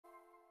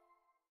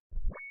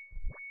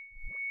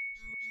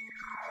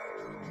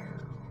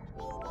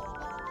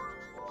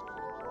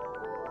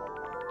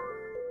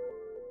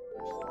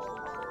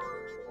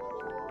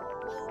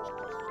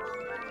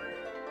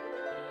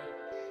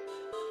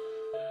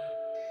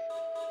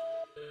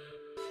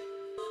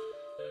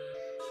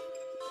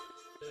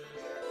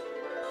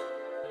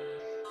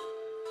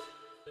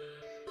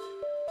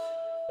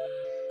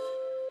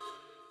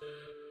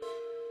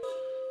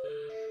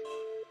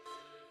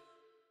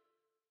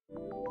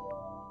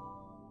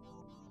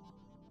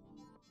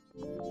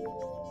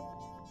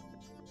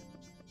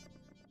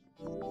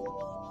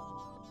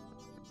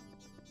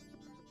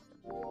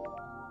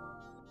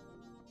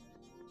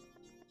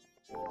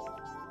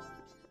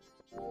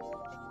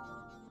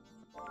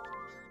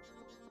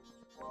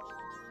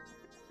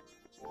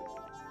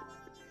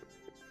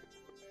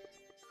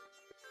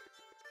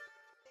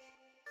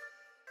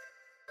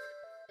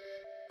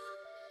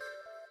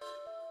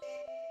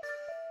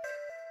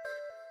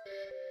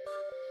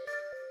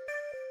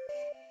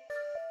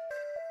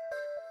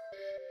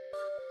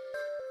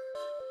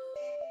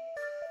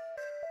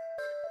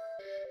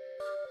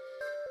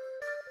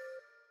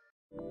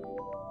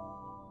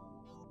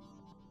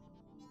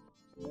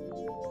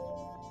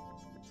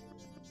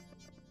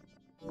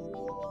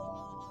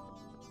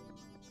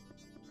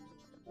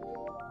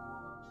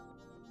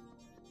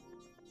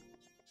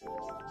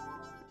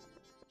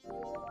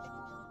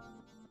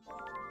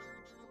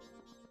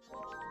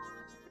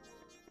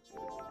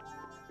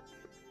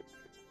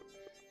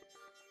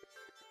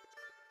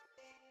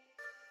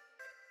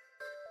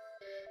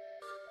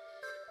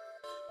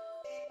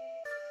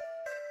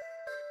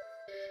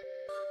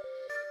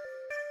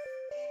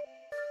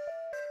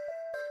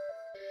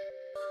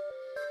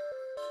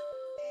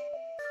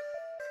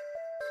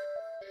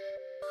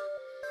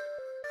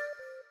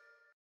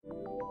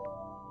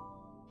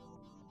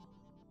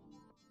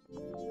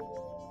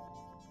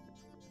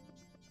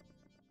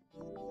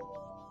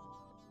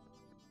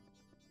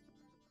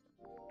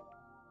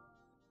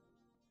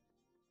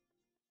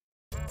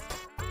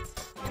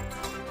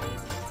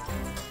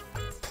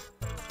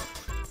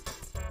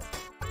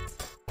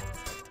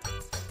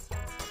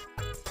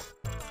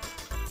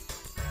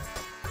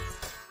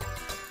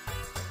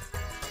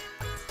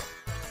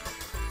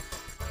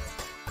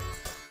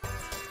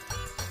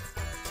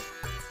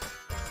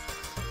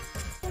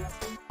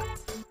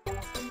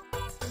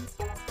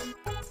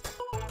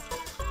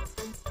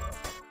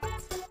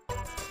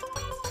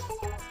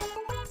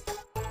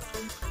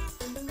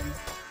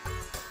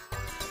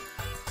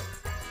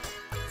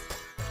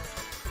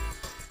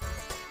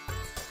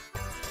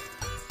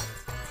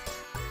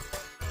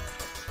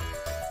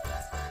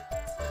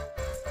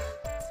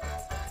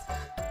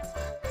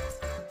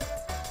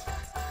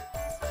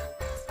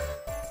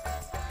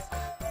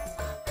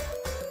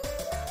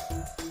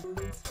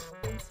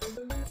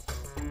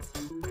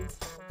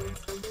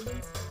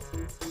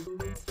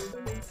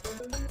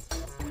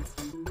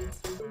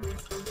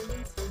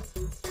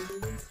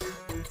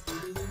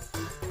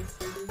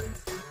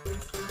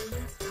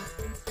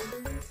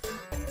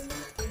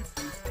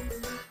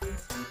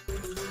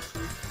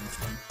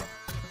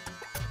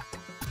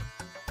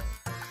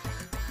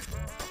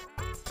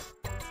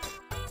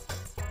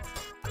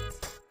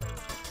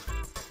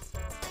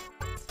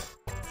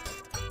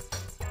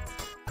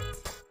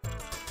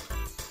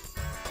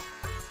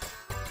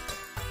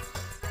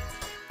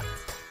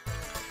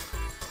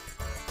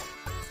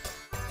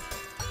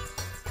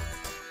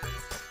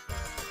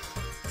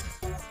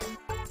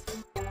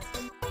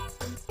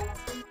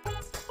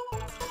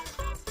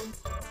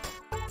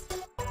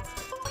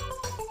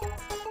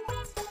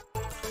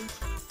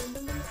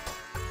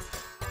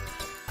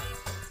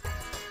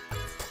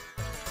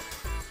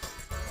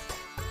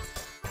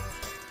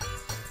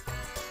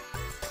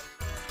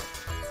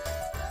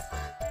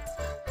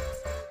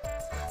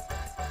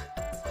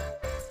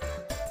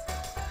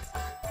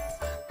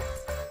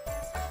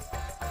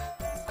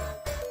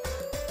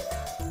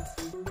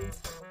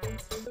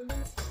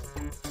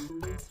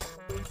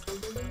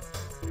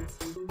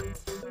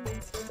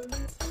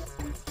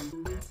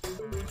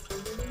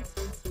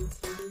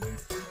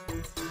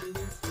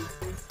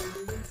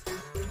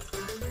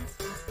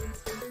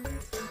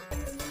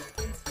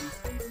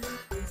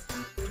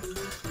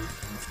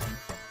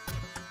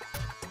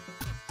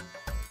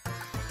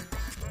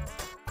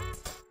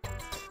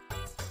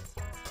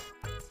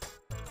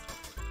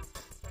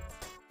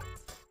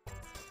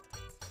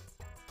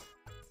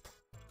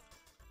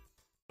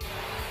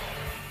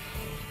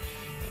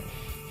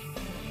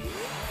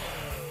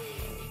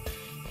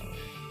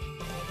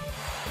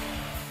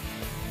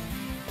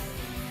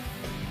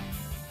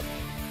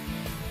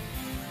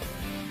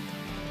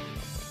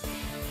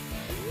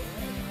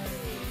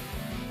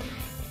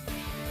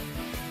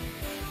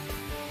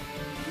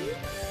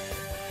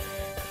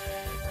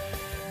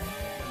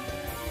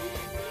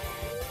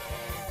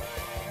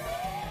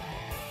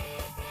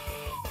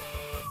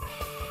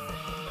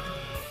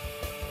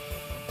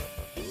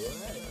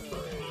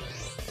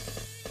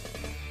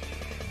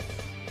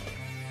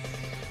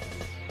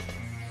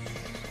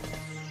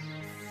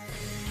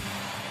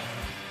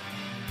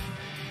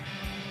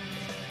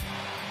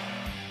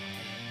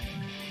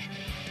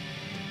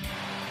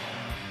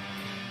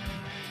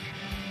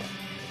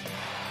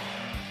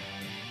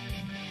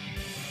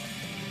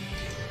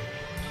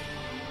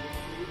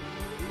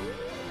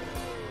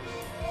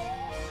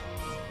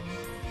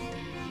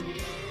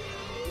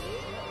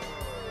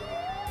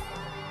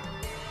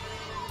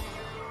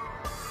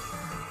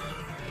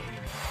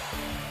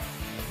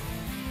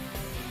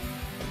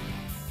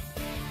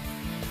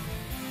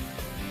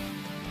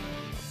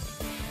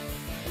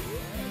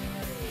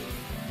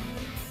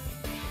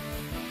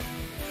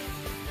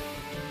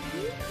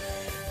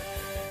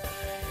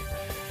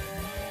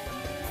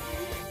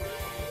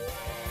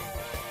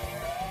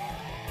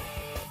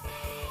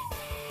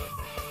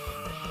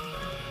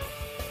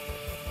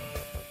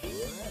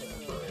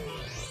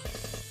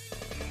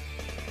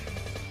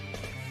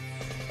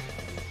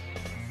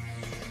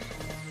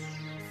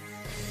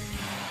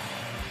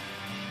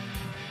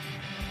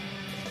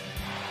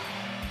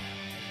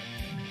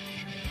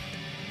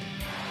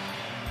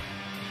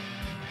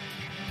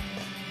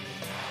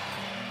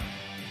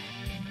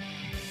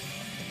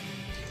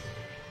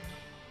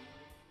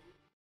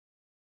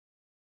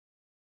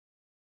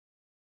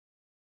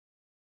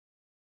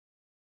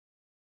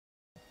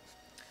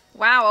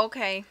Wow,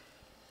 okay.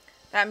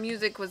 That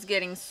music was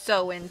getting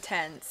so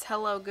intense.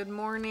 Hello, good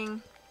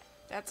morning.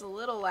 That's a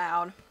little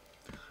loud.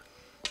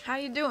 How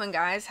you doing,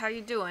 guys? How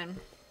you doing?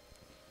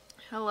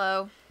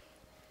 Hello.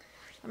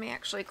 Let me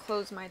actually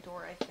close my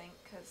door, I think,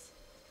 because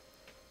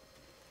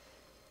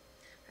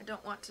I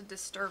don't want to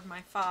disturb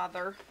my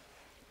father.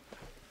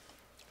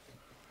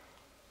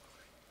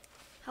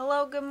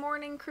 Hello, good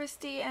morning,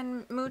 Christy,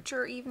 and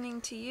Moocher evening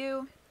to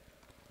you.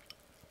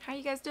 How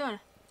you guys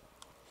doing?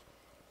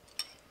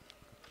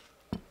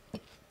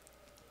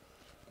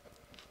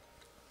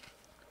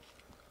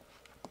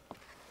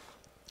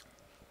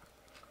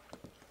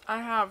 I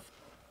have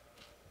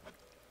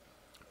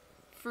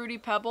Fruity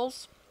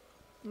Pebbles,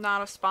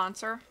 not a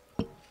sponsor,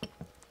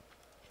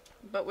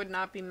 but would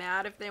not be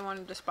mad if they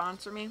wanted to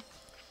sponsor me.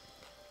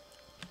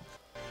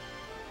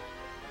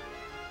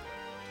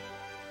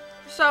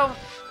 So,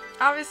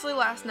 obviously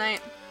last night,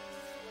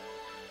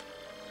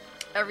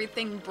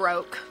 everything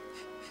broke.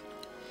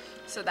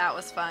 So that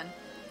was fun.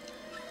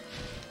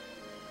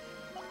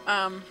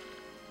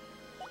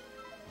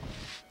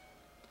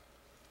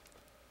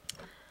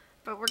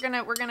 But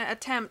we're gonna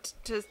attempt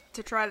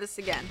to try this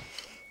again.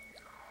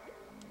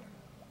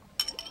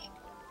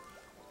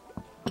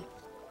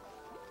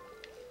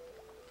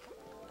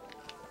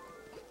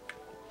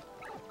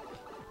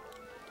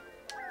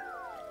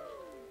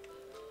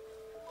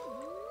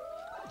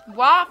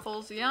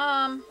 Waffles,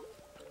 yum.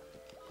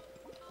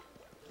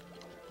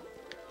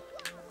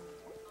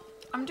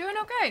 I'm doing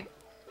okay.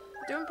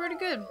 Doing pretty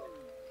good.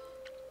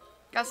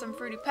 Got some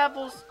Fruity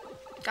Pebbles.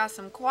 Got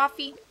some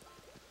coffee.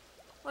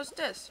 What's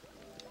this?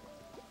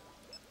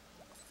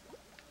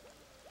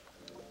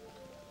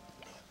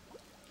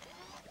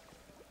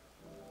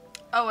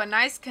 Oh, a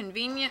nice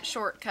convenient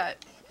shortcut.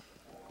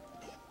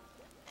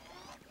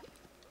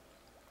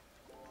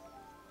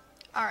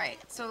 Alright,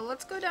 so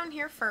let's go down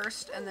here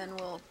first and then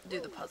we'll do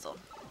the puzzle.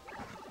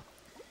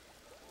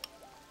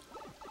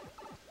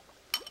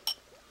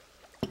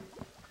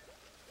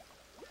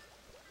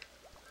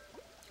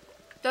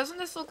 Doesn't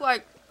this look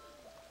like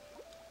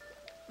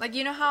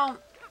you know how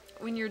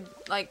when you're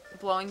like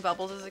blowing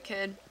bubbles as a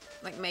kid,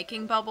 like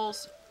making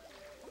bubbles,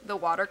 the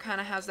water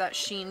kind of has that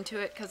sheen to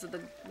it because of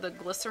the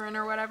glycerin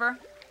or whatever?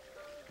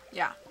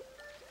 Yeah.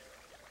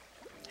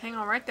 Hang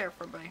on right there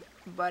for me,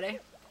 buddy.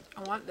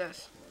 I want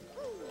this.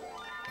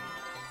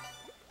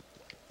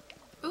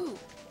 Ooh.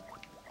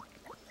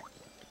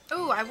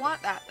 Ooh, I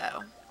want that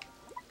though.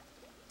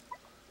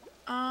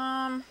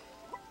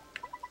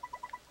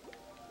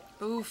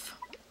 Oof.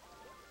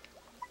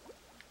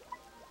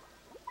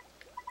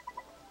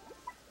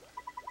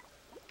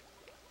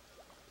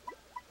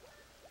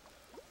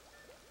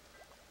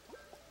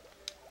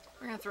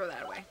 We're gonna throw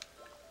that away.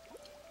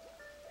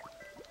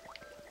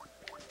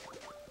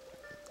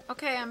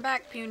 Okay, I'm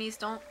back, Punies.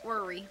 Don't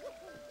worry.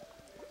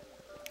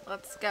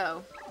 Let's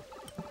go.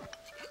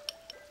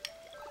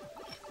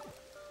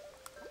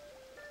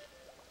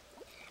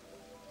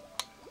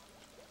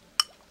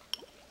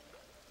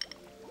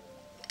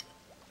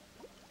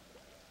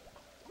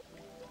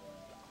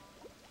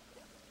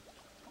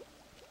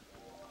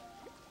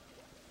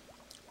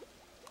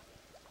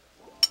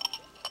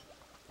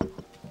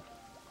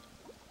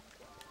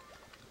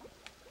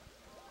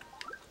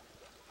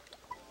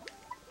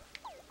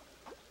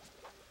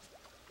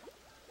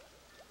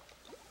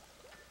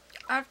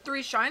 I have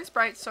 3 shine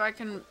sprites so I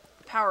can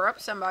power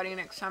up somebody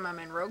next time I'm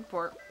in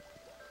Rogueport.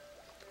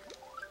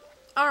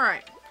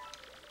 Alright.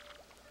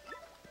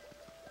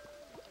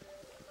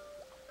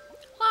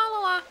 La la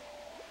la.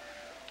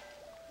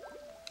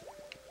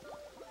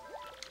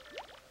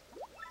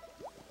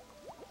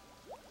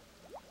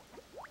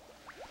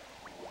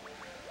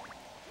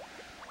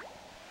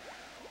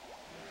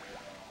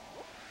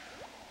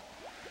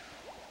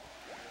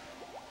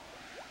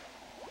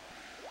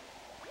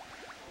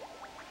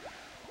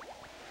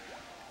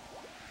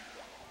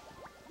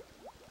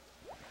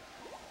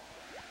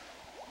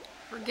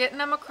 We're getting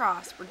them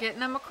across. We're getting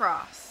them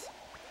across.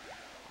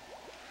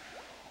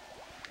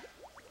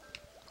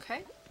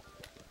 Okay.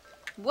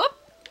 Whoop.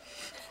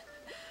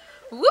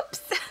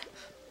 Whoops.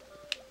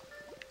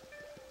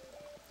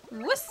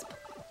 Wisp.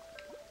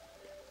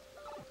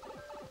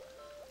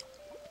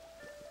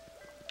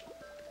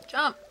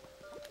 Jump.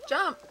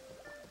 Jump.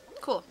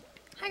 Cool.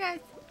 Hi, guys.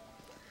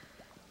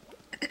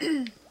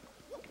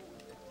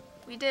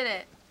 We did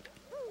it.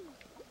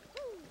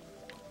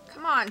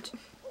 Come on.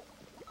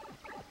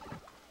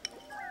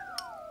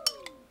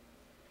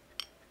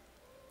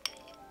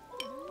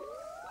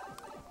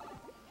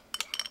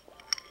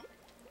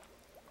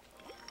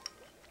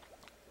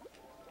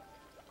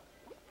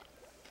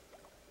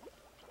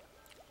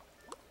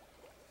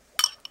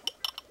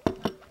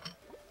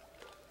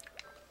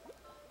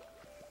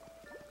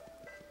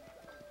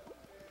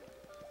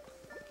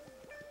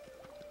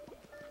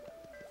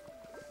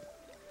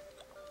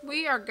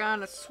 We are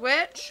gonna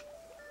switch.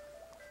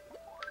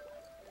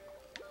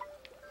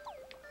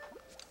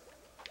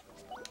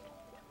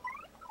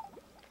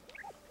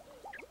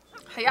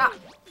 Hiya.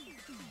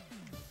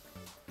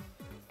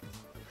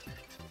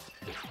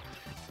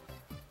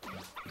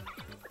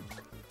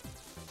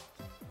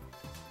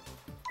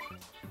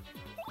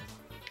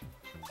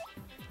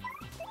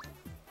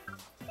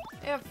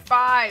 I have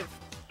 5.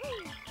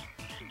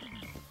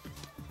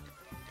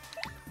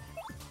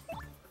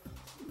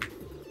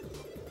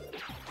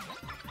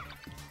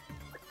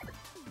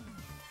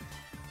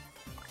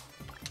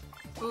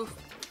 Oof.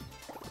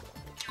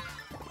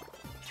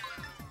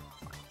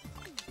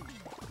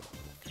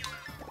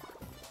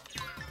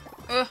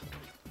 Ugh.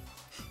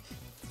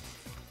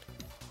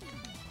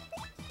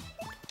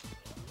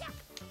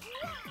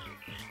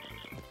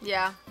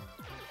 Yeah.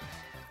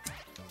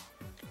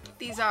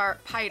 These are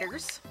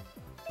piters.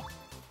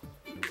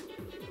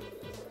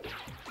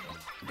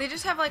 They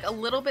just have like a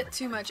little bit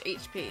too much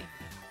HP.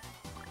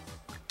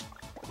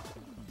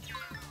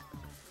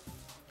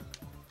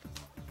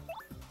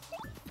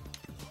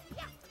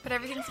 But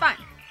everything's fine.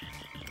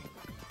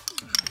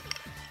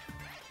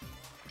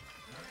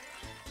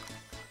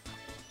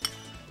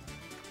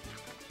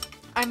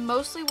 I'm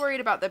mostly worried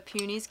about the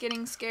Punies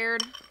getting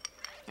scared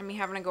and me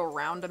having to go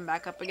around them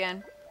back up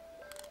again.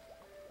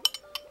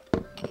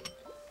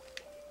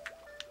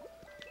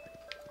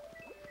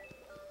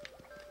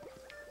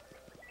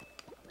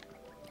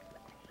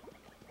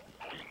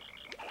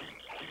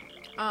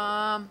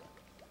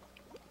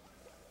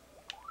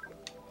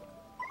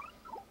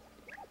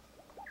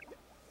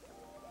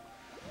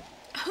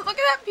 Look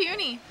at that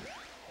Punie!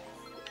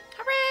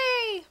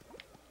 Hooray!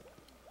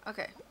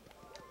 Okay.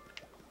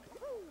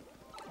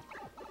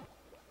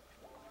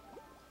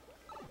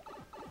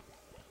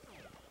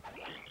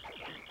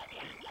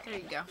 There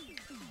you go.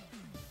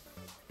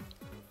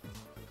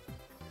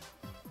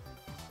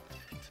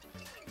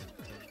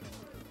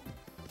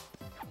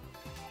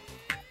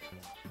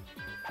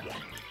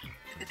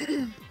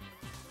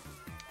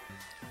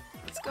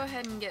 Let's go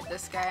ahead and get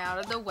this guy out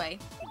of the way.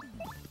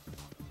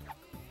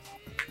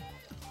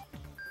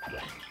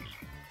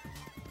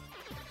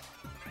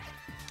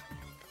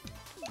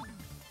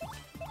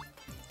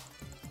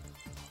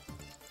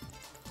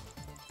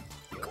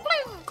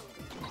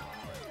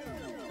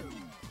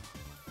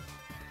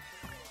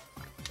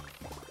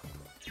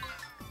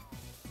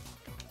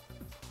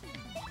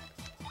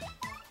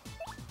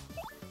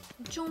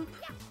 Jump.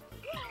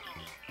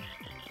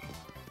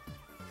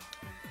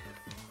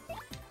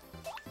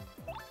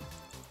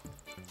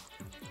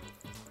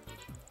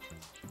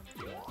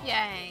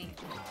 Yay.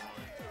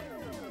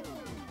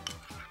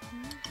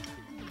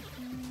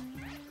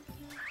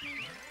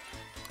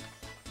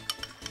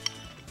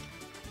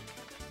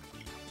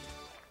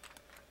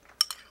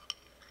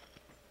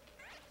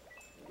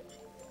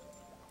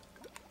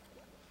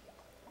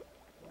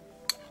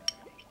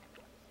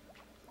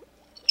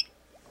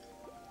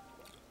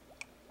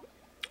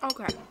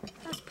 Okay,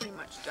 that's pretty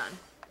much done.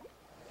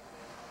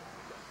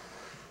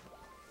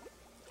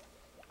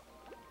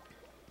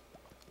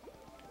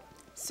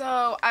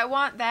 So, I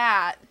want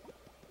that.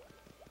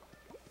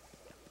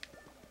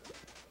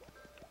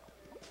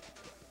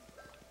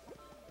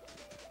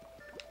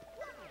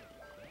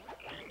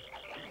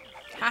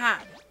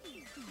 Haha.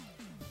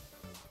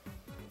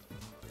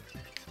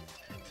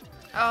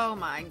 Oh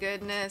my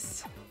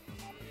goodness.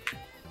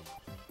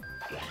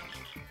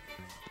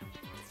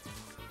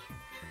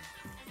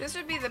 This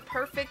would be the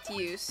perfect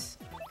use.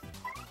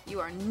 You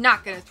are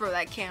not gonna throw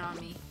that can on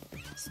me,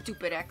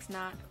 stupid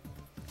X-Not.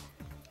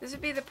 This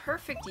would be the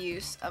perfect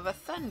use of a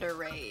Thunder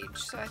Rage,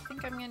 so I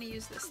think I'm gonna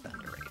use this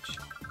Thunder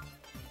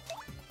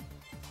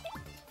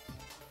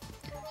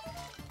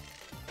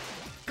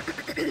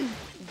Rage.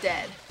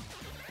 Dead.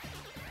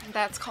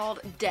 That's called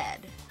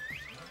dead.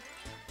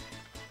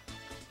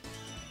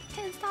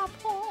 10 star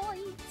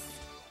points.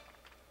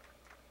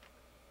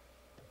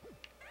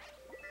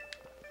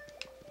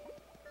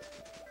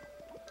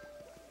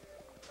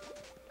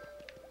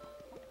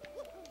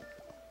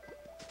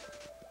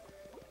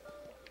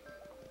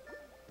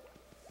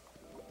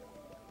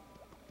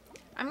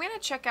 I'm gonna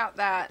check out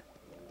that,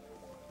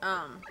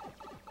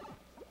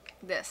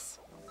 this.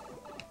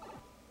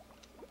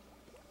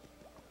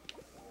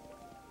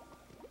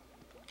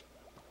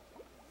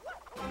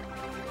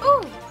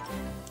 Ooh!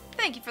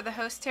 Thank you for the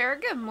host, Tara.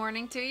 Good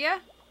morning to you.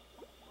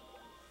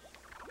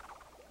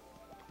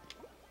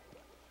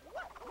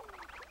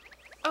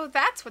 Oh,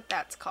 that's what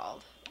that's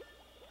called.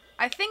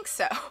 I think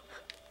so.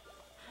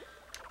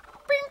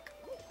 Brink.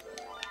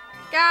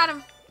 Got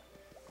him.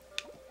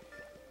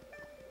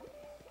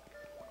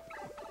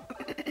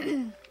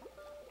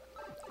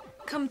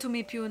 Come to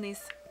me, Punies.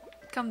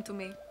 Come to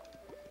me.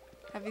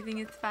 Everything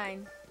is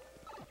fine.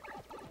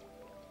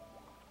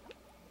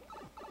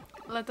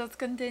 Let us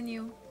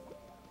continue.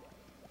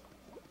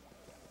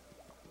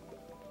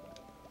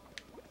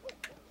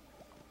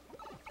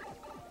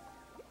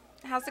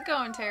 How's it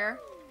going, Tara?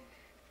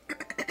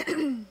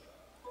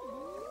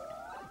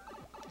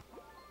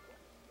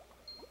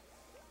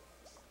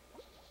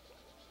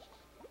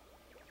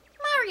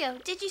 Mario,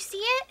 did you see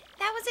it?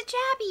 That was a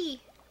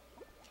Jabby.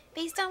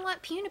 Based on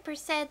what Puniper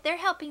said, they're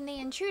helping the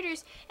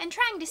intruders and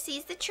trying to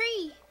seize the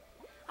tree.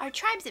 Our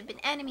tribes have been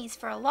enemies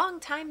for a long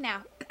time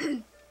now.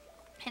 And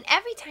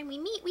every time we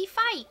meet, we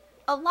fight.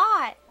 A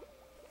lot.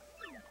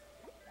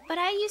 But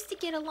I used to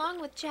get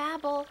along with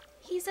Jabble.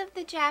 He's of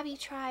the Jabby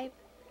tribe.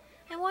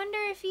 I wonder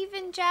if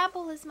even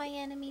Jabble is my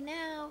enemy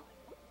now.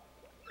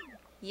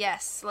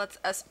 Yes, let's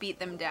us beat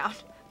them down.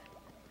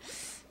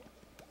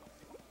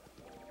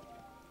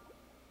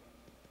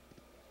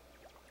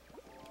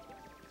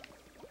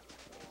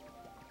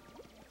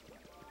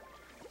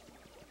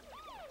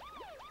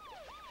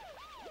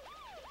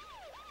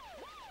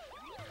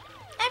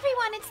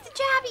 Everyone, it's the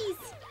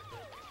Jabbies!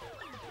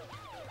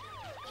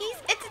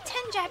 It's a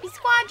 10 Jabby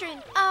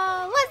squadron.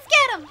 Let's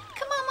get him!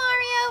 Come on,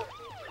 Mario!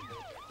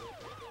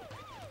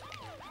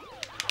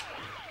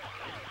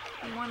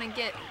 You want to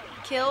get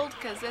killed?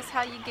 Because that's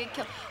how you get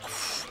killed.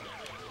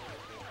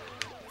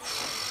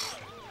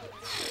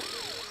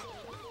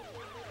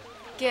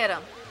 Get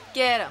him.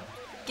 Get him.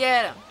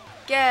 Get him.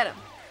 Get him.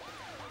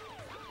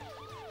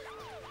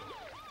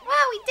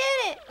 Wow, we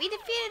did it! We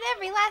defeated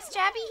every last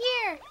Jabby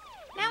here.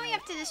 Now we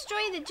have to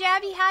destroy the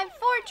Jabby Hive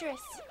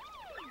Fortress.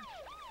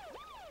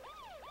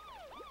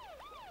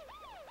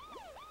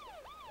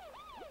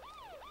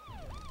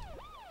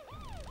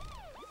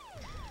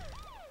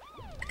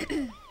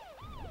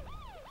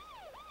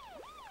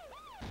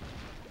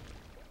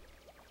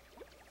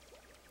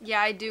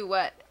 Yeah, I do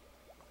what?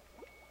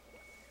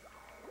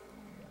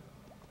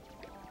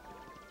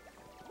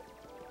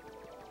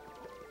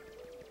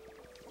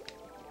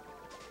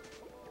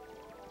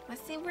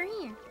 Let's see, we're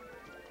here.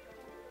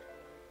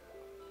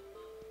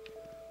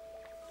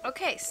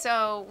 Okay,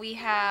 so we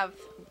have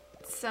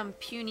some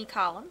puny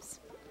columns.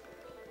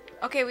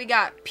 Okay, we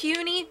got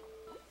puny,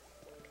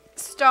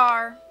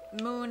 star,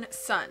 moon,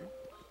 sun.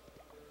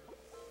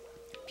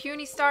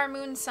 Puny, star,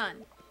 moon,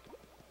 sun.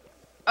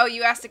 Oh,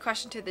 you asked a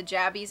question to the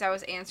Jabbies. I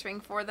was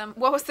answering for them.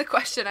 What was the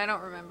question? I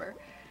don't remember.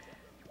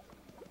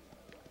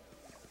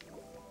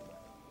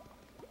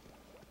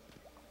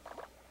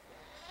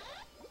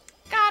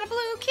 Got a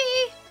blue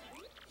key!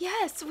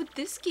 Yes, with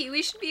this key,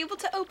 we should be able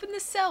to open the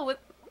cell with...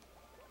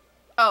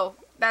 Oh,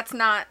 that's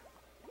not...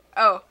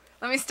 Oh,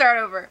 let me start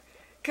over.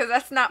 Because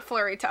that's not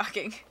Flurry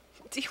talking.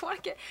 Do you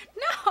want to get...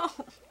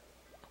 No!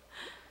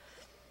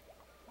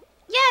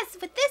 Yes,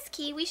 with this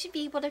key, we should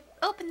be able to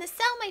open the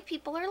cell my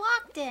people are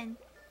locked in.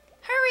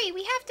 Hurry,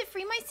 we have to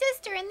free my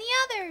sister and the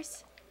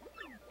others.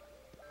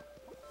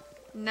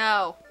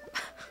 No.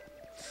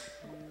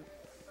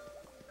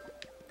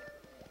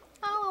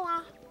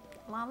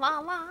 La la la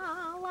la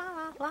la la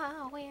la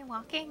la. We're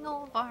walking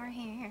over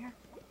here.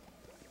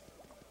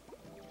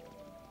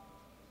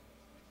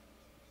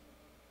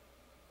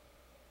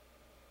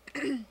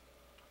 And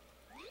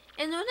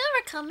they'll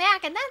never come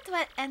back, and that's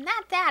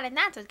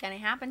what's gonna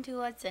happen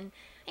to us. And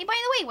hey, by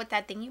the way, what's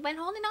that thing you've been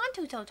holding on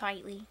to so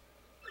tightly?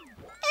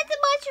 It's a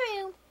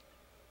mushroom.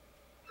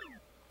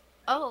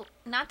 Oh,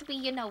 not to be,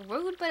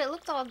 rude, but it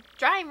looks all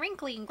dry and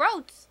wrinkly and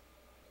gross.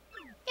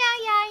 Yeah,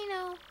 I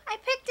know. I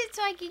picked it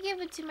so I could give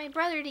it to my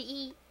brother to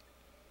eat.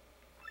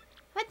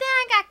 But then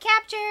I got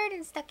captured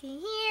and stuck in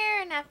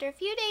here, and after a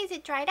few days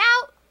it dried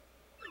out.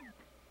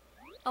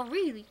 Oh,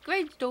 really?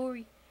 Great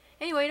story.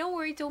 Anyway, don't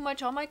worry so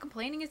much. All my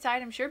complaining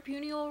aside, I'm sure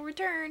Punie will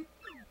return.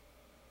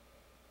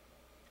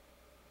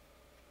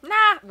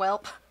 Nah,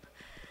 well,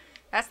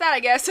 that's that, I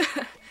guess.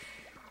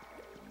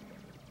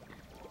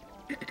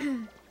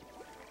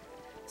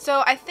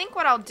 So, I think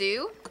what I'll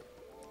do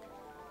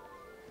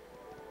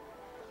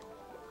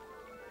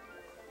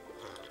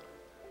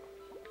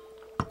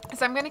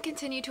is I'm going to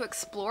continue to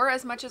explore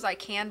as much as I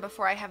can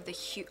before I have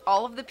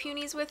all of the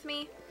Punies with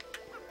me.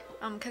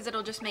 Because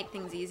it'll just make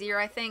things easier,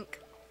 I think.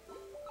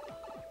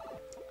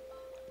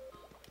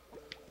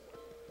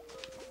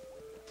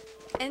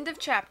 End of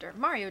chapter.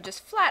 Mario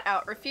just flat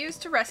out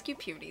refused to rescue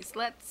Punies.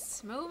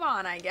 Let's move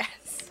on, I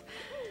guess.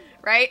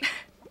 Right?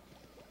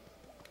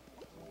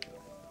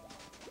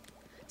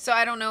 So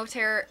I don't know,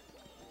 Tara...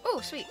 Oh,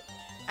 sweet.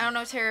 I don't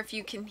know, Tara, if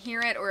you can hear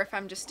it or if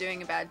I'm just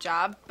doing a bad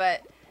job,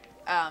 but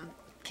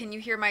can you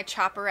hear my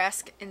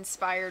Chopper-esque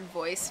inspired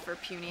voice for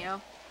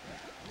Punio?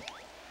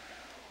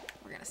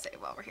 We're gonna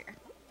save while we're here.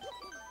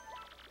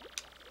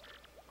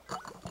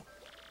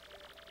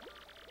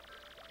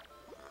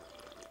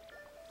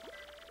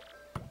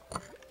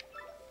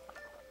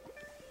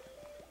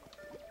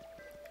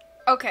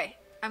 Okay,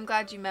 I'm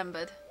glad you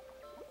remembered.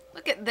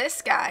 Look at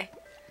this guy.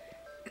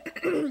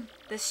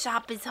 The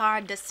shop is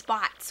hard to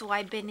spot, so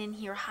I've been in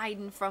here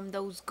hiding from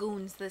those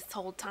goons this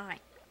whole time.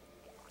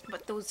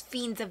 But those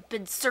fiends have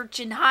been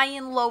searching high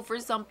and low for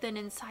something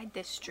inside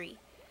this tree.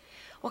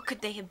 What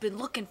could they have been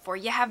looking for?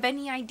 You have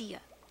any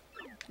idea?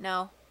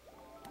 No.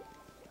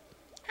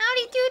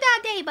 Howdy do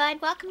da day,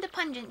 bud. Welcome to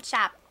Pungent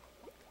Shop.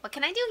 What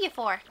can I do you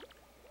for?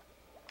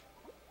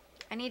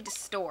 I need to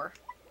store.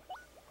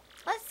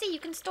 Let's see, you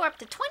can store up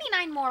to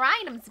 29 more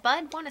items,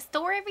 bud. Want to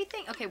store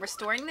everything? Okay, we're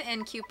storing the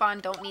end coupon.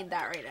 Don't need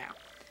that right now.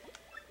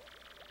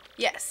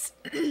 Yes.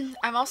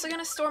 I'm also going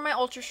to store my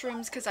Ultra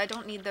Shrooms because I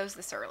don't need those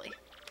this early.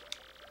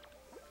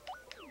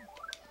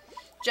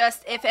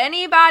 Just, if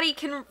anybody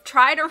can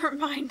try to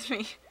remind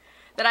me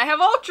that I have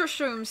Ultra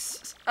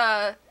Shrooms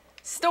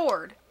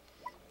stored,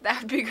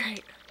 that would be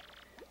great.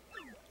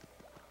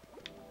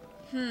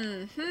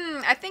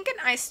 I think an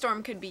Ice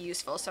Storm could be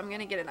useful, so I'm going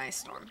to get an Ice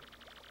Storm.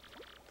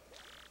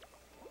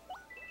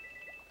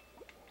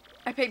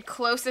 I paid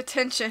close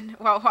attention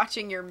while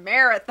watching your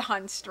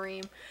marathon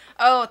stream.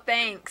 Oh,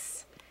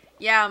 thanks.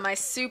 Yeah, my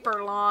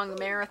super long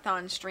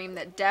marathon stream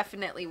that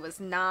definitely was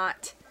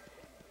not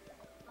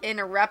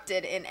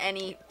interrupted in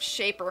any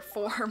shape or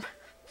form.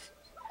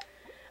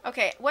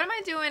 Okay, what am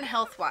I doing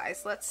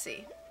health-wise? Let's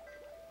see.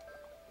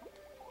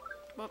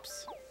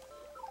 Whoops.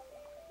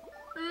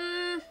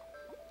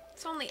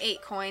 It's only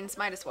 8 coins.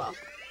 Might as well.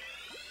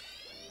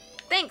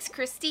 Thanks,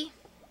 Christy.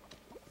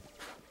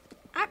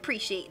 I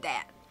appreciate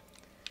that.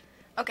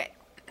 Okay.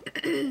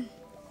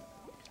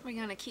 We're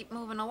gonna keep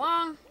moving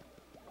along.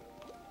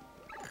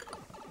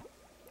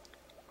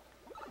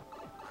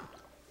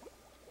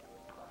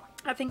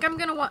 I think I'm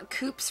gonna want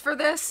coops for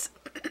this.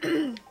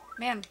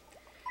 Man.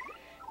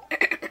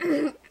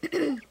 A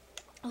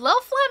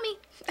little phlegmy.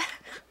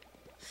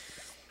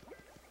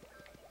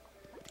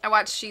 I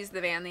watched She's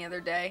the Van the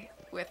other day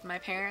with my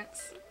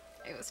parents.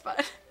 It was fun.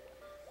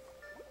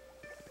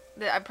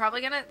 I'm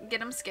probably gonna get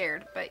them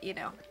scared, but you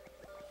know.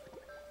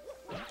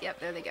 Yep,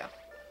 there they go.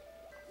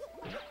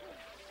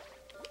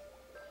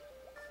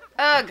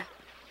 Ugh!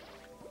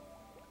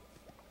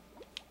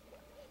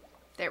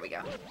 There we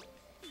go.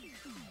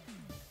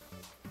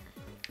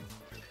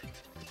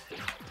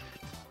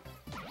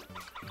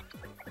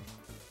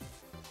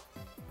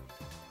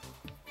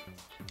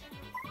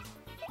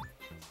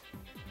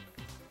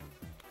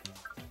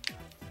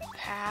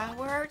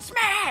 Powered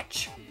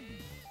smash!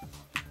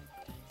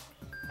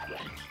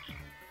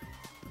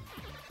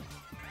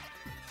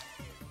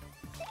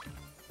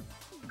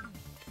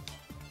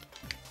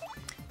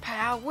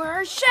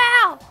 Power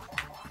shell!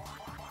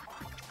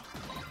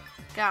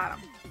 Got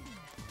him.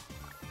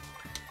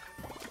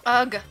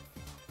 Ugh.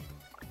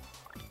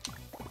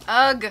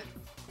 Ugh.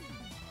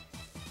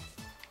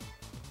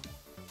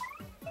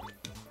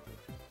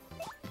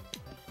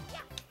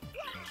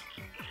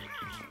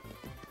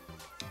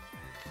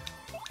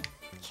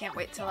 Can't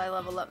wait till I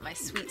level up my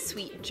sweet,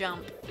 sweet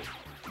jump.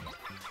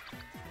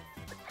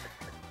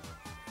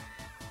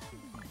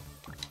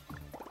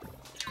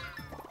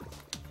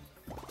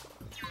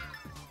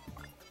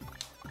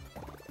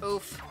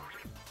 Oof.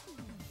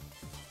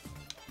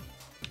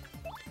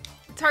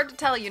 It's hard to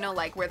tell, you know,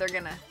 like, where they're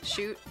gonna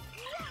shoot.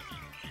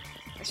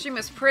 The stream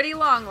was pretty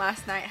long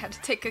last night. I had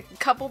to take a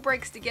couple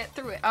breaks to get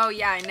through it. Oh,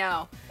 yeah, I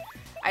know.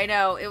 I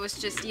know. It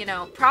was just, you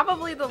know,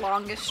 probably the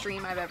longest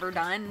stream I've ever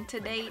done to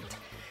date.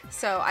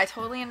 So I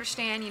totally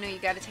understand, you know, you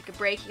gotta take a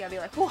break. You gotta be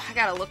like, oh, I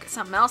gotta look at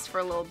something else for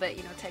a little bit.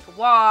 You know, take a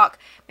walk,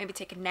 maybe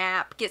take a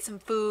nap, get some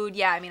food.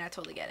 Yeah, I mean, I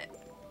totally get it.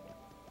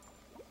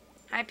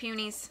 Hi,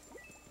 Punies.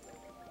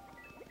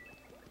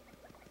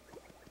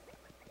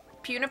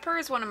 Puniper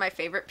is one of my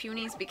favorite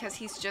Punies because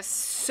he's just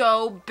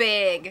so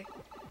big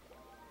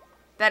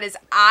that his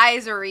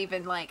eyes are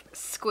even, like,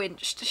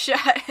 squinched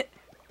shut.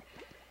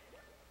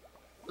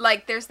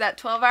 Like, there's that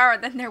 12-hour,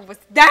 and then there was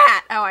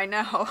that! Oh, I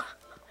know.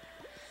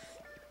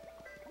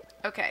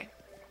 Okay.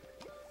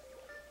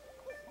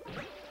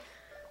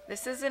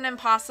 This is an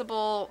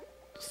impossible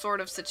sort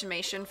of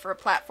situation for a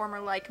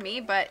platformer like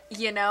me, but,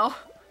 you know,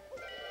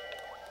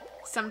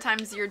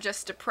 sometimes you're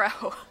just a pro.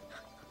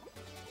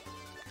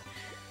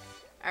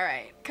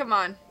 Alright, come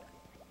on.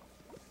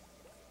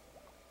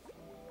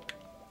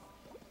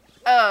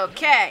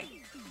 Okay.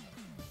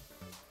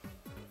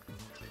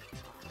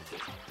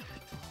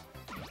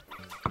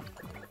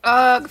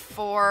 Ugh,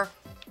 4.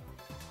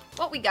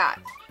 What we got?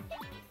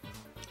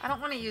 I don't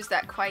want to use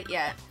that quite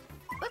yet.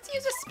 Let's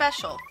use a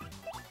special.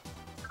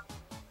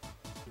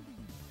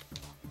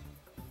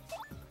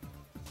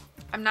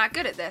 I'm not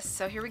good at this,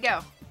 so here we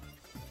go.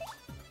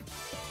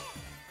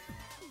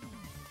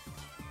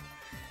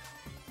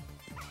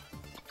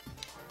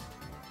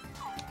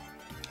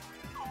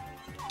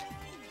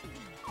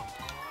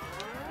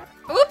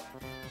 Oop!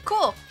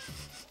 Cool.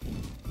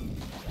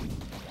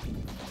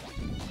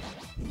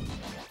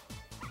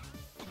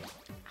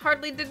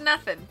 Hardly did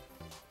nothing.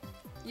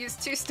 Used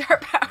 2-star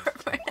power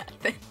for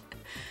nothing.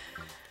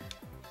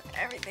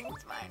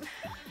 Everything's fine.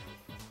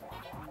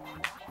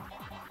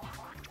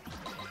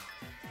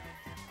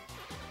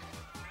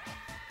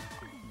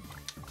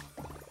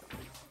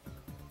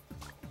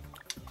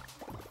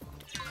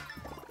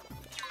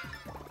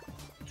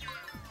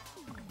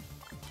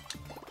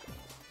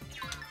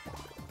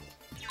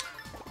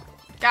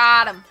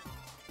 Got him.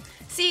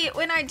 See,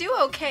 when I do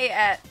okay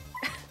at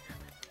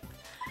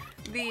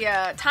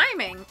the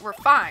timing, we're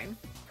fine.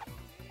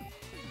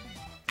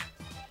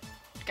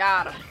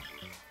 Got him.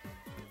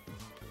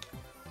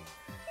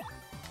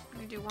 Let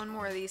me do one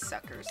more of these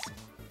suckers.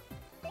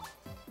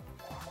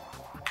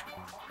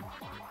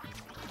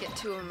 Get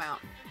 2 of them out.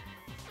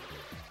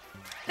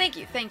 Thank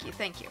you, thank you,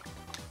 thank you.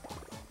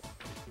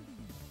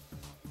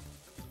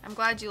 I'm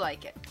glad you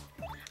like it.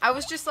 I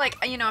was just like,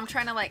 you know, I'm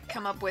trying to like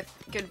come up with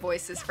good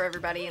voices for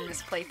everybody in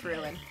this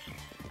playthrough,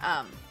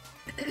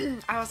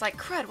 and I was like,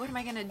 crud, what am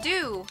I gonna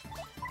do?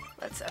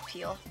 Let's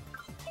appeal.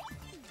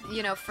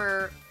 You know,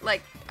 for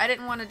like, I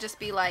didn't want to just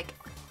be like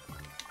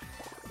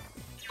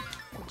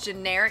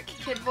generic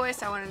kid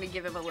voice. I wanted to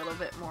give him a little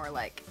bit more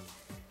like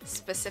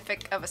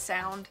specific of a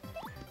sound.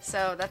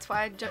 So that's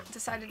why I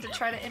decided to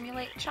try to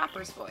emulate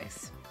Chopper's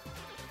voice.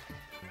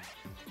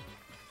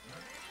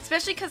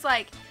 Especially because,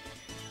 like,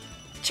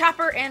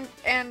 Chopper and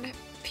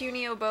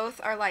Punio both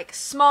are, like,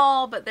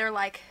 small, but they're,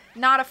 like,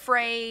 not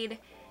afraid,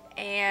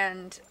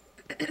 and,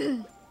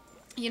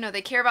 you know,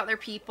 they care about their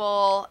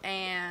people,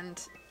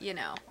 and, you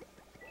know,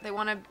 they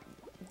want to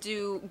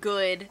do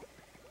good.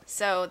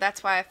 So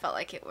that's why I felt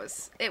like it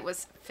was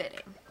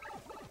fitting.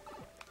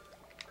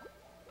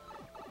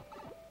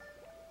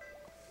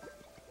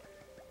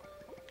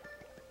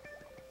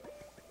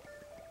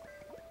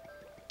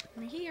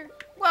 We're here.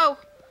 Whoa!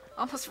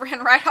 Almost ran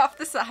right off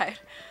the side.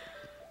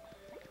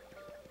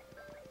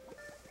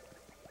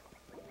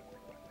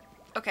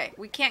 Okay,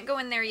 we can't go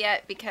in there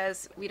yet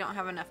because we don't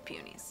have enough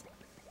punies.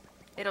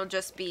 It'll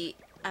just be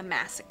a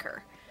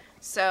massacre.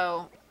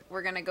 So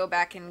we're gonna go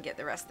back and get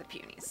the rest of the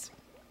punies.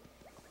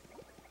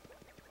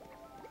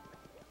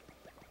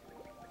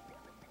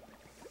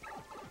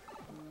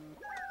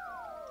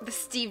 The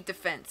Steve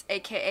defense,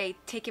 aka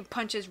taking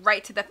punches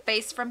right to the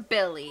face from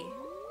Billy.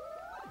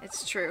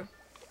 It's true.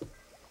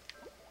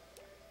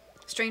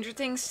 Stranger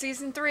Things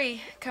Season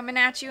 3, coming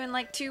at you in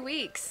like 2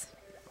 weeks.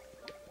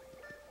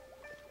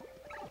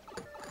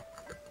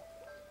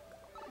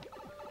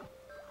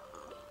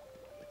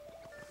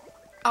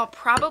 I'll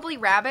probably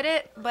rabbit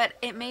it, but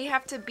it may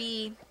have to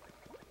be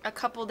a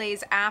couple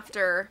days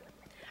after.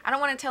 I don't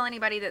want to tell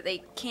anybody that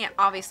they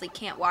obviously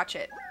can't watch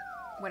it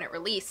when it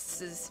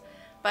releases,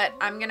 but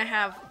I'm going to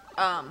have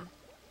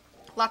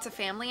lots of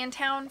family in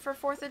town for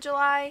 4th of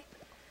July.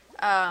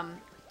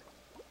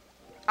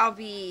 I'll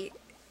be,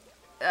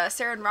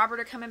 Sarah and Robert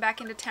are coming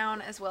back into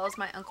town, as well as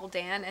my Uncle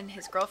Dan and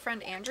his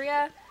girlfriend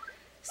Andrea.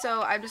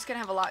 So I'm just going to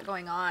have a lot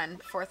going on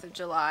 4th of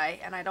July,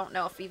 and I don't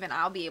know if even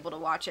I'll be able to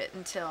watch it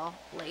until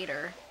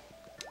later.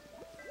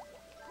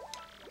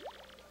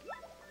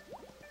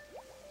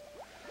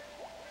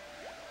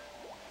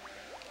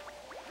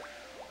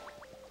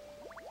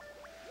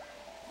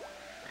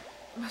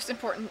 Most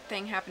important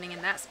thing happening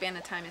in that span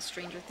of time is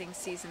Stranger Things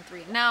Season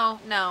 3.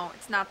 No,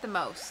 it's not the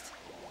most.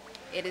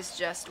 It is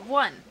just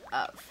one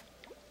of.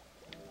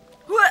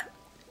 Got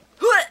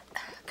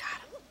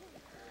him.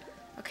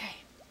 Okay.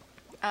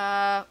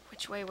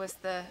 Which way was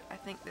I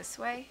think this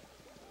way?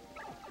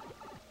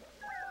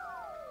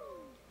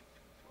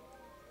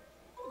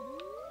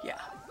 Yeah.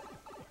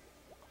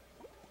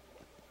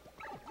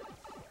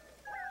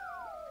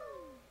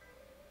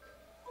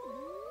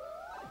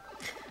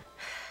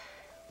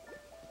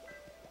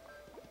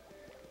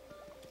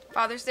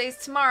 Father's Day's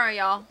tomorrow,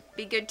 y'all.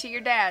 Be good to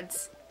your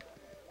dads.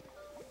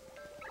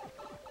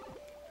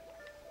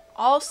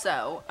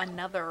 Also,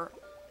 another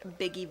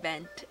big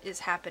event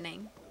is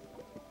happening.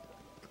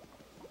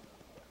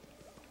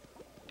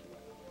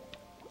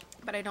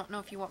 But I don't know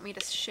if you want me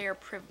to share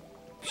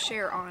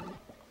on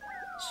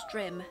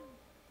stream.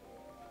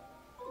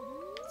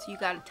 So you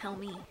gotta tell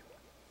me.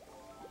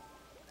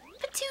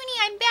 Punie,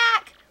 I'm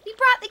back! We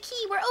brought the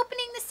key. We're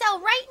opening the cell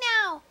right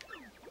now.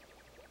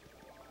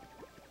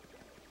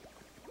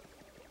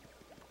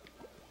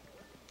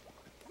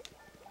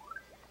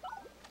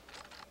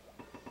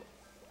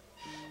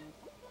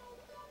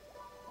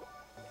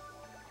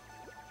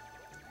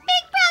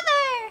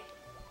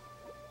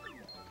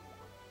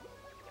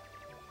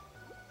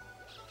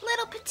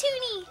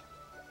 Punie,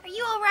 are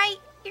you alright?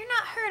 You're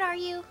not hurt, are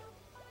you?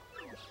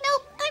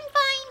 Nope, I'm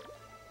fine.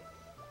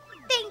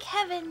 Thank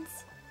heavens.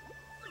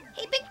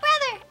 Hey, big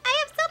brother, I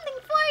have something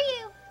for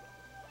you.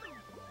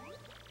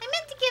 I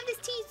meant to give this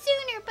to you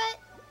sooner, but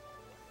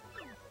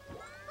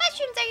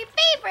mushrooms are your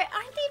favorite,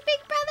 aren't they,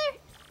 big brother?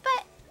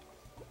 But,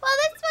 well,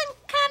 this one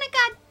kind of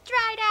got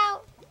dried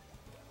out.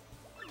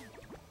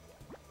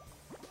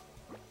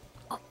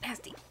 Oh,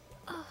 nasty.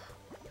 Oh.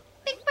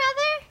 Big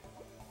brother?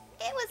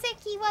 It was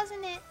icky,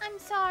 wasn't it? I'm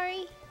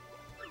sorry.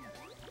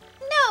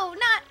 No,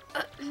 not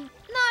at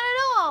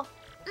all.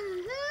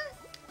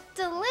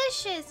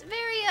 Delicious.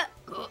 Very,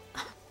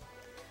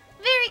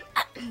 very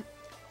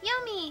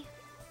yummy.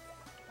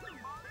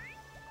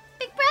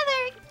 Big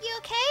brother, you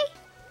okay?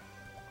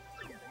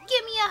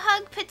 Give me a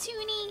hug,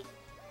 Punie.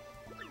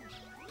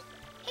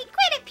 Hey,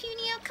 quit it,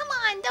 Punio. Come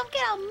on, don't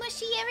get all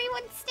mushy.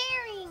 Everyone's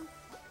staring.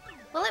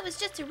 Well, it was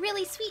just a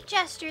really sweet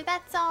gesture,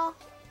 that's all.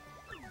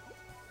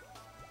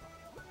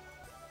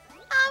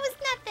 Oh, it was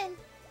nothing.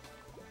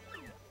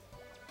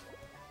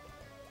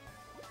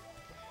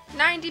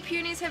 90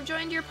 punies have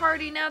joined your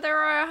party. Now there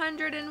are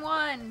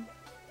 101.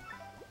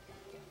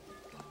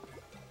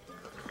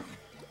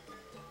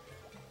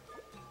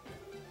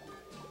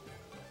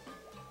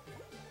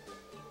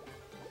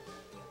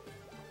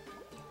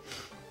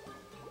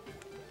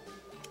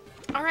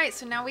 Alright,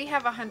 so now we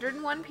have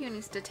 101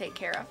 punies to take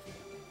care of.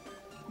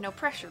 No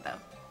pressure, though.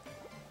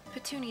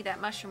 Punie,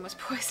 that mushroom was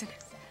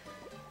poisonous.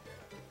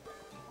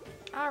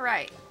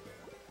 Alright.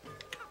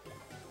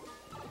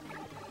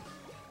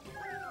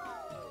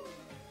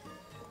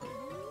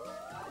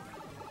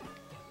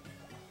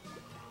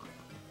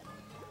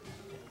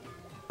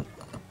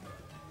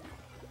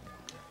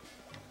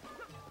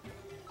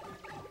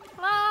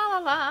 La la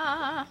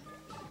la.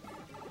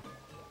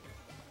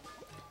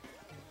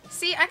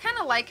 See, I kind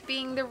of like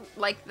being the,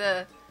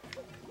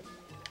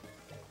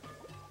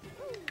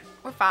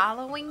 we're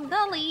following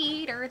the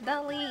leader,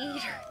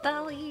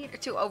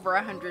 to over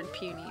 100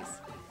 punies.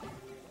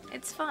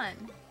 It's fun.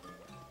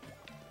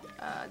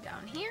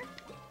 Down here.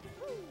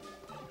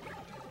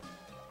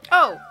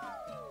 Oh!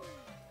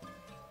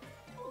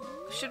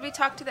 Should we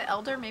talk to the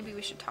elder? Maybe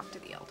we should talk to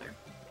the elder.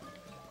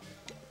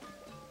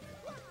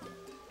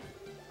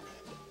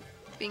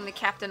 Being the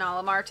Captain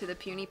Olimar to the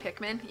puny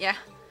Pikmin? Yeah.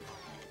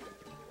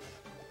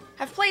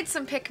 I've played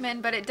some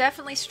Pikmin, but it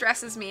definitely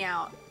stresses me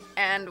out.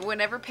 And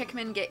whenever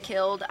Pikmin get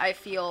killed, I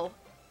feel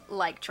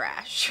like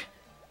trash.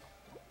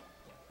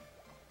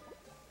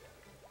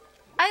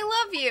 I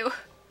love you!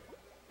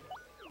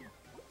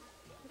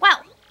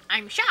 Well,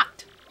 I'm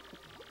shocked.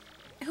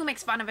 Who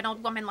makes fun of an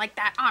old woman like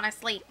that,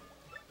 honestly?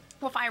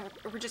 Well, if I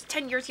were just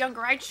 10 years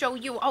younger, I'd show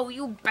you. Oh,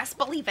 you best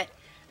believe it.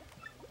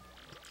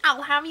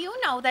 I'll have you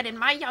know that in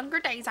my younger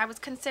days, I was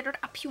considered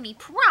a puny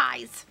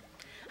prize.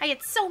 I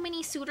had so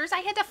many suitors, I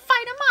had to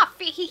fight them off.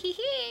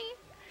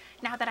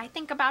 Now that I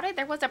think about it,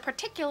 there was a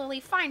particularly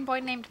fine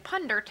boy named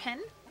Punderton.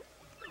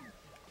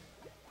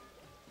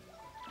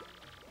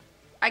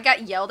 I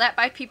got yelled at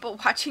by people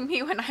watching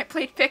me when I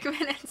played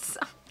Pikmin and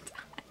sometimes.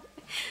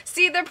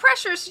 See, the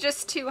pressure's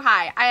just too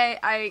high.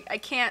 I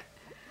can't.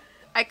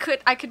 I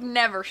could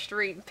never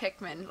stream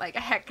Pikmin. Like,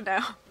 heck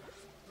no.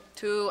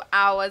 2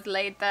 hours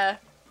later.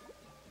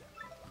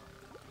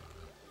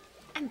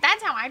 And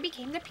that's how I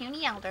became the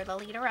puny elder, the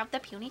leader of the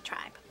puny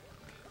tribe.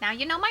 Now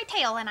you know my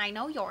tale and I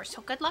know yours,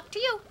 so good luck to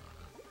you.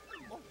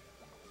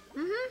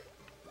 Mm-hmm.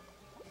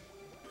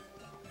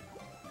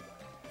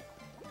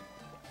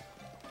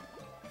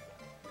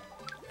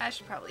 I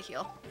should probably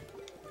heal.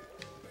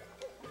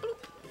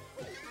 Boop.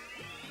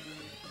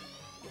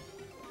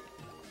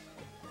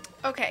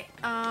 Okay,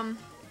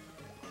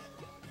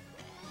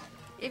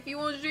 if you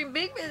want to stream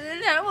Pikmin,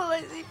 then how will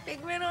I see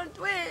Pikmin on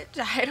Twitch?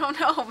 I don't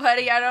know,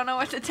 buddy. I don't know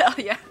what to tell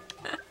you.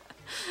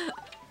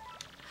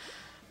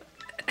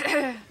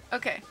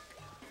 Okay.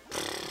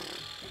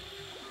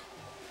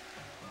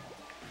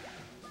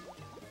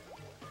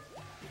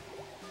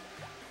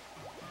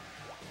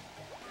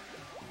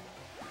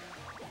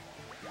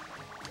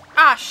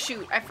 Ah,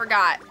 shoot. I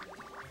forgot.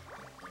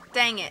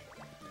 Dang it.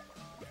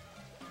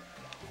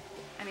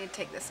 I need to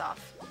take this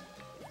off.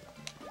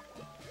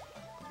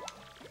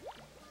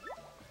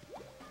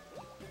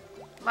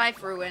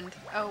 Life ruined.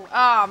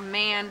 Oh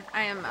man.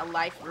 I am a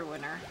life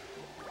ruiner.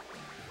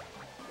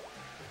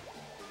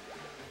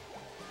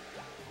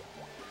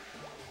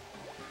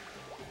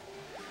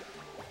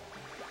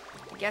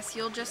 I guess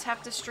you'll just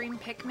have to stream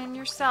Pikmin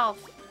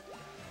yourself.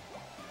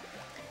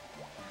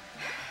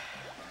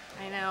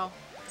 I know.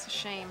 It's a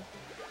shame.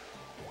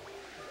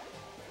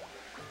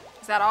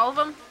 Is that all of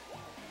them?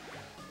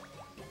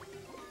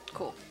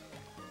 Cool.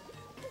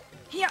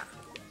 Yeah.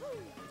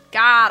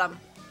 Got him.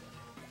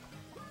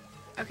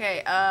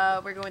 Okay,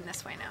 we're going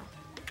this way now.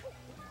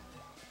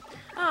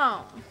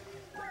 Oh.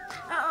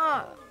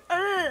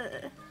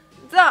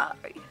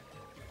 Sorry.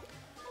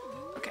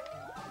 Okay.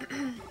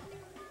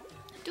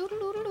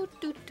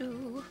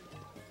 Doo-doo-doo-doo-doo-doo.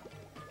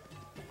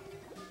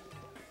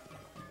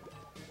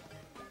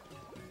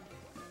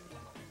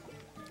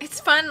 It's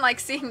fun, like,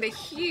 seeing the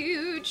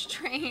huge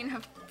train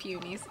of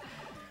punies.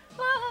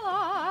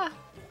 Ah.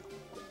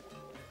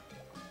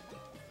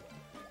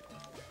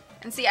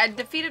 And see, I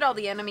defeated all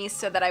the enemies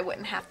so that I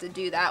wouldn't have to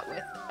do that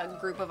with a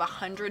group of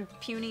 100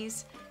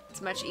 punies.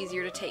 It's much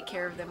easier to take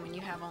care of them when you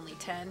have only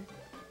 10.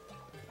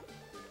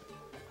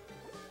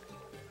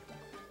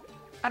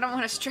 I don't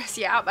want to stress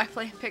you out by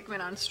playing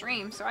Pikmin on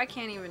stream, so I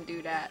can't even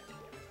do that.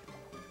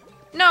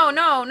 No.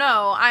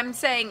 I'm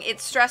saying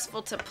it's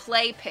stressful to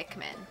play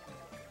Pikmin.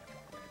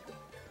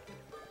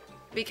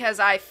 Because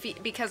I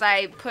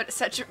put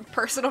such a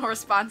personal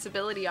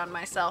responsibility on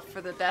myself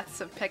for the deaths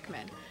of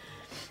Pikmin.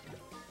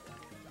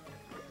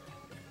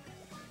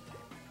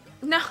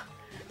 No,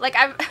 like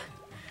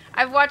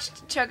I've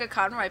watched Chugga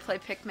Conroy play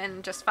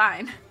Pikmin just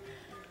fine.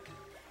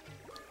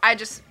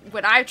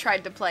 When I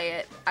tried to play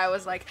it, I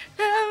was like,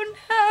 oh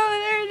no,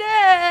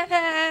 they're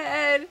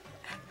dead.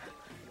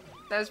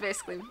 That was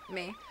basically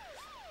me.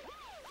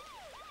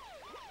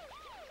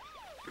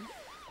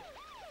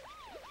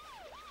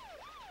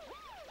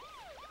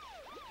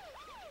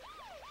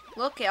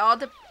 Look at all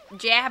the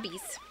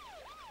jabbies.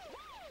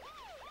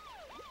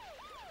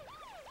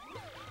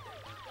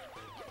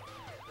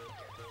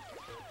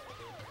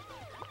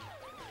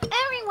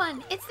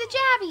 Everyone, it's the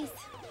jabbies.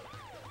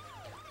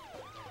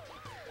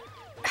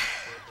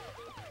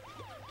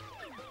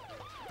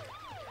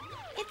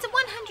 It's a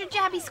 100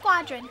 jabby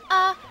squadron.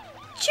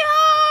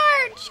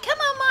 Charge! Come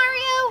on,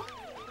 Mario.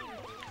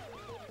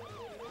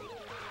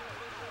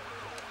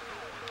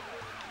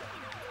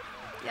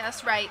 Yeah,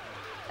 that's right.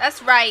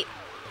 That's right.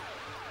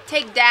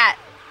 Take that.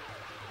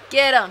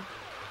 Get him.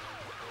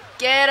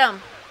 Get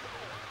him.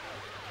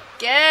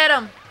 Get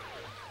him.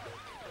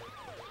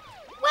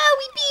 Whoa,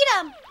 we beat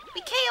him.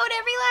 We KO'd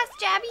every last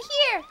jabby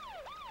here.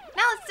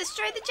 Now let's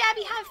destroy the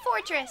Jabby Hive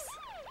Fortress.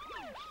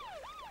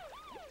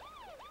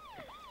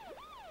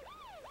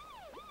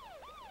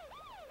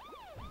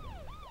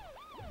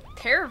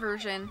 Terror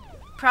version.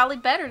 Probably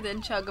better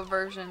than Chugga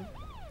version.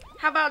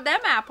 How about them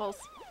apples?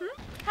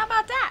 How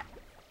about that?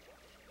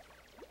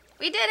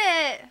 We did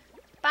it!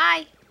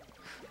 Bye.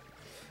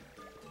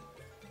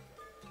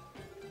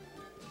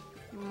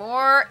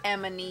 More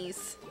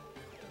enemies.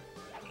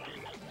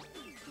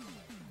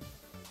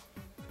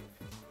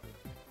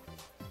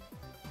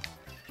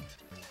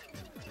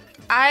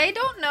 I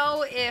don't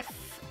know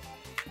if...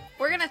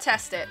 We're gonna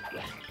test it.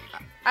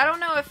 I don't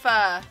know if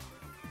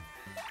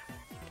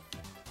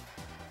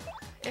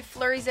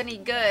Flurry's any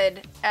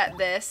good at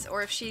this,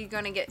 or if she's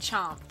gonna get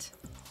chomped.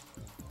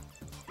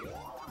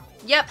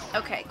 Yep,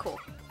 okay, cool.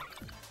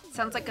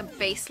 Sounds like a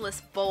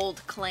baseless,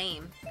 bold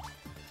claim.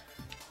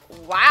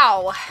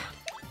 Wow.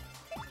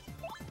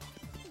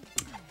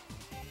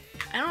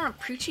 I don't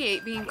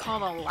appreciate being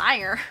called a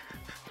liar.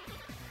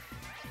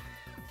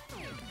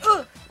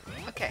 Ugh.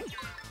 Okay.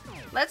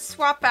 Let's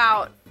swap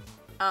out,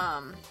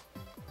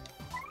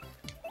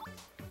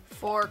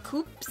 for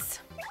Coops.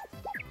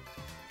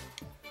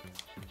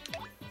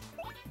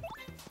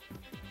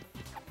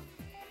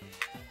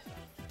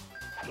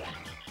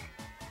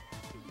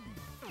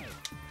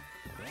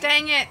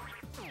 Dang it!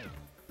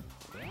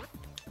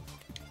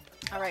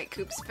 Alright,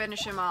 Coops,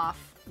 finish him off.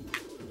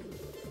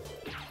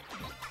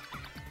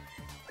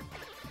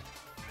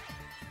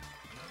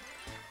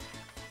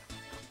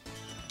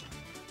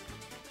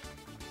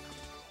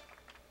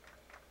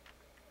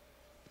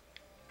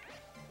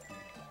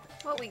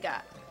 What we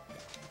got?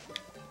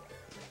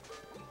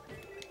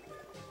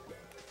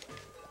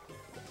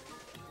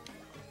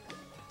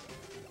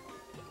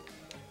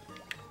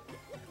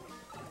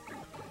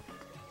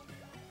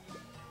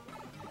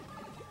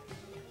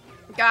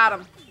 Got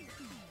him.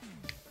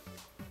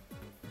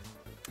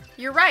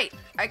 You're right.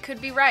 I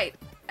could be right.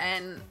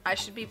 And I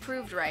should be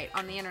proved right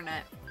on the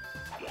internet.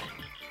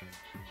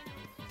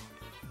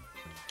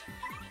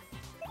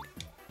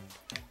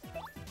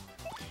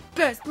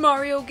 Best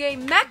Mario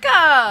game,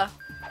 Mecha!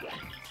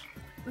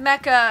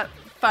 Mecha,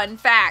 fun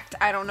fact,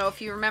 I don't know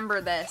if you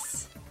remember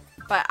this,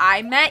 but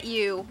I met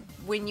you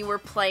when you were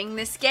playing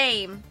this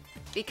game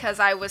because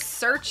I was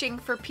searching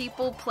for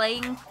people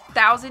playing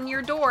Thousand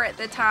Year Door at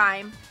the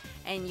time,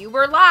 and you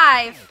were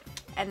live,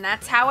 and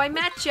that's how I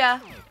met ya.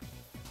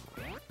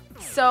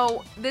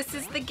 So, this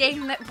is the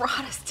game that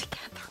brought us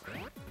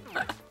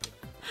together.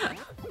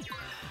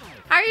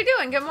 How are you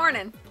doing? Good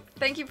morning.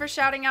 Thank you for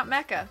shouting out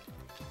Mecha.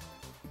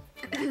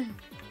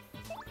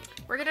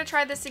 We're gonna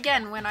try this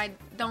again when I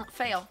don't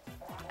fail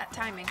at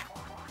timing.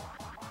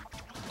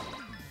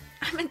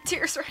 I'm in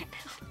tears right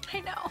now. I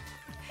know.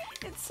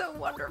 It's so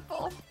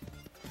wonderful.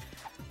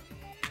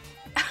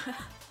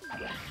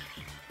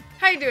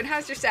 How you doing?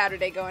 How's your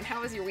Saturday going?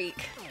 How was your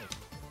week?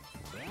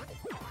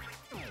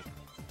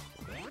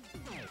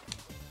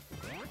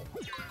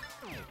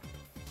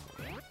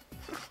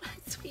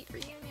 Sweet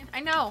reunion. I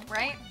know,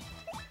 right?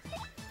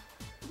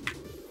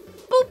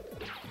 Boop!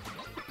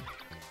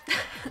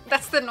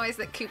 That's the noise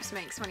that Coops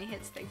makes when he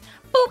hits things.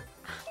 Boop!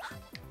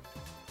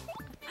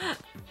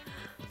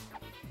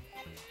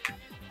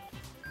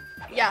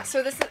 Yeah,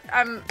 so this is,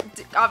 I'm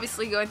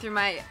obviously going through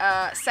my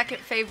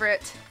second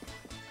favorite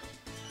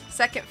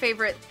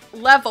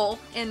level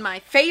in my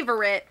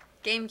favorite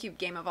GameCube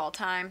game of all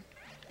time.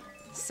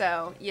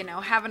 So, you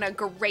know, having a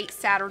great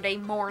Saturday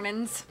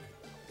mornings.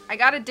 I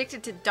got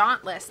addicted to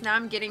Dauntless. Now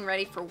I'm getting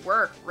ready for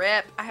work.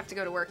 RIP. I have to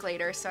go to work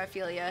later, so I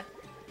feel ya.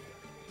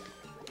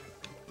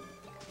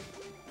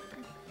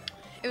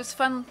 It was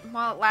fun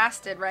while it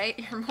lasted, right?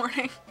 Your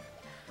morning.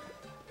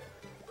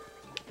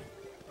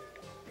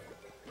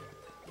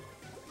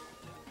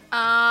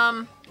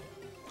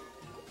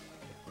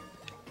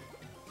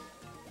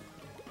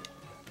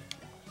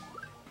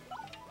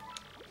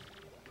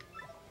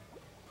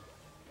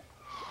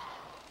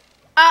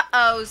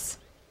 Uh-ohs.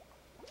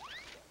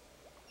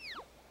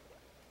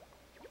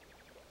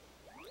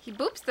 He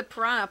boops the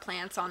piranha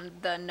plants on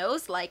the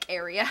nose-like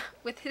area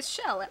with his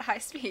shell at high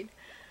speed.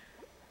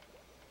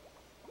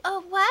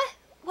 Oh, what?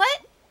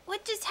 What?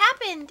 What just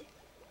happened?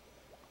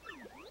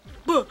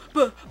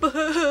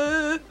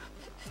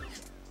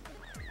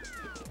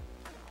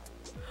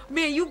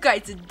 Man, you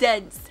guys are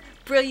dense.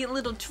 Brilliant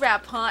little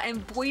trap, huh?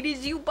 And boy, did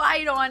you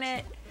bite on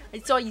it. I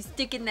saw you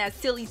sticking that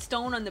silly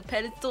stone on the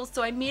pedestal,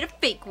 so I made a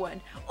fake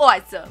one.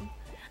 Awesome.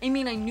 I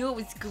mean, I knew it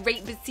was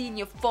great, but seeing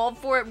you fall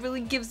for it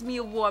really gives me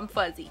a warm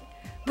fuzzy.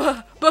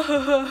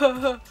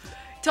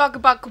 Talk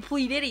about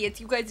complete idiots.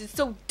 You guys are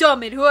so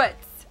dumb it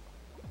hurts.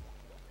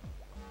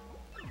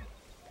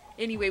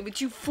 Anyway,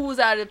 with you fools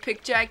out of the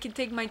picture, I can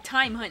take my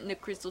time hunting the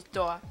crystal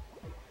star.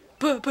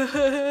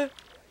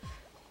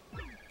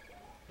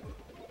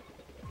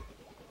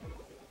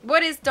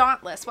 What is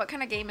Dauntless? What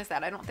kind of game is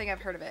that? I don't think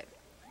I've heard of it.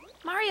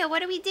 Mario,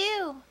 what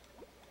do?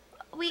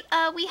 We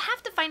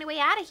have to find a way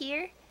out of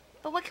here.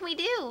 But what can we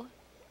do?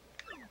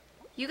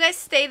 You guys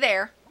stay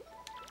there.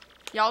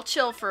 Y'all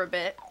chill for a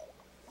bit.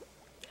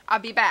 I'll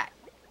be back.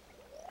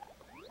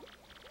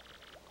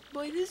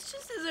 Boy, this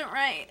just isn't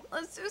right.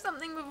 Let's do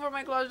something before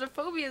my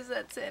claustrophobia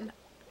sets in.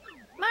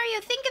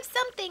 Mario, think of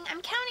something.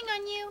 I'm counting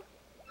on you.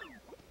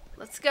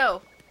 Let's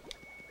go.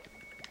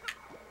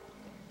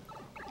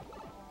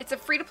 It's a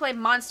free-to-play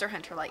Monster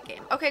Hunter-like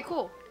game. Okay,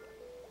 cool.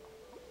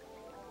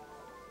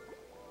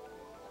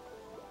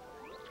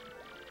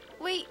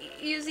 Wait,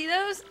 you see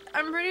those?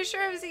 I'm pretty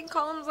sure I've seen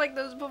columns like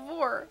those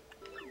before.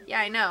 Yeah,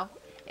 I know.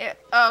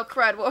 Oh,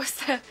 crud, what was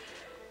the...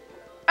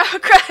 Oh,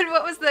 crud,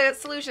 what was the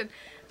solution?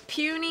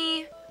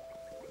 Punie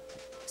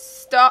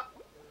Star...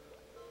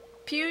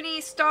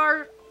 Punie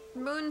Star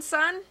Moon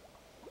Sun?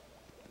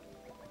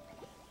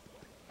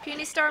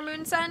 Punie Star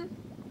Moon Sun?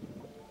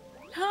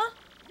 Huh?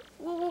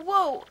 Whoa, whoa,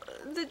 whoa.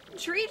 The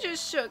tree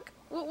just shook.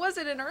 What was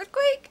it, an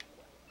earthquake?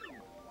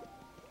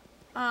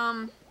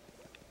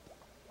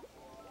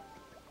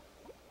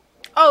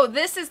 Oh,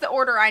 this is the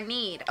order I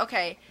need.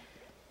 Okay.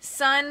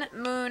 Sun,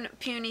 moon,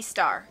 puny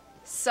star.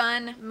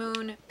 Sun,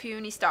 moon,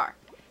 puny star.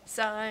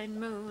 Sun,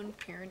 moon,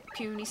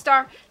 puny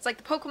star. It's like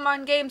the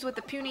Pokemon games with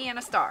the puny and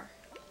a star.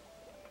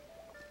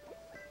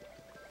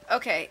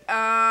 Okay,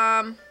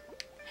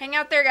 hang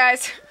out there,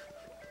 guys.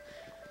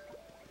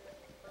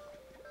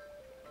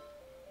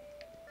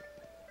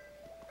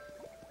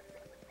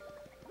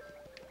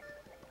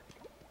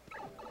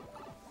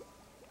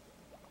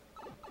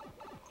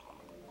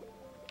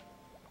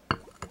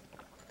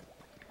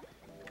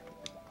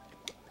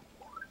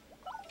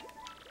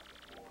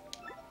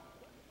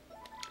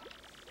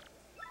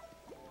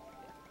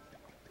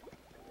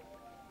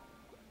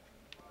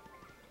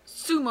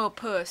 Sumo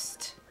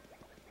Pust.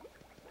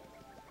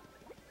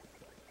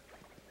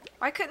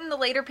 Why couldn't the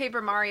later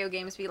Paper Mario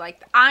games be like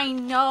that? I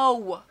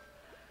know!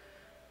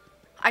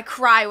 I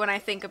cry when I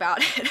think about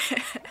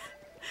it.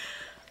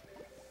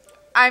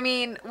 I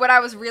mean, what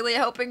I was really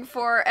hoping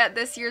for at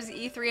this year's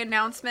E3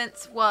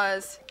 announcements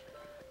was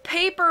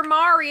Paper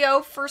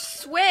Mario for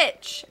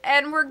Switch,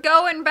 and we're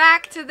going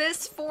back to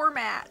this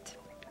format.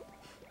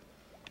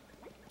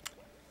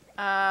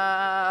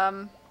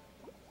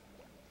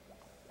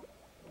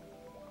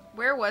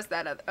 Where was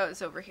that? Oh,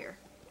 it's over here.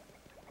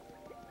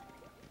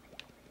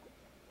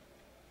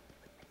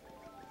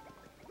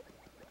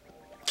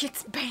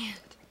 Gets banned.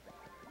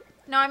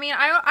 No, I mean,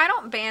 I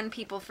don't ban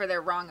people for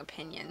their wrong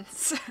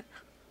opinions.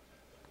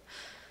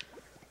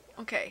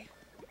 Okay.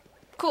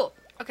 Cool.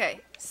 Okay.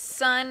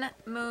 Sun,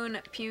 moon,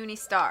 puny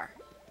star.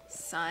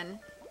 Sun.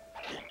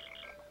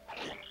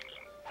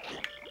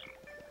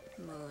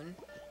 Moon.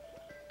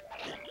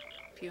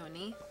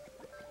 Puny.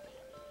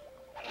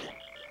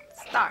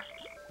 Star.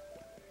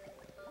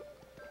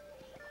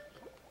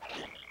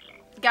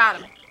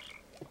 Got him.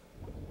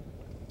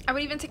 I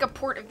would even take a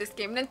port of this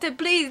game.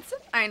 Please.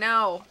 I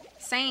know.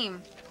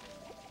 Same.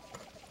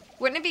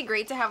 Wouldn't it be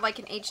great to have like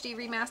an HD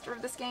remaster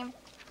of this game?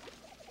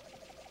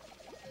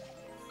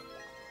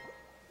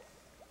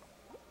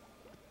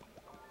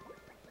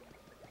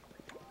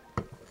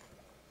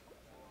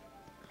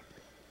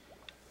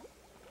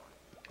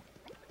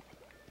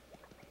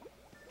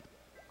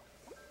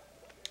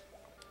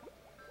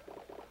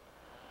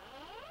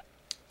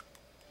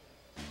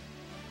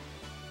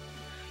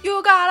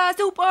 You got a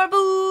super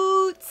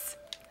boots!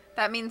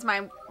 That means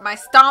my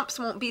stomps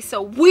won't be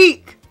so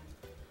weak!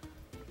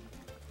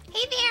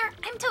 Hey there,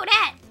 I'm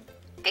Toadette.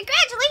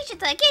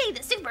 Congratulations on getting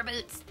the super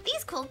boots.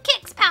 These cool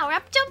kicks power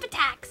up jump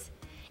attacks.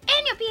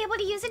 And you'll be able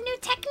to use a new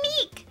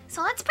technique.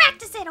 So let's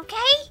practice it,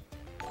 okay?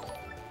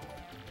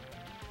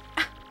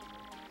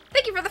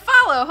 Thank you for the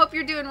follow. Hope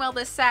you're doing well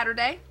this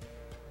Saturday.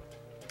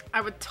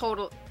 I would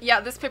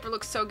yeah, this paper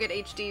looks so good.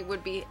 HD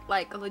would be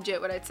like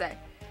legit what I'd say.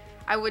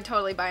 I would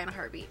totally buy in a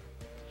heartbeat.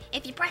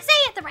 If you press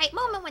A at the right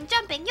moment when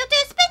jumping, you'll do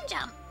a spin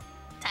jump.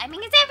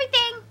 Timing is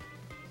everything.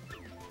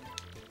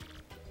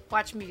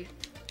 Watch me.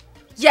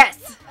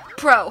 Yes!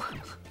 Pro! Wow,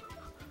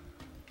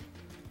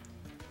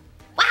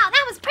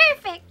 that was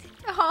perfect.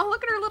 Oh,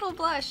 look at her little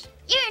blush.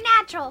 You're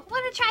natural.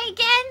 Want to try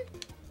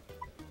again?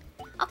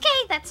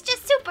 Okay, that's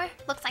just super.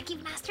 Looks like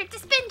you've mastered the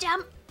spin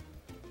jump.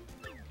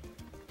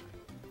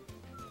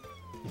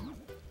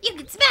 You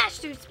can smash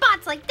through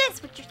spots like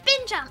this with your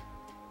spin jump.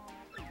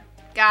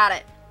 Got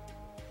it.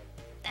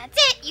 That's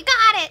it, you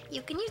got it.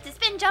 You can use the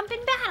spin jump in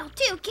battle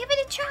too. Give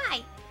it a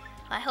try.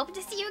 I hope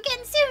to see you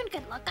again soon.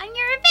 Good luck on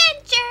your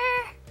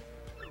adventure.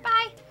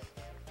 Bye.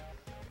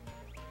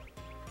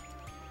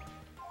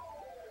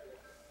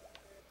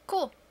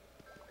 Cool.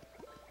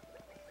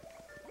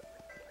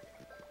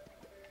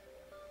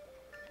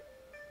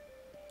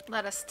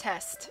 Let us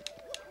test.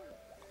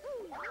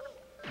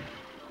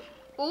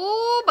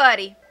 Ooh,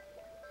 buddy.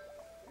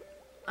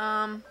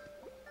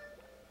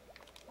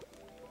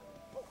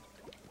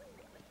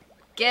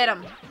 Get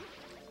him.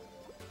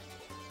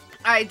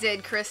 I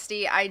did,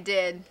 Christy. I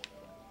did.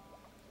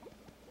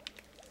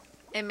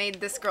 It made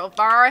this girl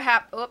very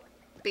happy.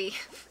 Oopie.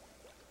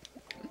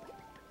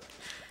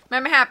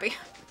 I'm happy.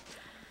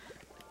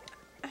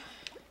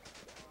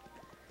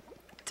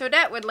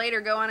 Toadette would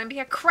later go on and be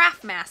a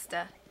craft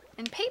master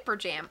in Paper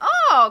Jam.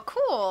 Oh,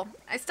 cool.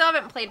 I still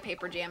haven't played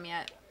Paper Jam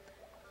yet.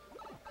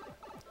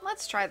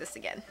 Let's try this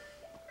again.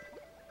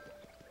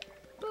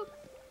 Boop.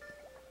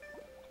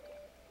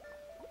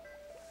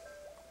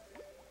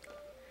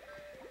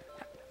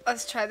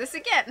 Let's try this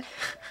again.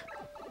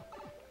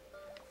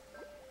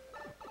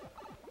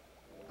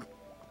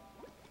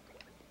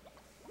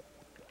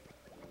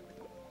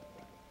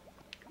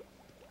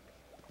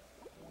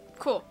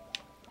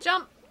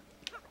 Jump.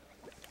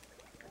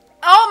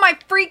 Oh, my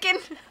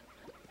freaking...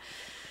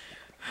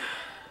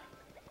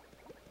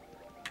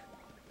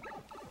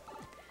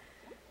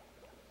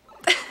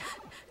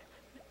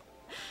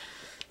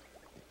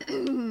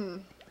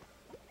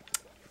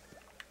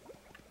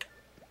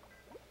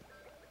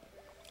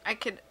 I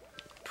could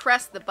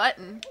press the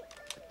button.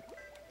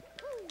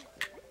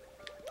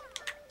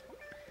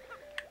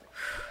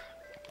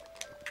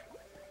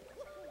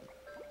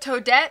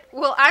 Toadette?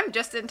 Well, I'm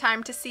just in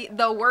time to see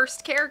the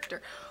worst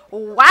character.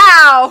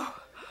 Wow!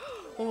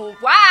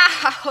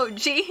 Wow,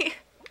 gee.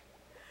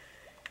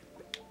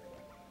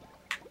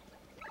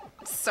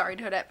 Sorry,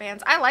 Toadette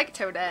fans. I like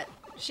Toadette.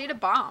 She'd a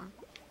bomb.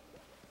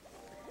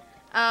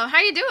 How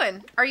you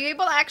doing? Are you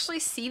able to actually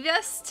see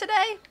this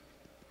today?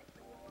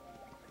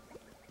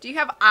 Do you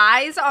have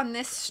eyes on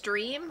this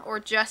stream or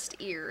just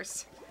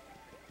ears?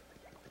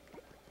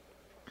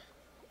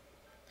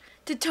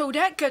 Did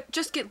Toadette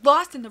just get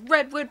lost in the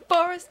redwood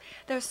forest?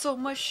 There's so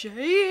much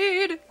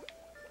shade.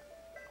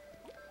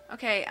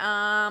 Okay,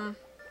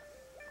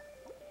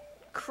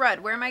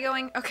 crud, where am I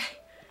going? Okay,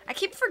 I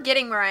keep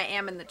forgetting where I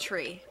am in the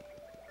tree.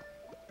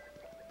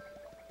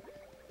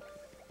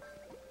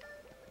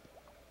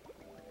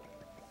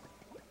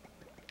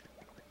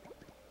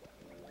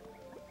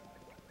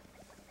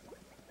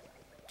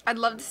 I'd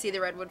love to see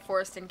the redwood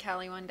forest in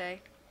Cali one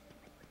day.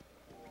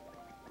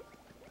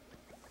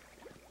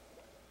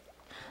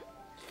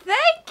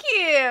 Thank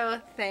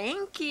you!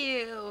 Thank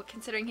you!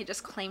 Considering he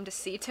just claimed to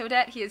see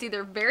Toadette, he is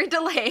either very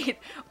delayed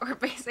or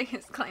basing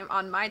his claim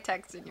on my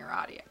text in your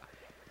audio.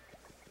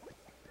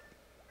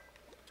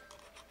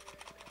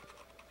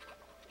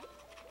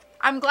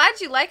 I'm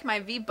glad you like my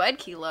V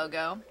Budkey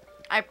logo.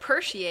 I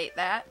appreciate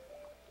that.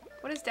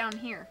 What is down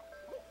here?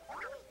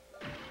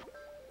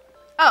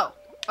 Oh,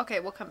 okay,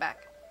 we'll come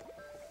back.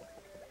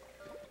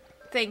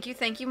 Thank you,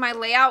 thank you. My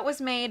layout was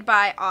made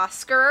by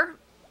Oscar.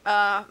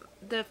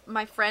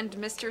 My friend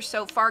Mr.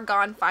 So Far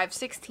Gone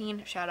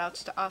 516. Shout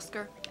outs to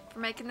Oscar for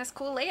making this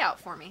cool layout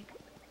for me.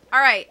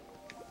 Alright.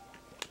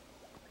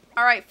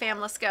 Alright, fam,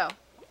 let's go.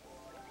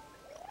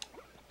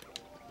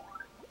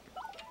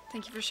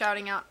 Thank you for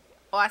shouting out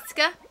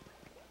Oscar.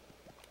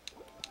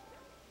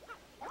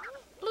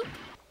 Bloop.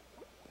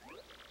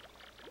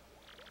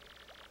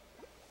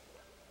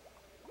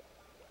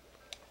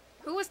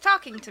 Who was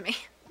talking to me?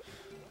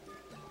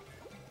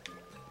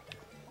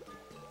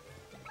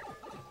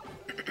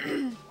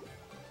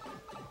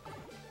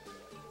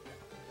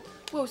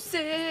 Whoa,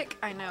 sick!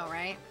 I know,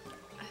 right?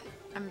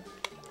 I'm,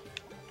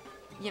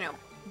 you know,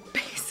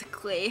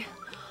 basically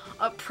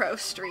a pro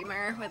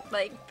streamer with,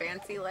 like,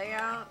 fancy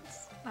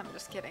layouts. I'm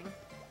just kidding.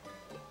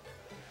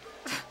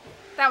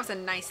 That was a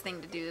nice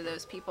thing to do to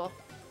those people.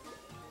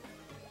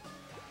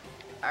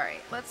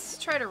 Alright, let's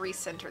try to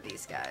recenter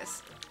these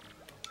guys.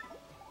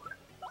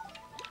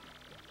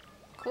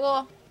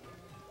 Cool.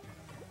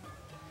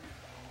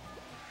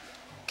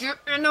 Get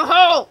in the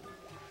hole!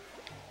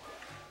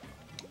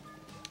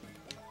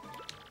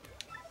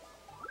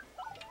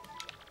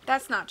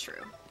 That's not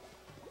true.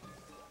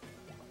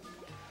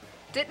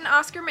 Didn't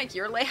Oscar make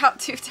your layout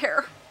too,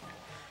 Tara?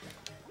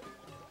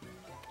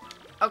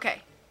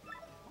 Okay.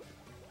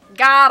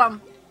 Got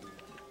him.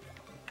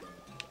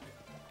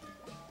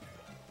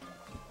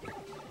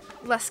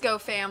 Let's go,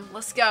 fam.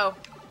 Let's go.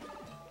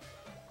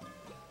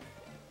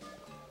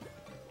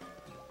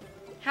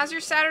 How's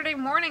your Saturday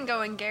morning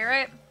going,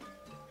 Garrett?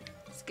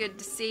 It's good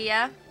to see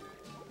ya.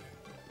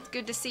 It's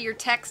good to see your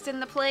text in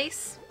the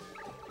place.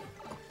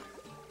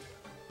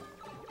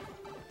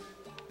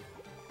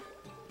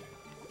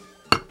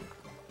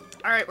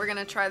 Alright, we're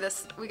gonna try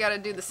this. We gotta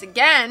do this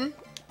again.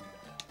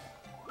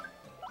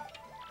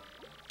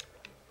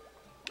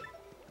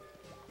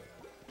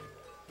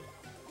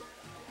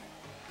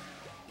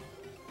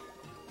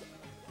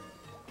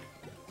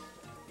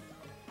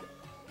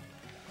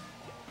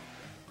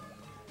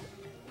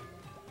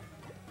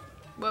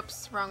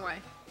 Whoops, wrong way.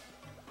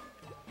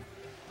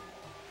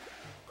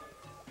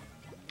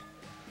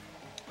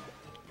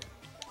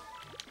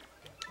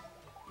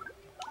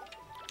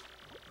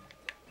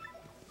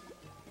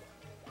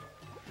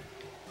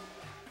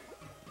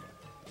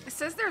 It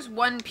says there's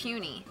one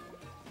Punie.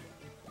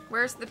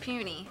 Where's the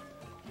Punie?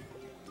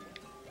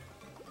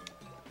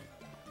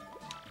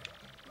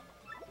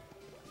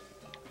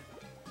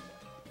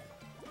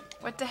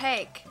 What the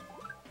heck?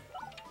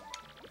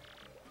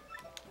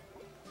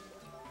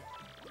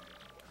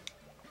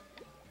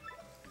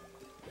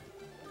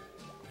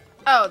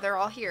 Oh, they're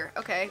all here.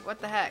 Okay, what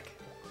the heck?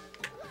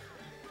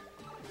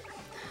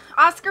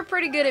 Oscar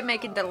pretty good at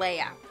making the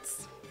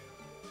layouts.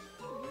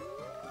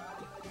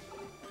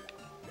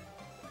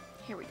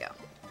 Here we go.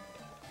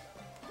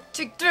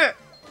 Take that!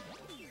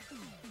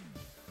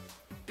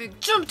 Big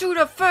jump to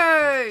the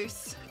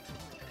face!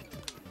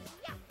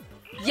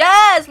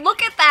 Yes!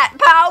 Look at that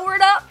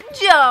powered up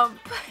jump!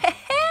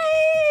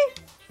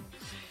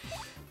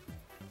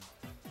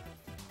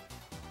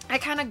 I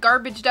kind of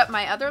garbaged up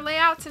my other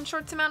layouts in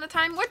short amount of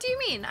time. What do you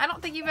mean? I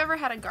don't think you've ever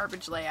had a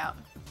garbage layout.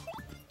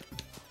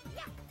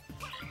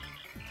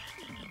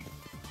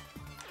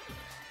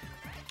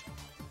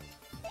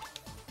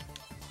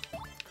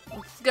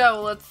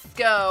 go, let's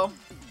go.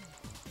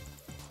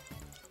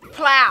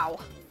 Plow.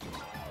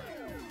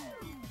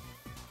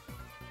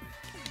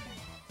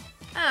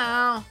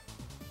 Oh.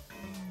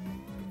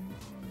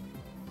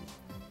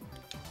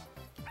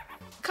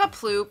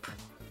 Kaploop.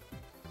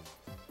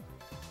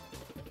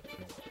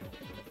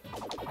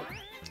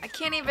 I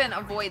can't even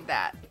avoid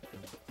that.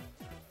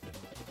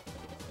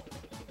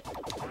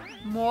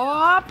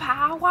 More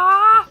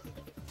power!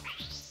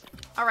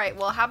 Alright,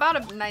 well, how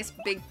about a nice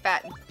big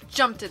fat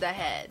jump to the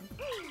head?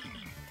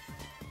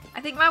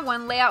 I think my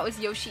one layout was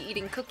Yoshi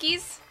eating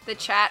cookies, the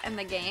chat and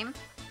the game.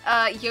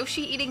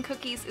 Yoshi eating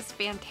cookies is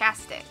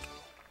fantastic.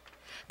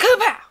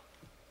 Kapow!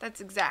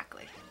 That's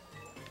exactly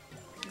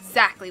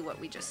what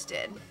we just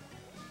did.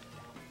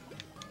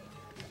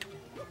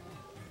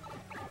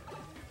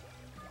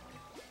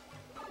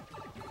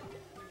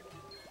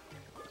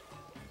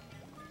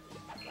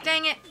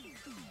 Dang it.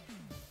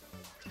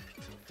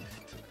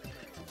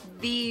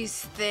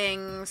 These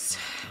things.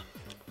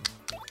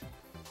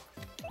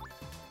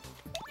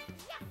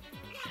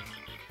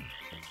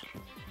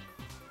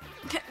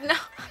 No,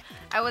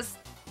 I was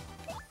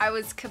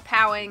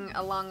kapowing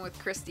along with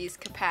Christy's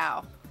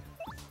kapow.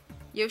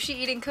 Yoshi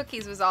eating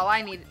cookies was all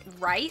I needed,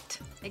 right?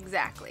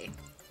 Exactly.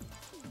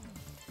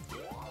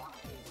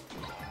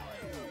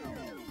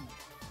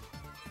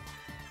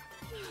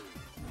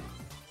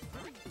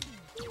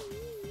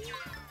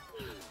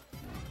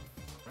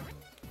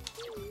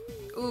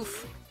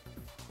 Oof.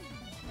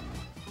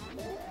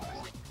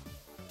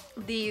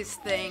 These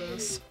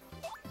things.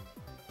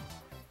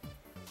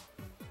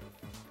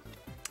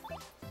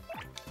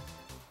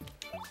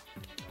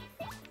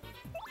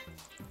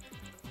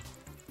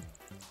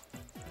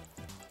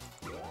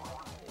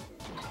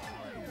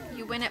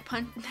 You win at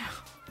punch. No.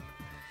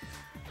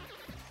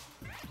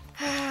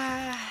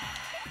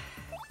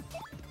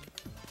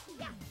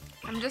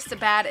 I'm just a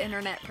bad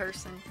internet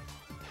person.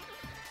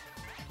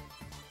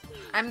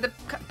 I'm the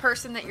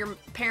person that your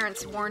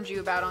parents warned you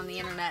about on the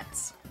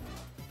internets.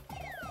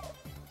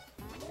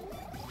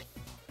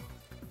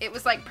 It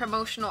was like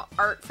promotional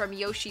art from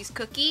Yoshi's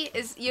Cookie.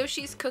 Is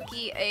Yoshi's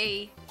Cookie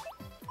a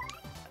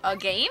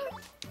game?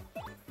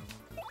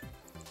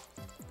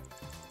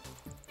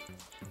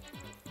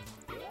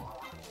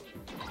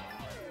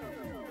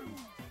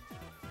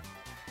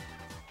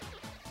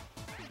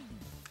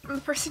 I'm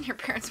the person your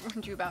parents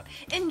warned you about.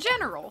 In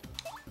general.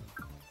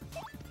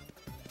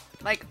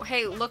 Like,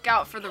 hey, look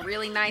out for the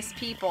really nice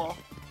people.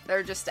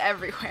 They're just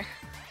everywhere.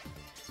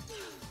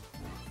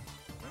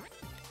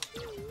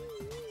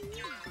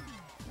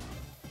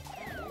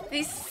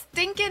 These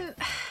stinking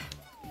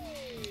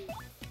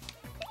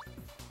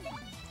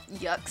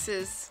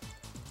yuckses.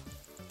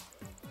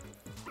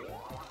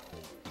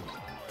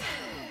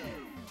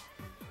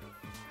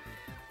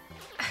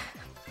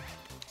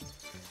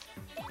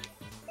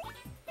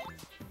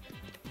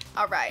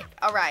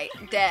 Alright,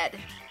 dead.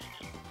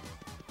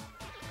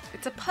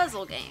 It's a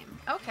puzzle game.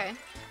 Okay.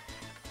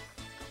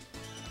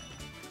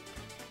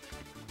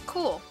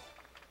 Cool.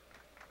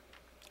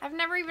 I've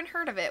never even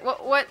heard of it.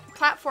 What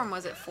platform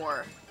was it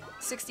for?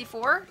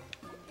 64?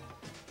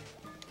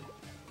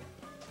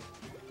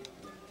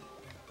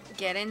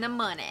 Getting the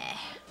money.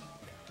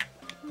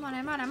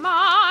 Money, money,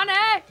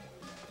 money!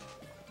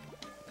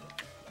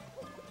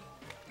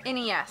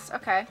 NES,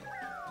 okay.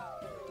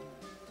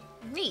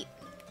 Neat.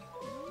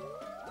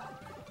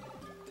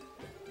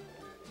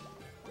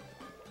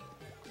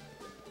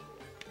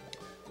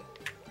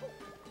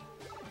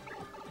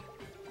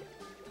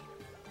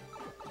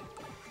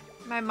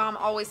 My mom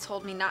always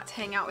told me not to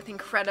hang out with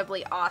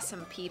incredibly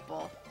awesome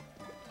people.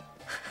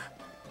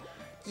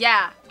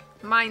 Yeah,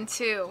 mine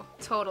too.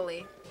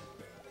 Totally.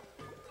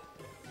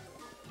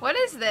 What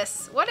is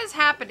this? What is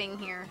happening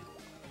here?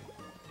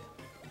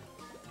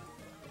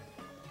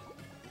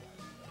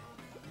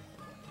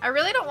 I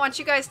really don't want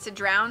you guys to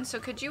drown, so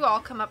could you all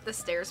come up the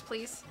stairs,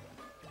 please?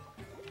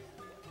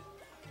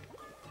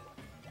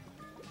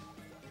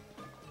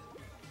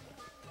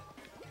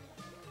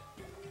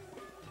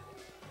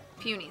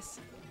 Punies.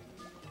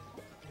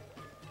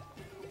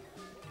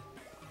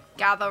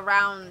 Gather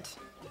round.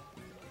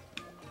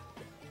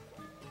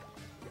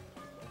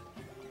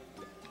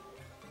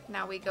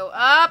 Now we go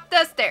up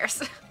the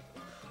stairs.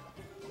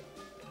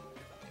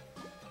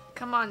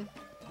 Come on.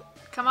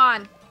 Come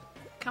on.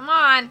 Come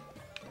on.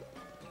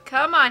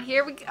 Come on.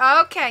 Here we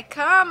go. Okay,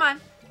 come on.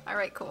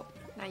 Alright, cool.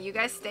 Now you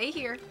guys stay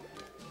here.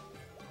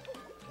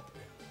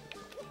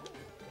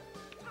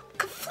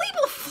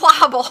 Fleeble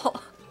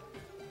flobble.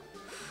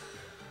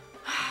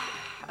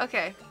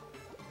 Okay.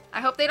 I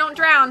hope they don't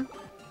drown.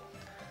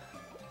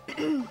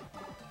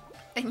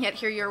 And yet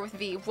here you're with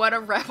V. What a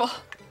rebel.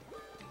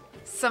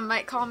 Some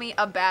might call me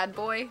a bad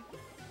boy.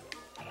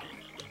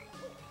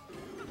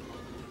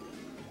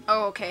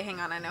 Oh, okay, hang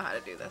on. I know how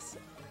to do this.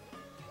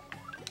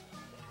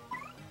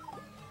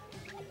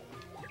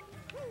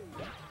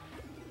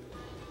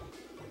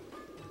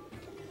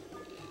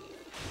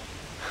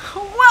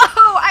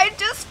 Whoa! I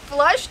just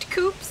flushed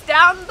Koops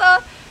down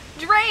the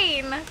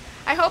drain.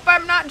 I hope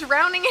I'm not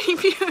drowning any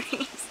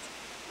beauties.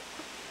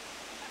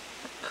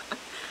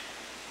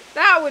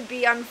 That would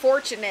be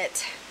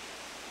unfortunate.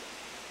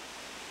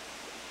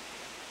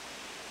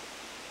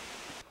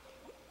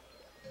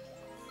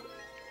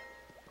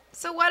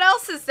 So what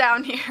else is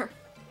down here?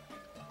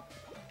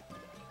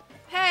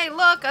 Hey,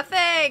 look, a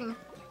thing!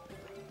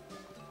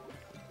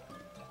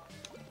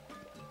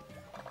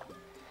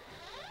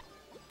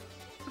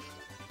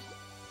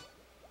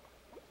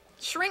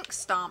 Shrink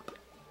stomp.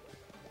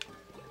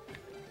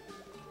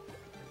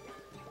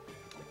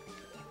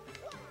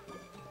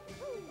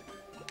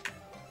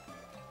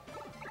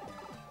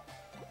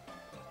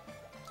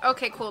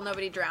 Okay, cool,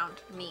 nobody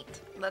drowned.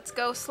 Neat. Let's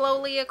go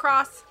slowly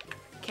across.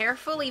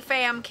 Carefully,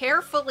 fam,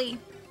 carefully.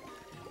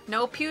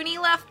 No puny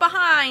left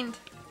behind.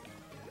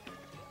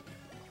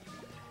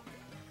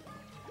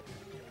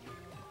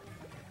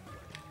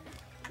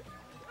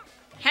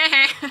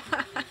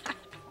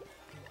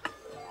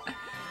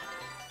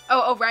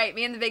 Oh, right.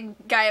 Me and the big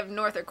guy up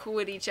north are cool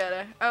with each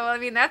other. Oh, I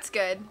mean, that's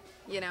good.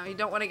 You know, you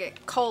don't want to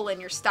get coal in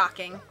your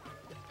stocking.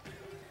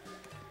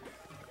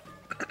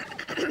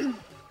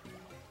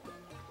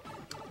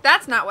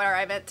 That's not where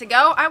I meant to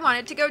go. I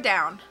wanted to go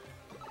down.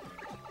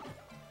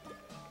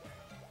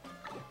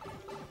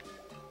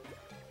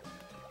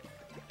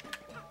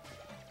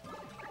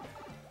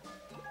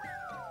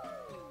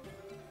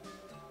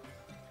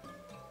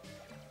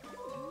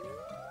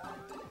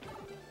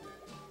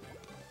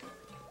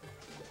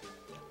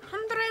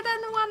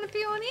 One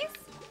peonies.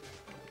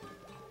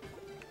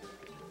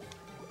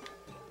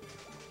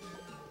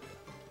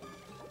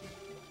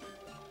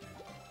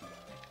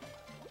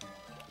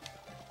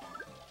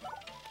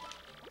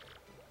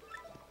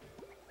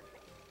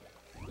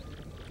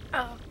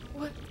 Oh,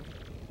 what?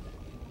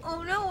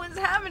 Oh no, what's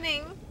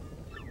happening?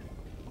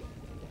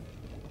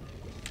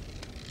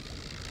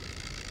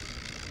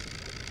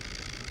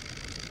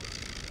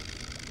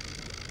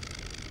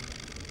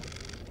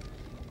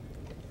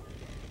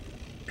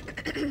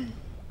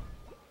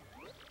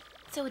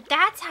 So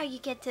that's how you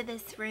get to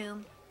this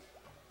room.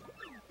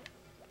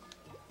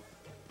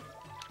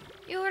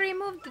 You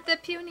removed the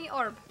puny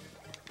orb.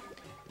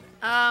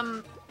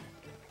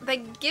 They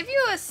give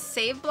you a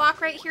save block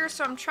right here,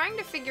 so I'm trying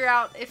to figure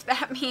out if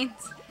that means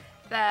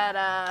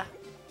that,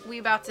 we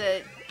about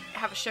to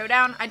have a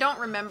showdown. I don't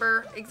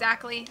remember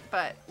exactly,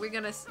 but we're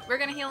gonna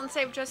heal and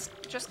save just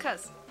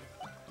cause.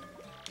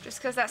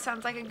 Just cause that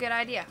sounds like a good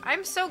idea.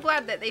 I'm so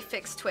glad that they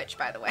fixed Twitch,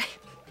 by the way.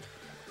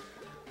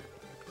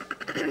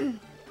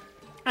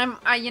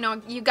 You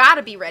know, you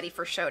gotta be ready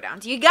for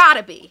showdowns. You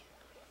gotta be.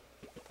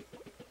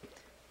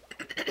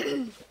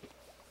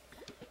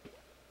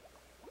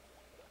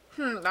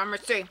 Let me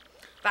see.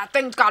 That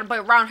thing's gotta be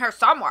around here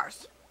somewhere.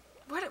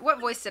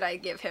 What voice did I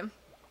give him?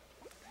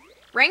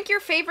 Rank your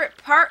favorite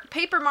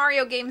Paper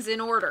Mario games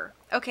in order.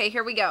 Okay,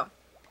 here we go.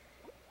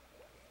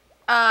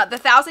 The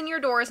 1,000-Year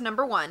Door is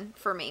number 1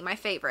 for me, my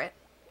favorite.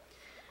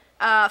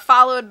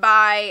 Followed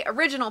by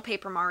original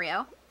Paper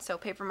Mario, so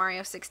Paper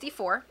Mario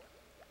 64.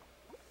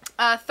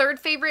 Third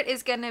favorite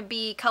is going to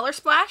be Color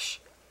Splash.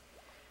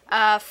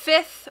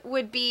 Fifth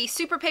would be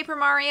Super Paper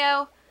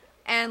Mario.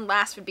 And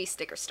last would be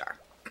Sticker Star.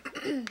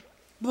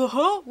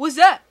 Huh? What's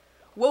that?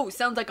 Whoa,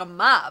 sounds like a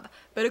mob.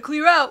 Better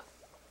clear out.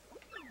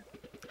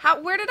 How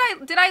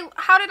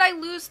did I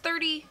lose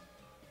 30?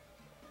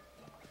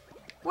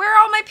 Where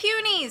are all my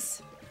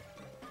punies?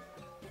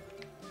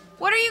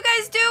 What are you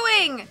guys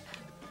doing?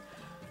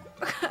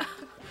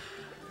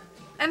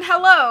 And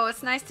hello,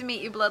 it's nice to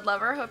meet you, Blood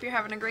Lover. Hope you're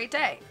having a great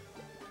day.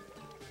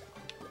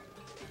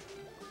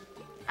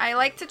 I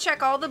like to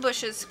check all the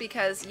bushes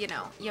because, you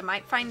know, you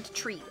might find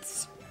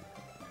treats.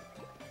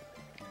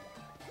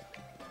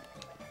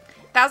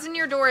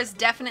 1,000-Year Door is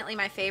definitely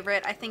my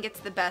favorite. I think it's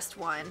the best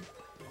one.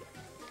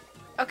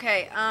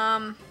 Okay,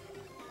 alright.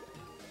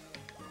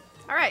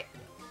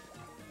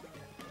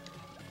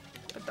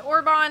 Put the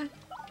orb on.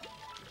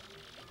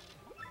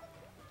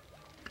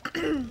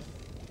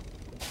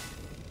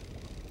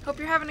 Hope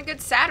you're having a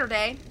good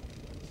Saturday.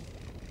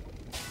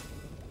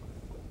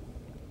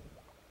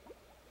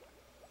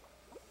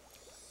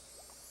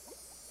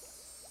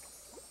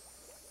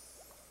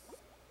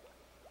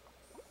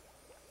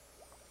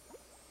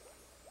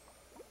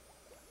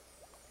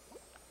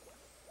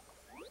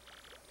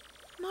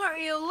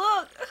 Mario,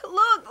 look!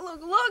 Look!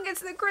 Look! Look!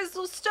 It's the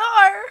crystal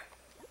star!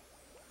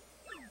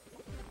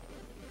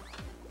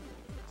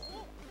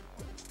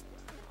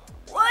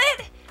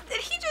 What?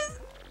 Did he just...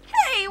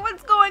 Hey,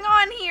 what's going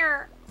on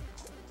here?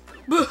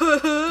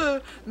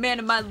 Man,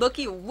 am I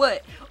lucky or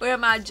what? Or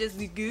am I just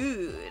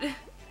good?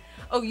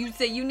 Oh, you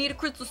say you need a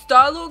crystal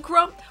star, little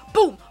crumb?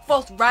 Boom!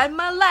 Falls right in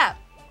my lap.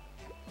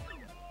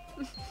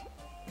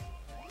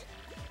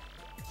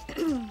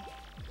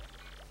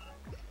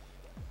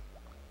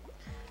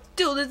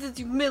 Still, this is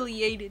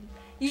humiliating.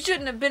 You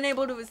shouldn't have been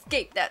able to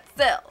escape that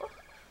cell.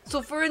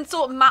 So for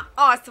insulting my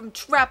awesome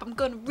trap, I'm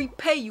gonna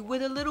repay you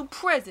with a little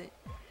present.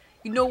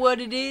 You know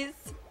what it is?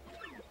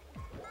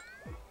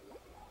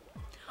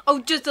 Oh,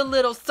 just a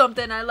little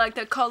something I like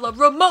to call a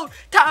remote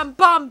time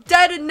bomb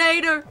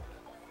detonator.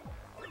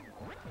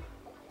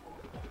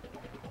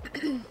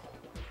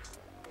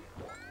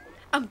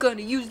 I'm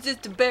gonna use this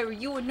to bury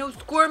you in no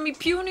squirmy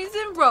punies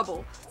and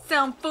rubble.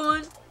 Sound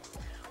fun?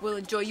 We'll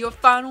enjoy your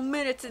final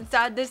minutes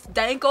inside this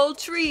dank old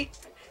tree.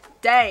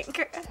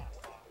 Dank.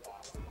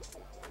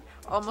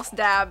 Almost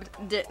dabbed,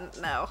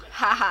 didn't know.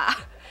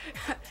 Haha.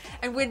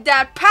 And with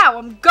that pow,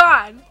 I'm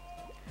gone.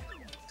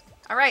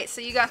 Alright,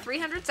 so you got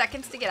 300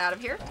 seconds to get out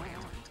of here.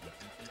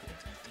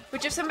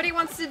 Which, if somebody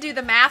wants to do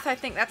the math, I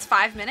think that's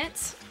 5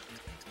 minutes.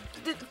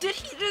 Did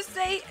he just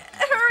say,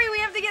 hurry, we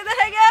have to get the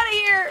heck out of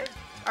here?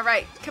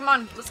 Alright, come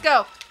on, let's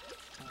go.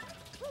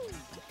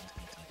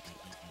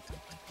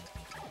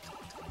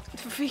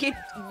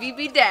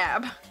 VB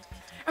dab.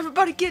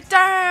 Everybody get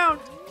down!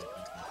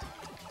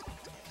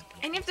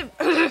 And you have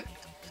to...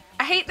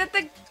 I hate that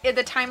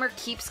the timer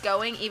keeps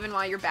going even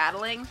while you're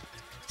battling.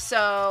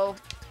 So...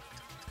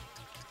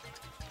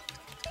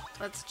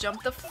 let's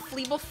jump the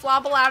fleeble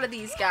flobble out of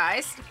these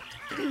guys.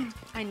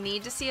 I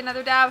need to see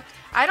another dab.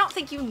 I don't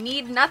think you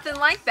need nothing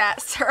like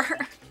that, sir.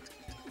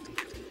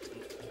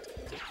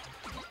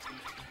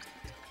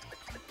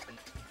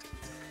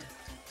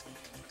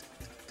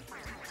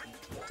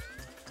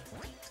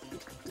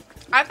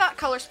 I thought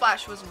Color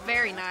Splash was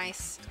very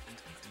nice,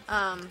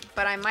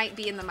 but I might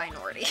be in the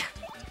minority.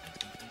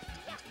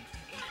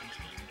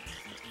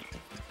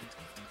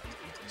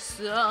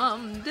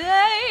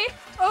 Someday,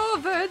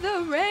 over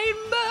the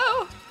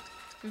rainbow,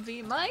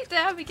 we might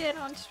dab again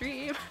on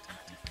stream.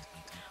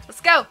 Let's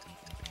go.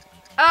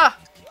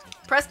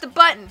 Press the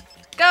button.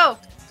 Go.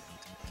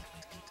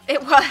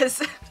 It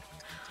was.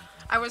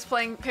 I was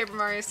playing Paper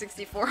Mario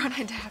 64 when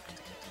I dabbed.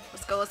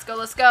 Let's go, let's go,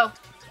 let's go.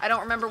 I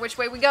don't remember which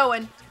way we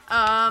going.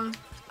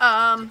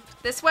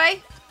 This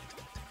way?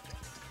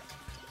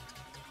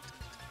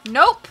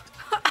 Nope.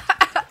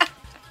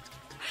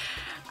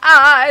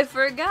 I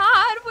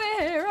forgot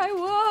where I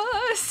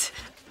was.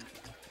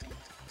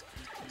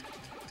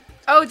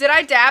 Oh, did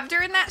I dab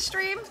during that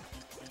stream?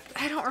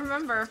 I don't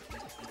remember.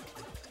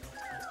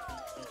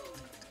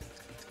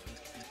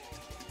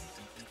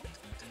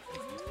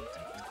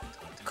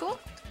 Cool.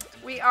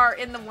 We are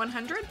in the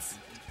 100s.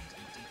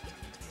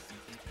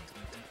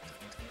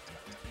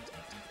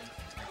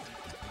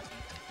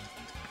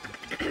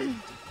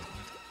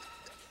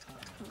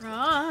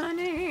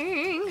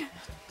 Running.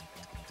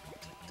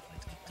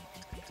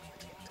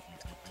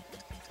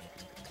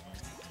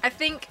 I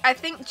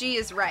think G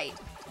is right.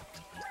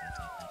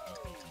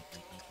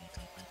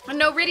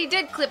 No, Riddy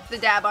did clip the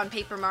dab on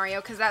Paper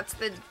Mario because that's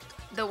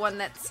the one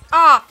that's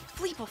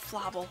fleeble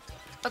flobble.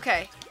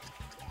 Okay.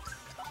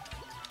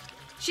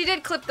 She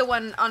did clip the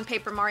one on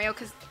Paper Mario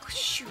because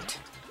shoot.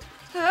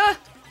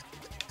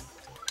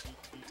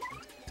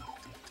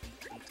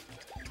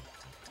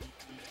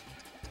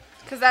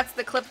 Because that's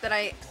the clip that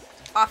I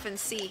often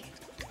see.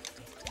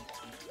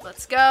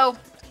 Let's go.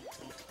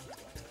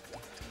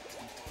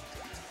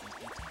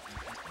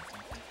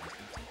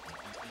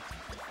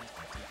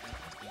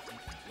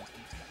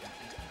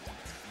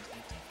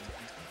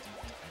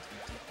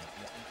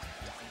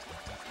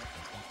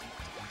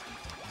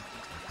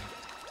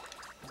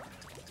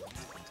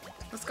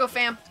 Let's go,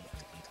 fam.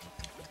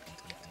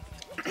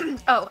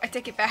 Oh, I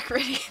take it back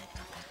already.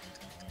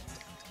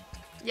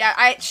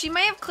 Yeah, she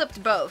may have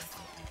clipped both.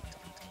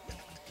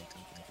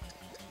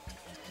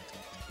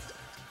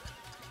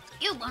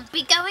 You won't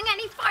be going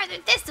any farther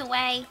this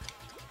way.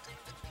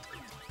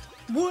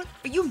 What?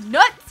 Are you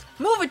nuts?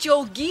 Move it, you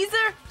old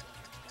geezer!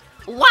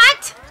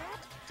 What?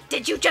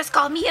 Did you just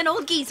call me an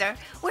old geezer?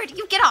 Where do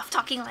you get off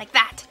talking like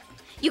that?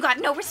 You got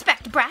no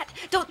respect, brat.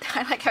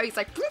 I like how he's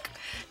like, Plink.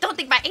 Don't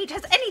think my age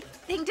has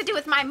anything to do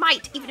with my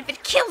might. Even if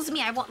it kills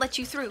me, I won't let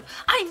you through.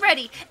 I'm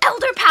ready.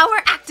 Elder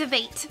power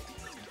activate.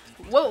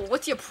 Whoa,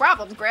 what's your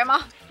problem,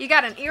 Grandma? You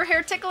got an ear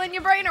hair tickle in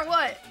your brain or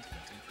what?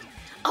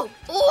 Oh,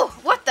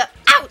 what the?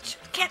 Ouch!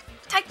 Can't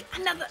take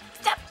another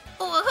step.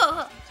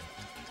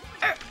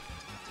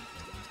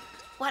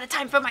 What a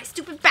time for my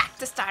stupid back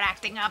to start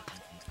acting up.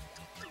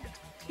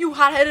 You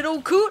hot-headed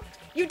old coot!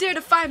 You dare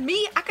defy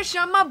me? I can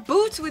shine my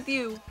boots with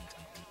you.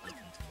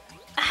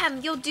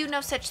 You'll do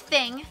no such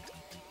thing.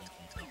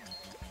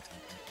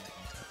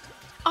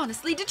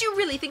 Honestly, did you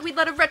really think we'd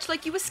let a wretch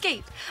like you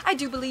escape? I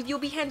do believe you'll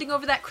be handing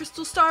over that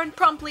crystal star and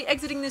promptly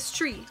exiting this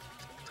tree.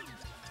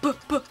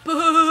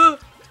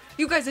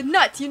 You guys are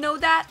nuts, you know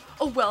that?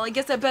 Oh well, I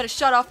guess I better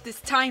shut off this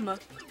timer.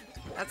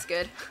 That's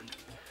good.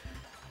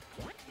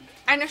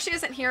 I know she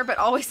isn't here, but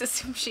always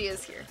assume she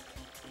is here.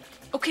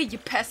 Okay, you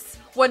pests.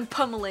 One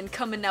pummelin'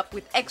 coming up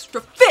with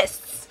extra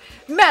fists!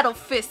 Metal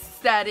fists,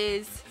 that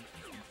is.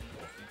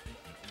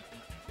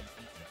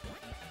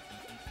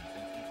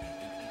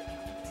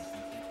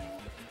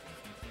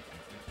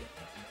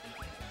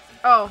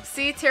 Oh,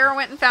 see? Tara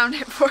went and found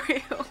it for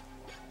you.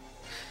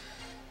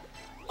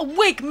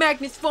 Awake,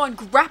 Magnus von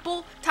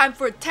Grapple! Time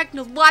for a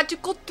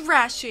technological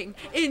thrashing.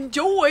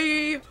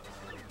 Enjoy!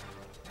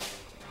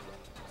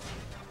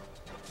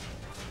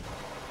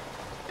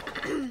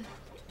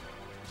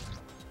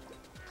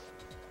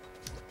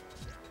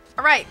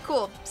 Alright,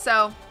 cool.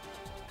 So,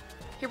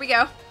 here we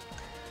go.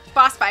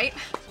 Boss fight.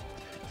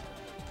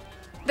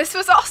 This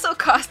was also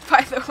caused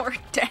by the word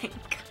dank.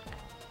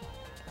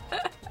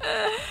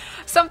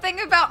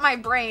 my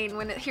brain,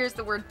 when it hears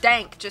the word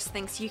dank, just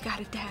thinks you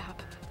gotta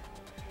dab.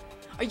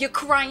 Are you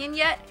crying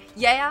yet?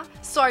 Yeah?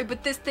 Sorry,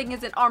 but this thing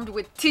isn't armed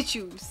with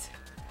tissues.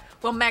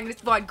 Well,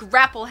 Magnus Von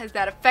Grapple has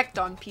that effect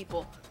on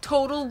people.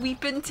 Total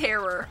weepin'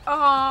 terror.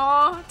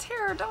 Aww,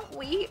 terror, don't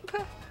weep.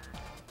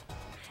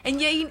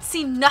 And you ain't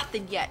seen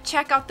nothing yet.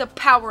 Check out the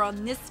power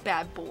on this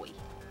bad boy.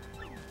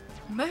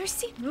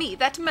 Mercy me,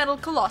 that metal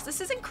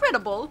colossus is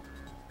incredible.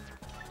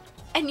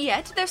 And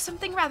yet, there's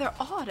something rather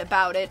odd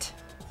about it.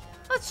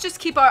 Let's just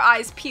keep our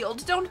eyes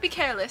peeled. Don't be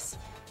careless.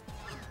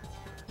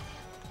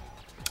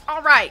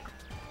 Alright.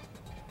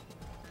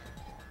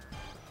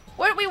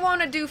 What do we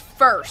want to do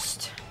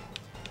first?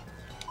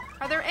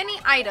 Are there any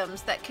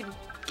items that could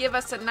give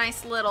us a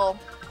nice little...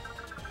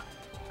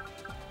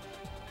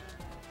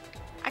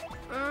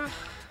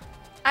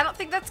 I don't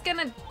think that's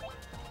gonna...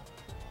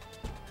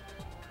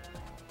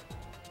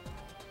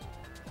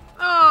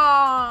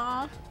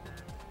 Aww.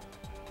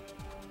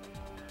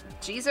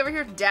 G's over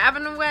here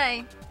dabbing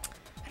away.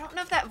 I don't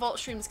know if that Volt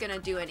Shroom's gonna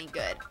do any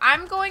good.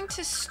 I'm going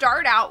to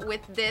start out with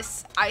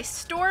this Ice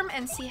Storm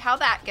and see how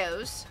that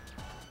goes.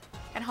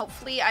 And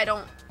hopefully I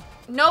don't...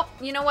 Nope,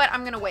 you know what?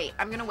 I'm gonna wait.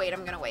 I'm gonna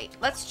wait.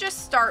 Let's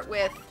just start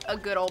with a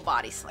good old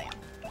Body Slam.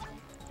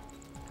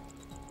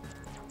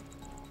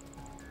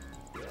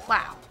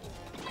 Wow.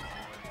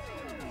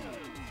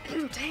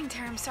 Dang,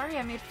 Tara, I'm sorry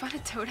I made fun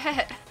of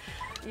Toadette.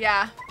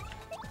 Yeah.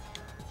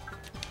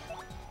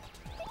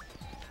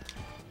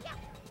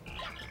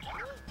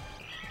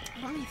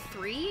 Only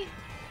 3?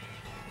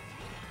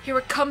 Here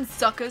it comes,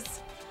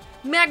 suckers.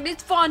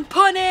 Magnus Von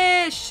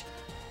Punish!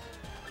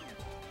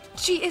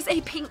 She is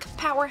a pink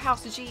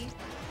powerhouse, G.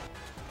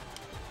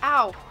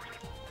 Ow.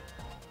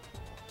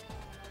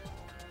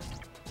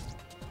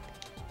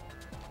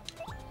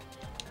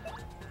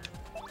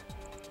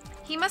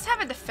 He must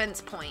have a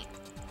defense point.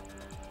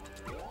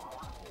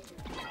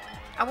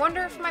 I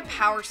wonder if my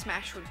Power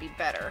Smash would be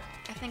better.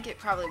 I think it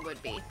probably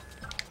would be.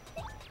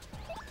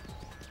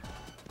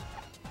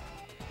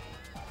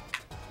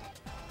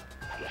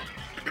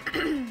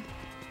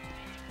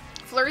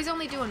 Flurry's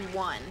only doing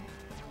 1.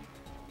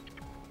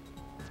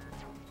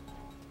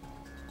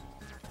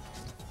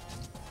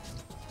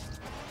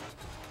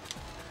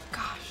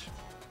 Gosh.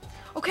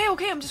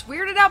 Okay, I'm just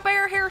weirded out by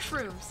our hair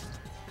shrooms.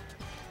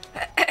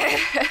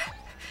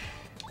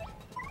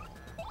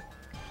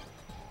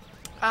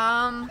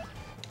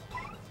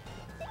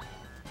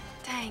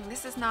 Dang,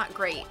 this is not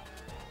great.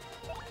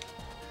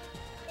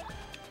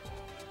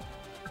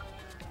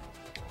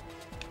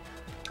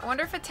 I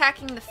wonder if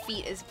attacking the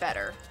feet is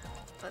better.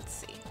 Let's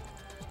see.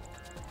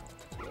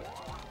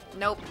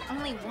 Nope,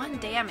 only 1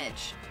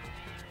 damage.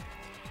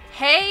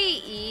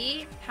 Hey,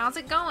 E! How's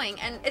it going?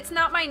 And it's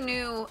not my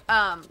new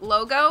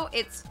logo,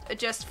 it's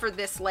just for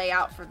this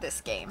layout for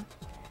this game.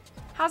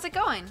 How's it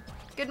going?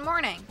 Good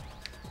morning.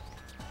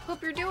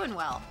 Hope you're doing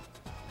well.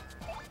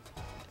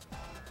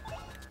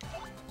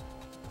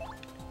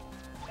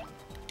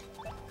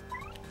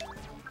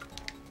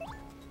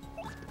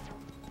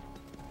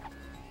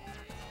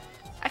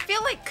 I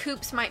feel like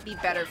Koops might be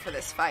better for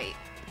this fight.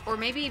 Or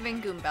maybe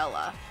even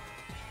Goombella.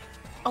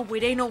 Oh,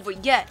 it ain't over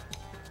yet.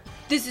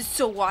 This is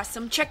so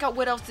awesome. Check out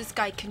what else this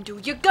guy can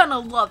do. You're gonna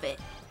love it.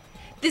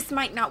 This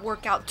might not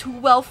work out too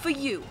well for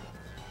you.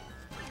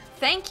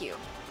 Thank you.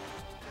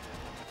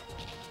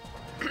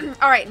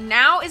 Alright,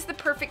 now is the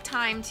perfect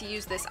time to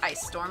use this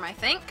Ice Storm, I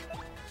think.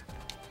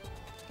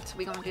 So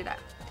we gonna do that.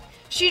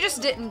 She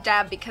just didn't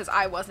dab because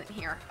I wasn't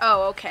here.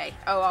 Oh, okay.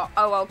 Oh,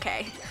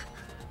 okay.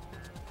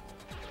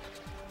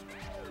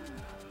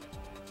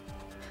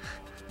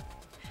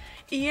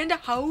 E in the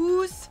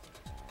house.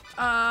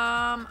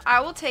 I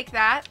will take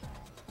that.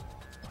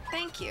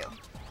 Thank you.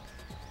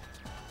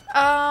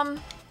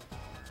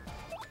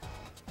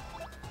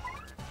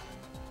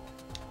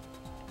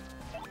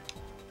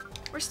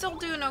 We're still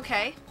doing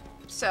okay,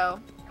 so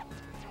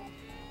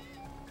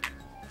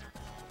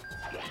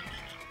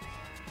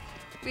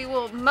we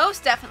will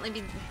most definitely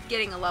be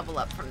getting a level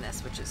up from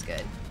this, which is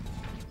good.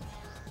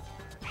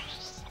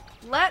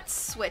 Let's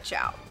switch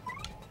out.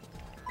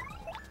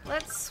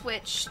 Let's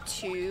switch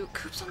to...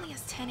 Koops only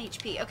has 10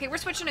 HP. Okay, we're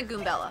switching to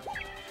Goombella.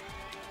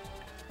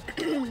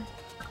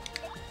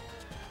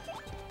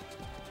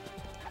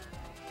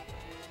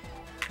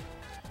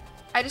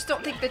 I just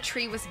don't think the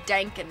tree was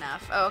dank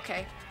enough. Oh,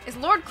 okay. Is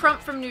Lord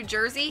Crump from New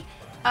Jersey?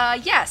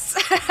 Yes.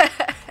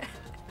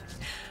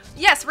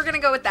 Yes, we're gonna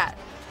go with that.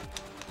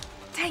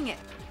 Dang it.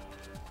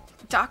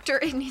 Doctor,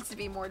 it needs to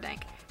be more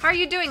dank. How are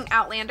you doing,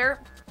 Outlander?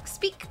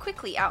 Speak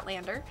quickly,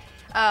 Outlander.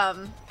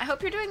 I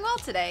hope you're doing well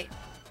today.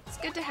 It's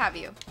good to have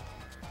you.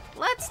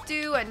 Let's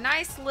do a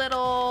nice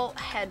little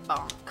head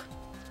bonk.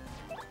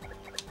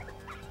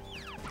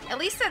 At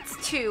least that's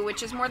 2,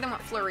 which is more than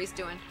what Flurry's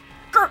doing.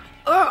 Grr!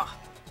 Ugh!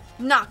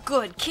 Not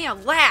good.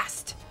 Can't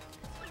last.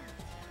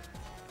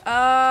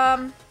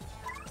 We're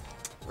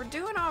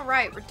doing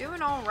alright. We're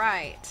doing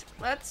alright.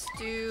 Let's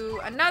do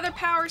another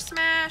Power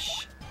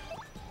Smash.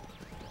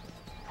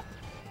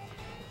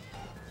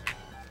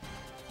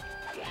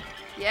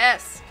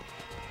 Yes.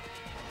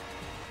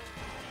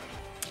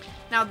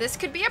 Now this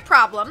could be a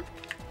problem,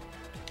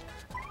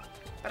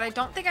 but I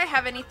don't think I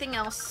have anything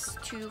else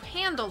to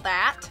handle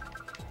that.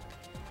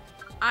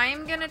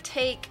 I'm gonna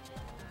take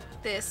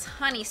this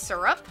honey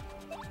syrup.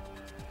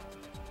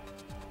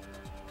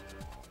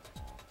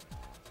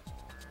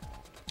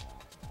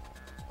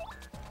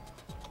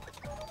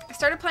 I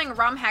started playing a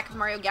ROM hack of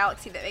Mario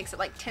Galaxy that makes it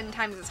like 10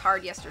 times as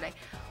hard yesterday.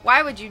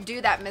 Why would you do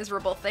that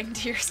miserable thing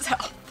to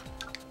yourself?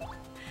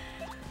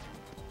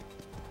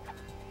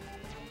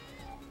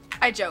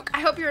 I joke. I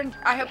hope you're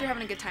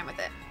having a good time with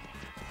it.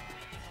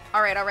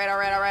 All right.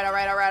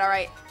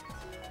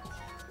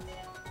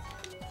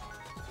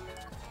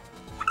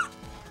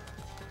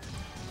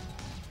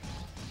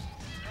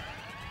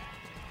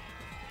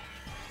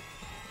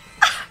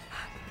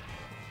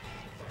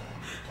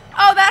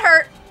 Oh, that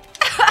hurt.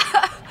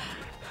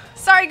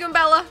 Sorry,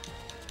 Goombella.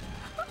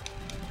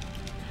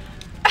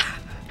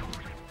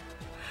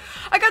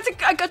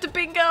 I got to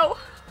bingo.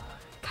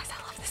 Guys, I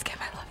love this game.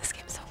 I love this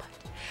game so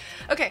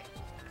much. Okay.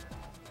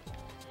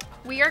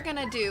 We are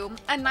gonna do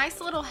a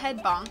nice little head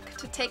bonk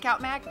to take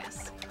out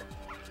Magnus.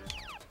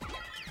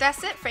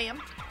 That's it,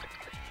 fam.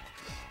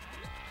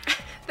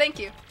 Thank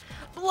you.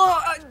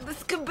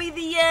 This could be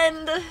the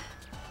end.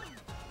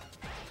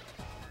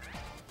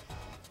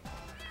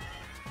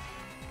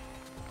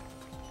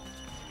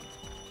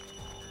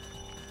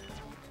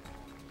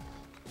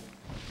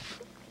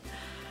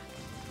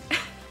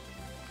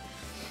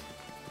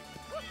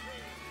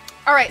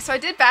 Alright, so I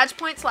did badge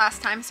points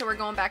last time, so we're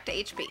going back to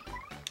HP.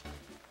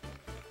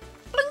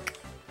 Blink.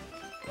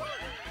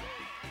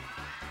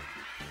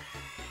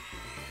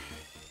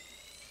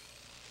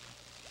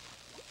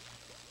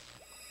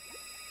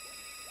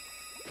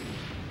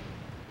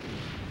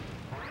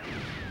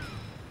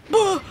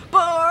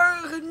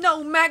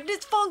 No,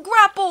 Magnus Fun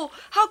Grapple!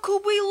 How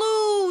could we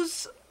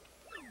lose?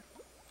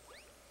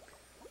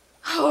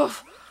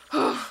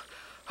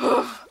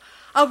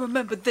 I'll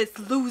remember this,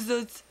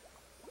 losers.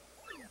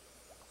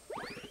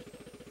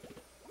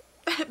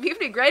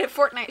 Beauty great at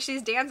Fortnite.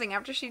 She's dancing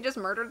after she just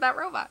murdered that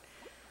robot.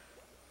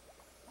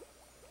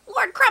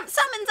 Lord Crump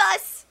summons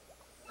us!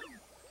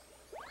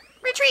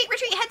 Retreat,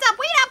 retreat, heads up,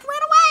 wait up,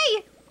 run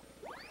away!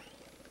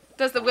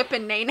 Does the whip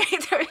and nay nay?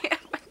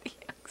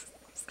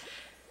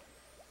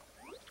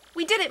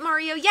 We did it,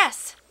 Mario,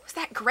 yes! Was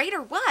that great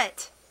or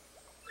what?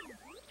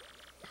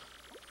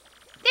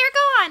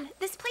 They're gone!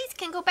 This place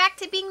can go back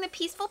to being the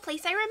peaceful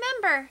place I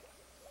remember.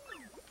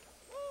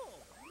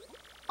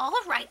 All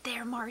right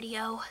there,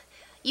 Mario.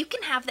 You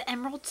can have the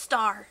Emerald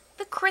Star,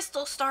 the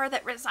crystal star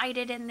that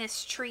resided in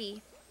this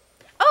tree.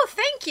 Oh,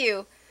 thank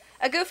you!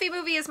 A Goofy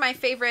movie is my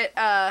favorite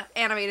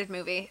animated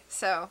movie,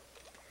 so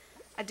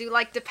I do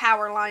like the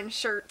Powerline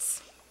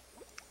shirts.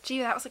 Gee,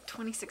 that was like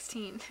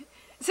 2016.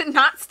 Is it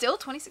not still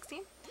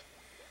 2016?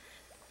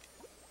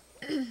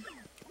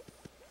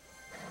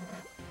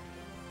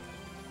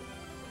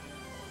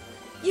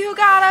 You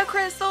got a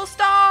crystal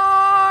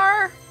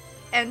star!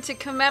 And to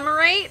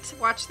commemorate,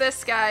 watch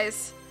this,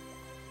 guys.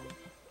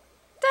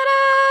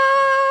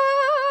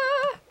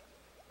 Ta-da!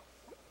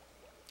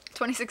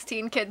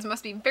 2016 kids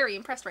must be very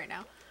impressed right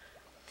now.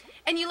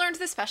 And you learned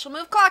the special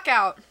move Clock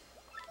Out.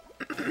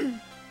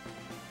 I'm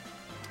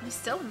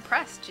still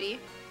impressed, G.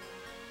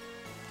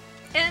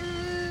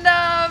 End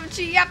of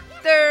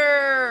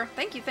chapter!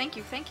 Thank you, thank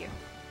you, thank you.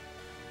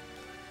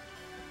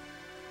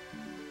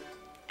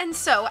 And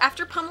so,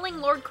 after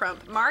pummeling Lord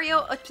Crump,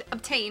 Mario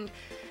obtained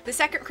the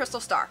second crystal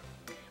star.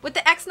 With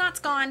the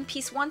X-Nauts gone,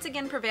 peace once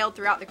again prevailed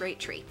throughout the Great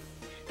Tree.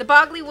 The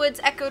Boggly Woods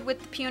echoed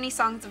with the puny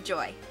songs of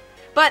joy.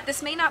 But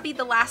this may not be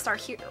the last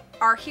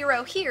our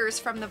hero hears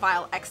from the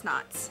vile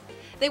X-Nauts.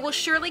 They will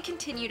surely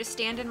continue to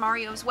stand in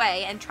Mario's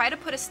way and try to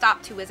put a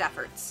stop to his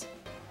efforts.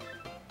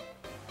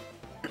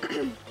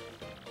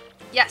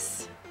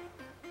 Yes.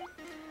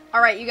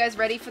 Alright, you guys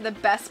ready for the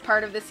best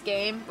part of this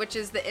game, which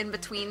is the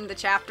in-between the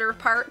chapter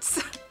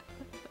parts?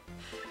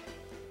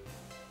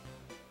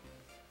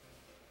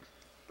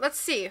 Let's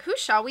see, who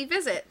shall we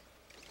visit?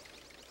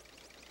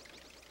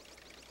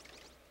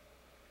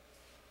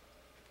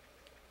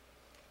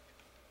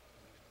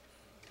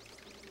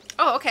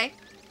 Oh, okay.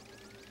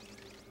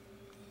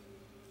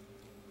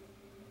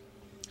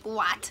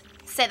 What?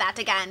 Say that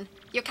again.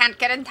 You can't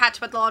get in touch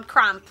with Lord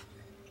Crump.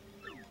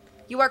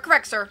 You are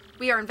correct, sir.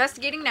 We are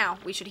investigating now.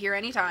 We should hear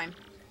any time.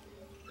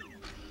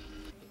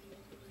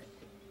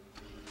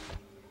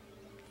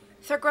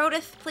 Sir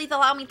Grodith, please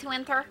allow me to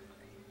enter.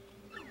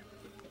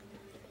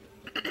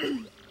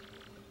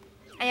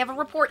 I have a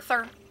report,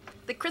 sir.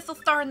 The crystal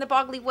star in the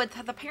Boggly Woods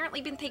has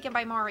apparently been taken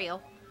by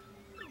Mario.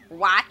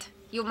 What?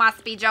 You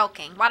must be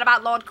joking. What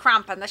about Lord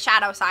Crump and the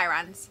Shadow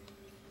Sirens?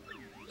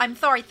 I'm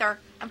sorry, sir.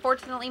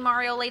 Unfortunately,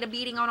 Mario laid a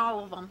beating on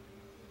all of them.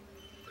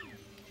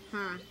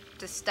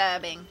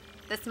 Disturbing.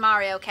 This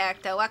Mario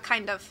character, what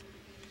kind of...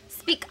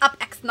 Speak up,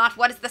 X-Naut.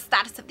 What is the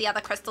status of the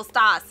other crystal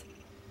stars?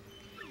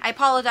 I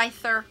apologize,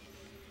 sir.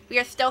 We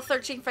are still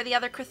searching for the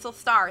other crystal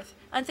stars.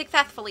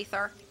 Unsuccessfully,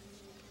 sir.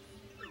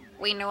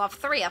 We know of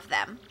 3 of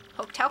them.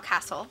 Hotel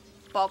Castle,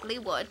 Boggly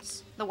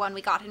Woods, the one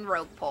we got in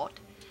Rogueport,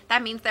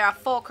 That means there are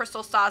 4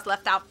 crystal stars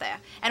left out there,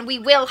 and we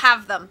will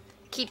have them.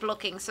 Keep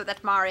looking so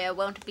that Mario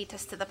won't beat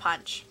us to the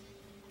punch.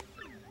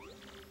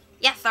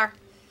 Yes, sir.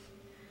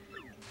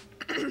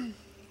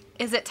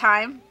 Is it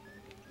time?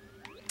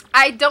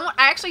 I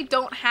actually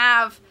don't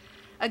have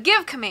a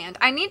give command.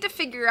 I need to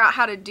figure out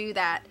how to do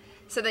that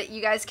so that you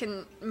guys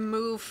can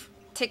move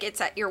tickets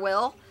at your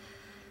will.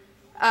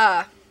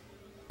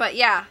 But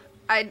yeah,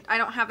 I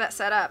don't have that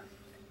set up.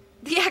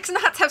 The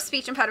X-Nauts have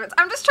speech impediments.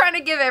 I'm just trying to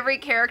give every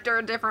character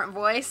a different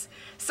voice,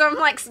 so I'm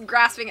like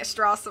grasping at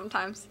straws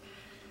sometimes.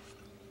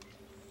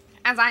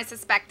 As I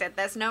suspected,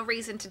 there's no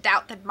reason to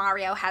doubt that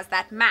Mario has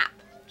that map.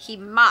 He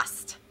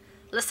must.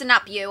 Listen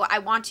up, you. I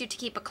want you to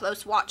keep a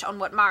close watch on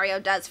what Mario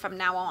does from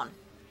now on.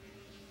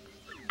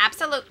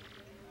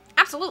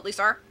 Absolutely,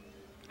 sir.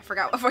 I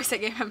forgot what voice I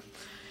gave him.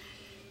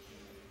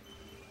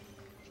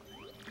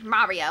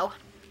 Mario,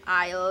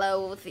 I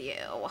loathe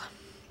you.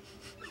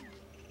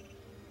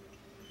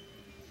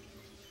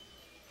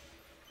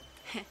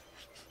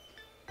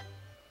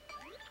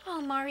 Oh,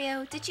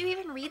 Mario, did you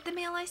even read the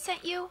mail I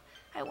sent you?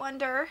 I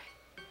wonder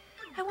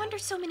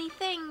so many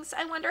things.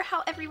 I wonder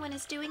how everyone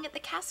is doing at the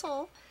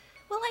castle.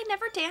 Will I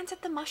never dance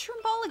at the mushroom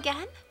ball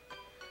again?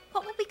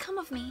 What will become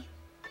of me?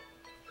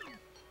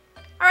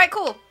 Alright,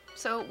 cool.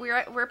 So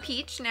we're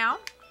Peach now.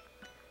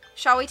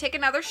 Shall we take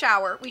another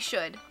shower? We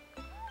should.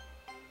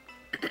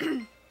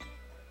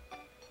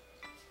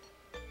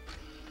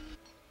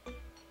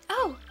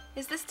 Oh,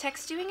 is this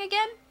text doing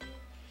again?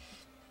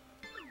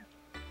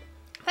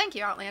 Thank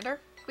you, Outlander.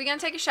 We're gonna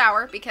take a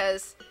shower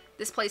because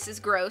this place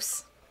is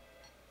gross.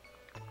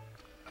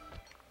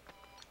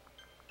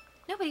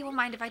 Nobody will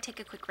mind if I take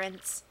a quick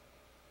rinse.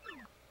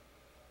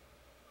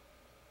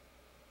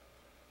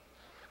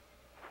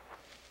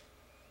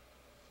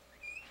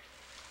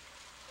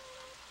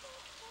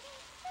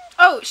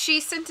 Oh, she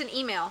sent an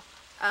email.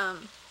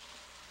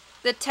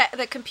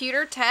 The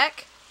computer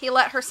tech, he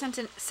let her send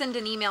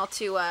an email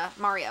to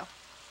Mario.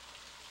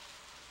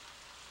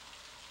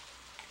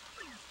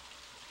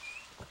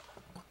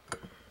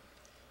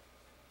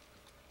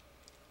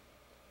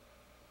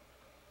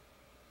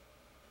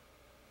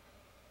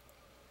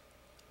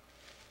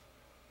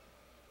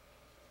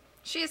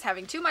 She is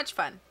having too much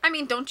fun. I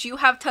mean, don't you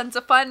have tons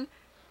of fun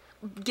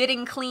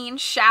getting clean,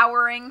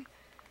 showering?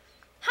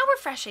 How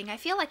refreshing. I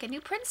feel like a new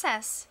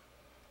princess.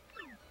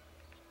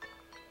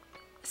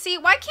 See,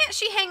 why can't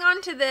she hang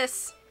on to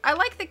this? I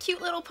like the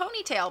cute little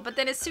ponytail, but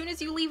then as soon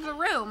as you leave the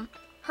room,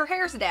 her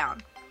hair's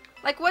down.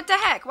 Like, what the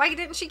heck? Why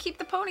didn't she keep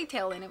the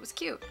ponytail in? It was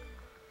cute.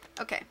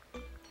 Okay.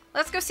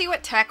 Let's go see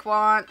what Tech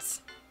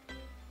wants.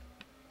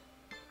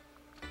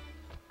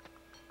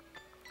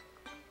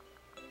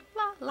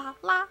 La, la,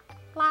 la,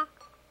 la.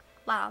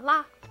 La,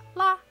 la,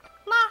 la,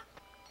 la.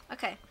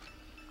 Okay.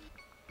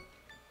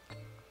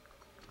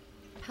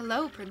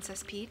 Hello,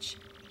 Princess Peach.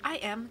 I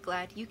am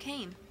glad you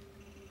came.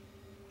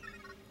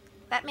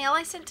 That mail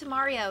I sent to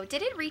Mario,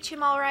 did it reach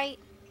him all right?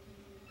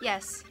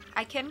 Yes,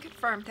 I can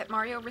confirm that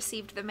Mario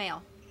received the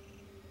mail.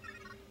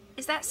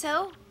 Is that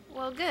so?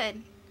 Well,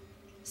 good.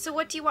 So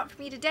what do you want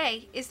from me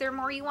today? Is there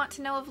more you want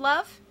to know of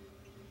love?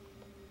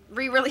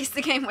 Re-release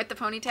the game with the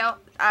ponytail?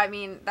 I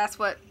mean, that's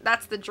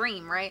the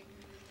dream, right?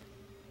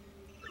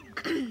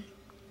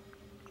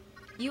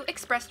 You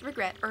expressed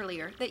regret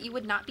earlier that you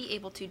would not be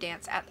able to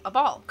dance at a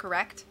ball,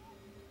 correct?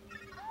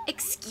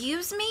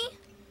 Excuse me?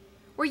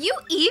 Were you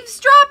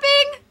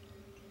eavesdropping?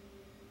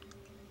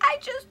 I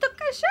just took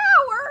a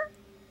shower.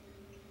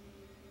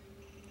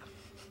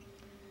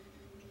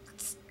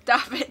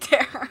 Stop it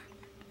there.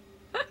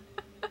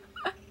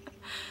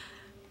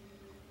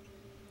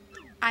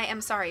 I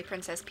am sorry,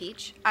 Princess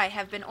Peach. I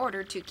have been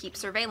ordered to keep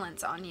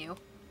surveillance on you.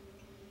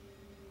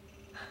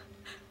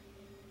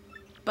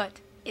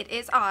 But it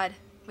is odd.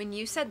 When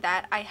you said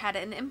that, I had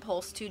an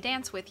impulse to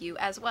dance with you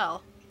as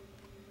well.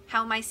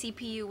 How my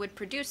CPU would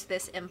produce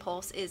this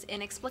impulse is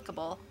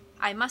inexplicable.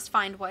 I must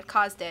find what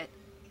caused it.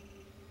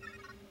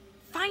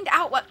 Find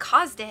out what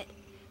caused it?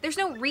 There's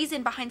no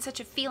reason behind such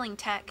a feeling,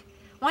 Tech.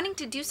 Wanting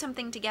to do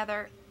something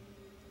together,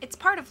 it's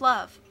part of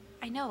love.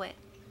 I know it.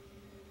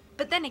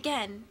 But then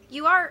again,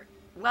 you are,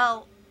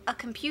 well, a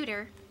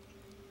computer.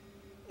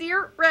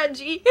 Dear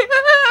Reggie.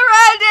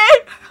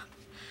 Reggie!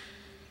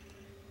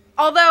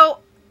 Although,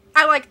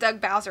 I like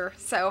Doug Bowser,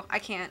 so I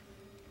can't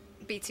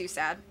be too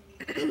sad.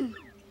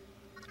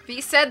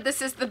 He said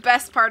this is the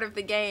best part of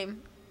the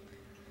game.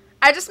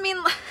 I just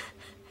mean...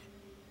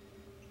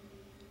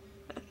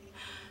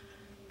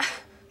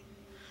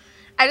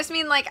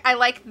 like, I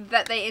like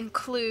that they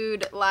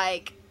include,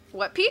 like,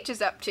 what Peach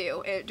is up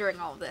to during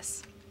all of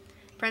this.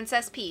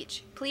 Princess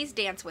Peach, please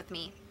dance with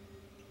me.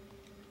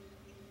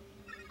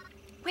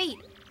 Wait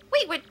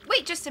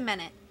just a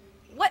minute.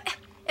 What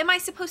am I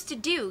supposed to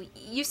do?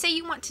 You say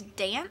you want to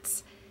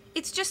dance?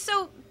 It's just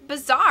so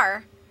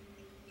bizarre.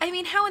 I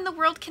mean, how in the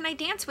world can I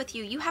dance with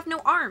you? You have no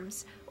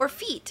arms, or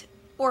feet,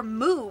 or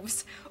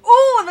moves.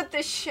 Ooh, look at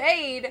the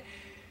shade.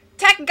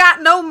 Tech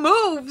got no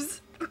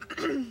moves.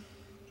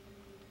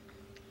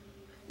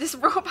 This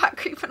robot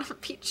creeping on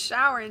Peach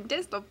shower in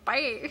distal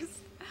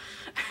face.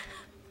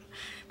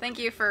 Thank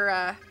you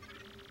for,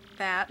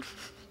 that.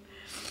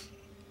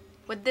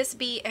 Would this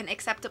be an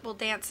acceptable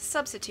dance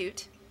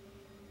substitute?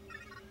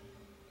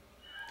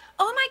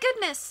 Oh my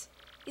goodness!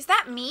 Is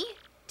that me?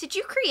 Did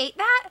you create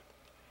that?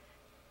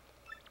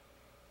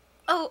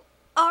 Oh,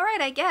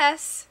 alright, I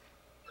guess.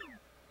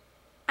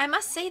 I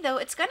must say, though,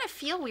 it's gonna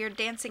feel weird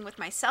dancing with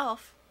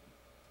myself.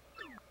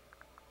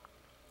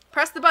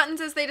 Press the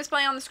buttons as they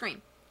display on the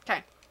screen.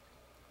 Okay.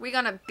 We're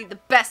gonna be the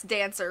best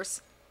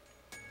dancers.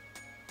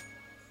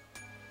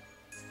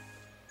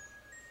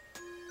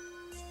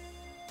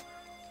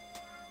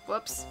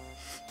 Whoops.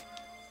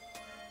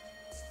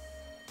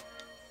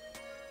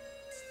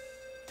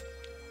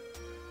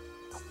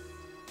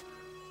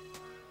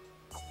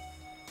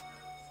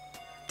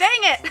 Dang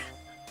it!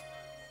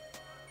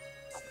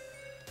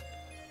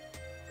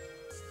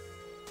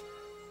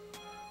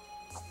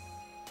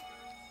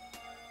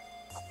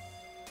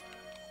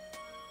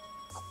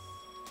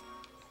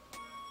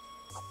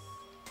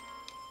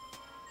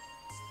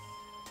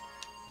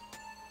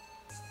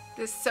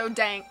 This is so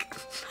dank.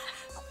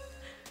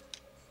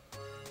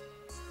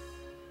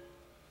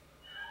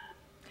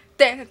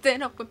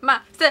 Dancing up with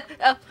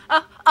myself.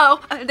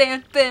 Oh,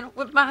 dancing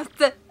with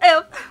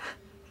myself.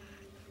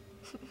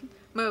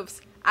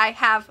 Moves. I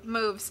have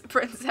moves,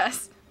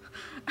 princess.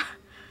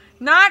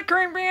 Not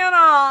creepy at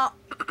all.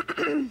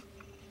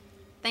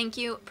 Thank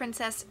you,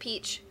 Princess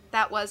Peach.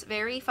 That was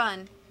very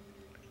fun.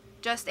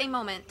 Just a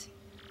moment.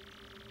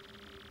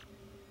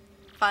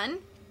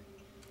 Fun?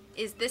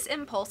 Is this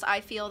impulse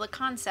I feel the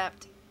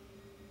concept?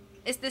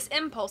 Is this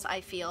impulse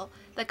I feel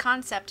the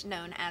concept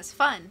known as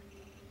fun?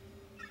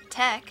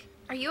 Tech,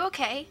 are you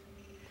okay?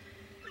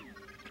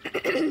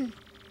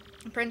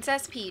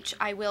 Princess Peach,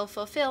 I will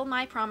fulfill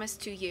my promise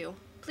to you.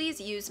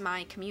 Please use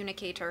my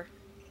communicator.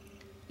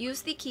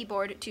 Use the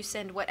keyboard to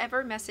send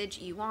whatever message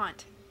you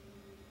want.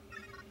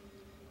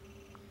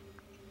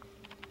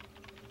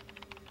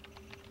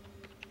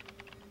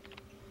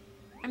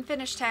 I'm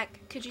finished, Tech.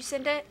 Could you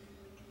send it?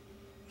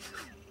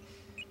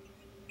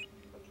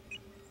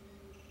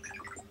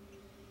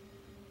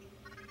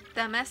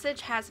 The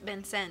message has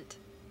been sent.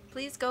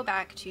 Please go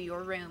back to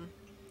your room.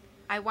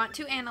 I want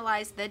to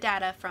analyze the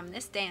data from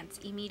this dance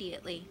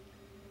immediately.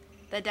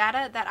 The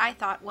data that I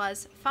thought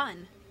was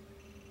fun.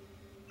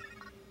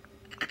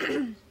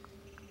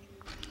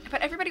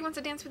 But everybody wants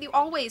to dance with you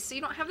always, so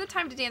you don't have the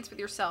time to dance with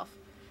yourself.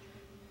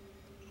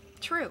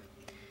 True.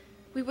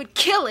 We would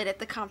kill it at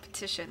the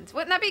competitions.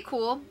 Wouldn't that be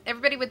cool?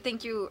 Everybody would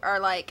think you are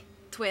like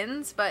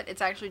twins, but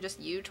it's actually just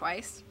you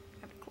twice.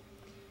 That'd be cool.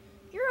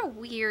 You're a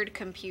weird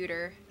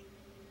computer.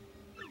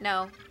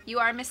 No, you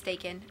are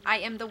mistaken. I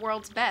am the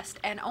world's best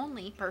and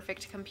only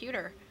perfect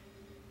computer.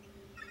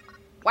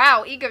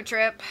 Wow, ego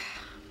trip.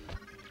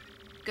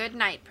 Good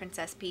night,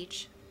 Princess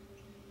Peach.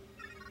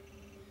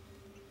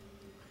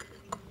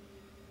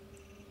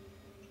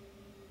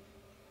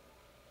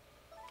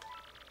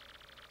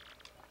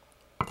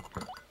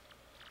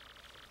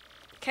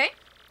 Okay,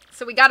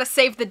 so we gotta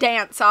save the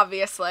dance,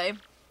 obviously.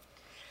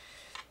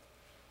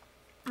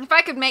 If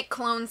I could make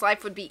clones,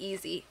 life would be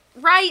easy.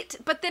 Right,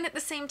 but then at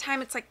the same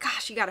time, it's like,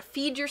 gosh, you gotta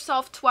feed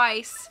yourself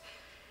twice.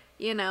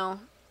 You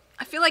know,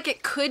 I feel like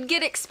it could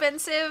get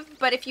expensive,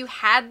 but if you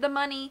had the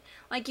money,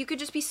 like, you could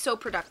just be so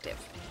productive.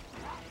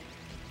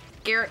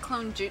 Garrett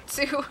clone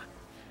jutsu.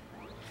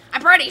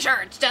 I'm pretty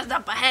sure it's just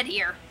up ahead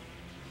here.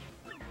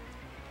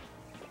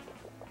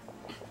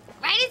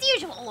 Right as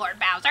usual, Lord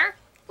Bowser.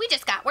 We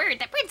just got word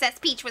that Princess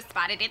Peach was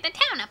spotted in the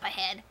town up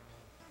ahead.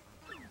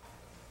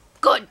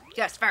 Good.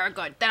 Yes, very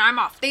good. Then I'm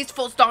off. These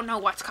fools don't know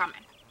what's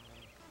coming.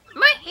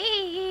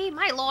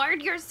 My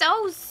lord, you're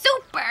so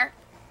super.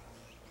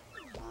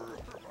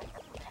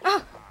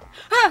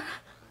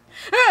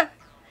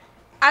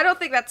 I don't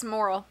think that's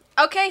moral.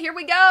 Okay, here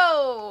we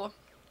go.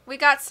 We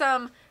got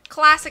some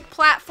classic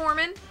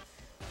platforming.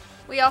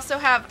 We also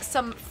have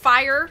some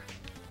fire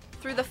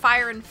through the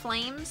fire and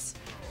flames.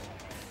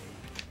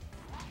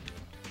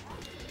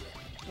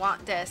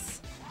 Want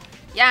this.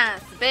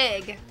 Yes,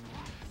 big.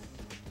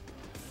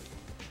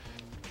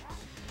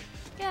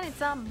 Getting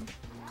some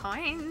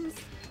coins.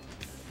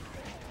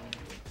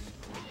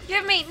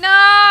 Give me,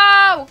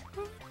 no!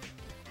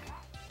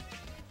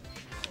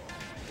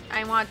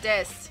 I want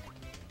this.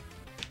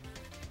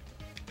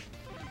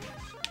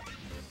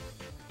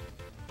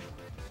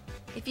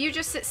 If you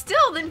just sit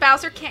still, then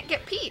Bowser can't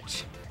get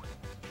Peach.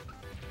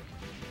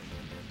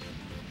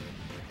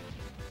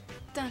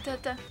 Dun, dun,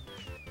 dun.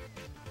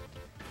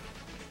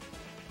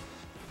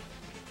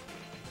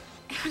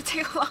 It would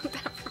take a long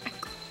time for my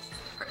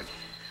clothes.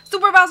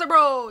 Super Bowser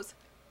Bros!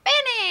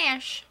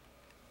 Finish!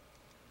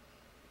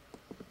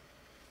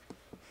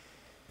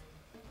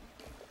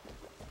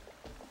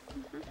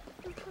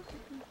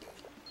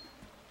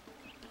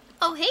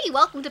 Oh, hey,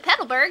 welcome to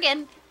Petalburg,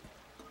 and...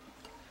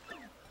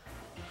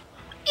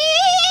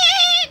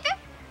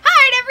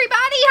 Hide,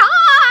 everybody,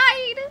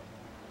 hide!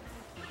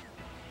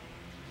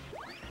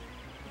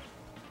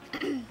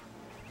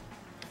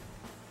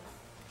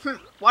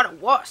 What a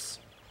wuss.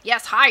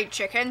 Yes, hide,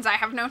 chickens. I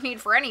have no need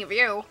for any of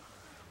you.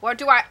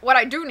 What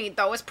I do need,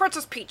 though, is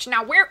Princess Peach.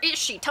 Now, where is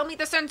she? Tell me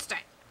this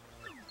instant.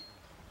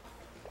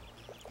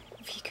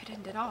 If he could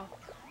end it all.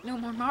 No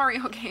more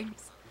Mario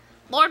games.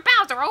 Lord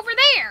Bowser, over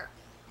there!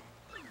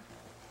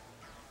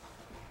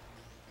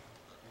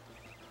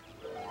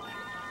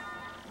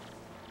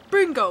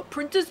 Bingo,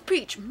 Princess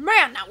Peach.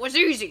 Man, that was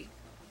easy.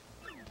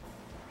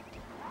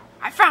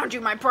 I found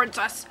you, my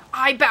princess.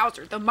 I,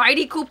 Bowser, the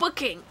mighty Koopa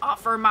King,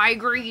 offer my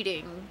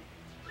greeting.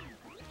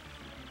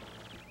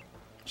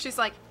 She's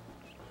like...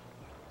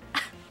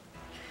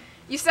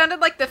 You sounded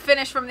like the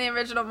finish from the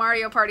original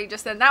Mario Party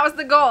just then. That was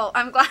the goal.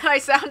 I'm glad I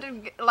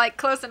sounded, like,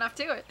 close enough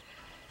to it.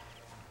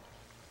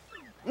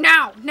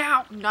 Now,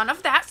 none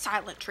of that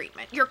silent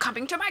treatment. You're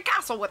coming to my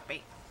castle with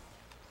me.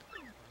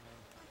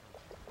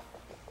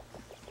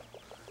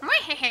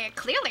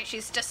 Clearly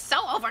she's just so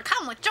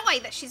overcome with joy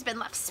that she's been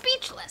left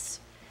speechless.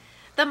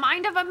 The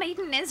mind of a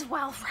maiden is,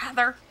 well,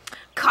 rather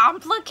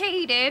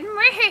complicated.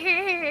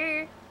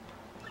 I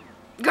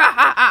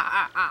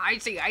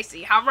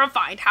see. How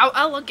refined, how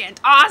elegant,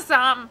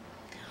 awesome.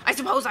 I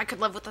suppose I could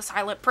live with a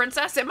silent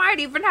princess. It might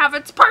even have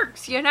its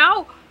perks, you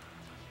know?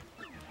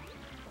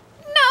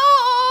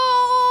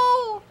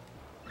 No!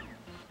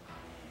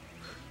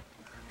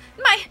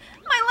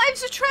 My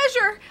life's a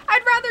treasure.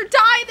 I'd rather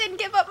die than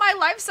give up my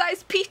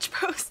life-size Peach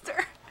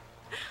poster.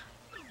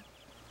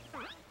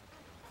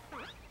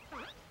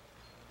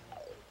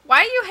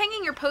 Why are you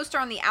hanging your poster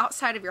on the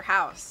outside of your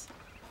house?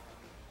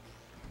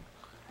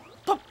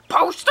 The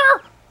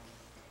poster?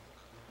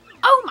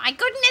 Oh my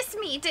goodness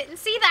me, didn't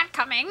see that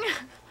coming.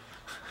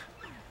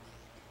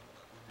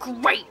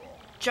 Great.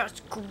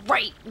 Just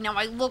great. Now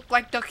I look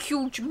like the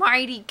huge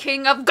mighty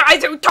king of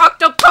guys who talk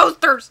to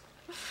posters.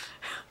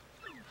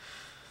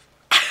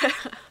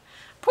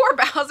 Poor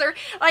Bowser.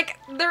 Like,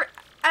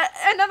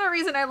 another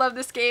reason I love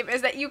this game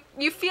is that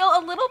you feel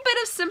a little bit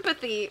of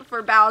sympathy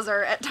for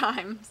Bowser at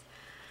times.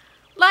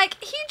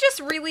 Like, he just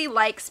really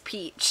likes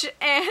Peach,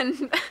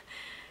 and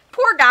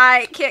poor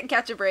guy can't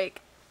catch a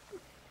break.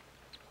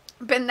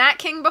 Been that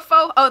king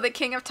before? Oh, the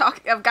king of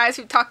guys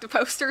who talk to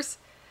posters?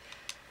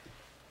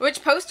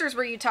 Which posters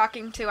were you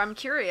talking to? I'm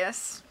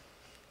curious.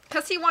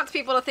 Because he wants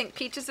people to think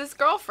Peach is his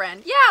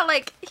girlfriend. Yeah,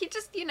 like, he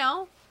just, you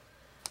know.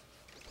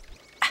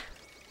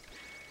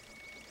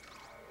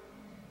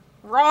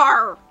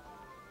 Roar!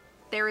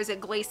 There is a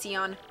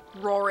Glaceon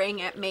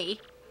roaring at me.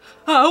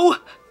 Oh!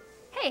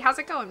 Hey, how's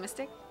it going,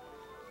 Mystic?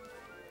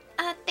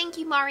 Thank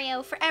you,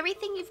 Mario, for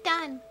everything you've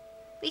done.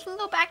 We can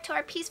go back to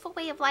our peaceful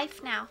way of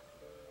life now.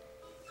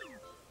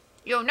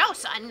 You know,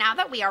 son, now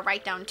that we are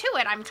right down to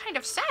it, I'm kind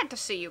of sad to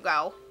see you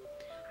go.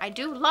 I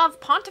do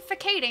love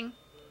pontificating.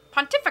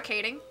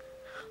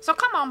 So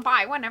come on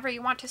by whenever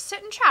you want to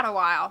sit and chat a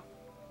while.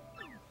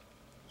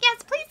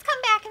 Yes, please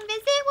come back and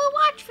visit. We'll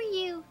watch for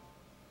you.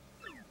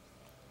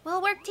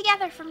 We'll work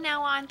together from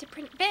now on to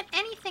prevent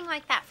anything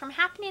like that from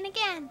happening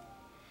again.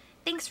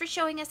 Thanks for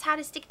showing us how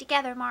to stick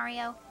together,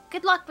 Mario.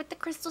 Good luck with the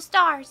crystal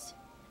stars.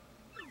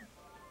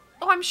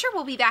 Oh, I'm sure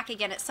we'll be back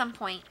again at some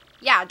point.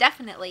 Yeah,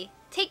 definitely.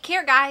 Take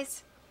care,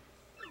 guys.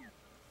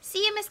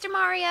 See you, Mr.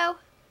 Mario.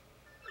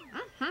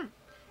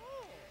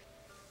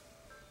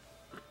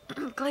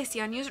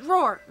 Glaceon used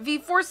Roar. V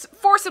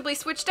forcibly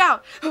switched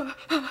out. Mom,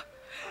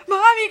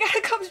 you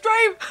gotta come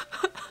straight.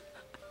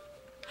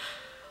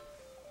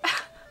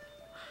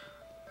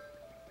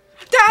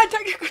 Dad,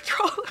 take your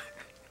controller.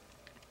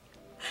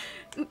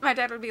 My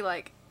dad would be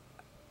like,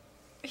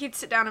 he'd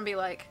sit down and be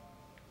like,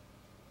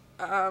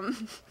 I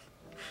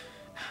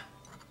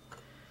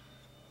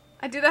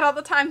do that all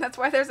the time. That's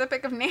why there's a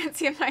pic of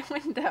Nancy in my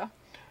window.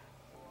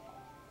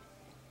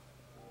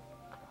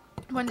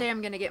 One day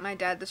I'm gonna get my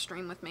dad to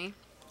stream with me.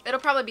 It'll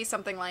probably be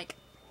something like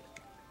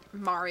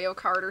Mario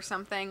Kart or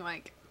something,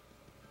 like,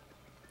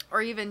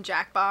 or even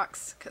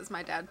Jackbox, because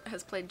my dad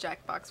has played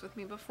Jackbox with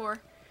me before.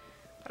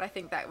 But I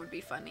think that would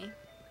be funny.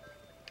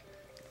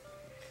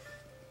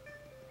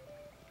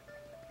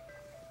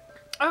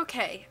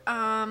 Okay,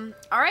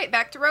 alright,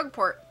 back to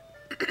Rogueport.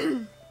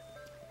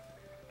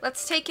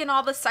 Let's take in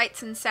all the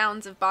sights and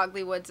sounds of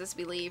Bogley Woods as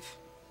we leave.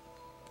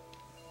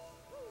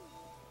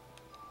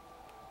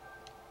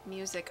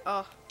 Music,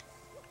 oh.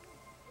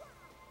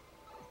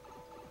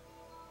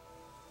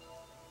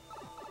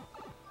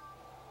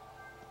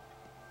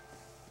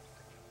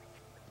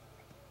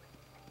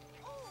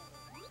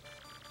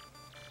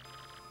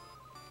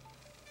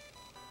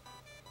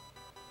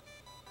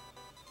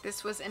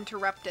 This was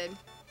interrupted.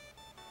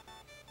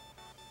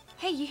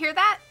 Hey, you hear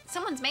that?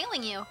 Someone's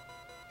mailing you.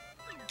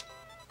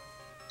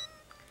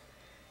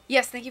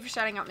 Yes, thank you for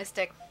shouting out,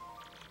 Mystic.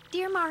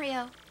 Dear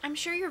Mario, I'm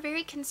sure you're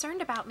very concerned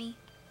about me.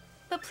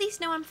 But please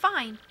know I'm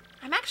fine.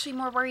 I'm actually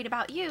more worried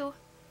about you.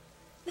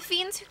 The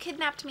fiends who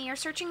kidnapped me are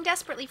searching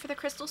desperately for the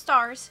crystal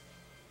stars.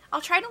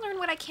 I'll try to learn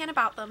what I can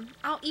about them.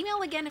 I'll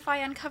email again if I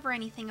uncover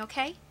anything,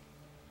 okay?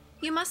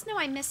 You must know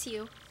I miss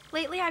you.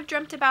 Lately I've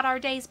dreamt about our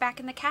days back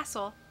in the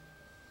castle.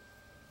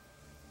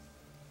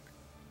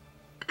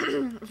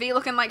 V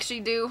looking like she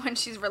do when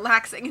she's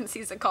relaxing and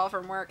sees a call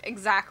from work.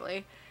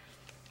 Exactly.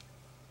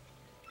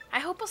 I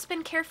hope we'll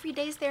spend carefree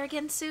days there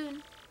again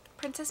soon.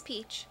 Princess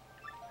Peach.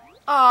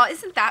 Aw,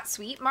 isn't that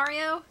sweet,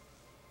 Mario?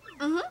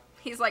 Mm-hmm.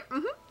 He's like,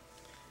 mm-hmm.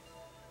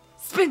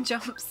 Spin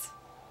jumps.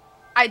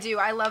 I do.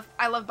 I love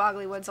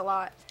Boggly Woods a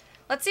lot.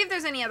 Let's see if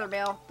there's any other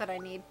mail that I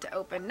need to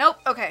open. Nope.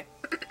 Okay.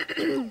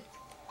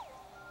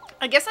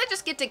 I guess I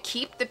just get to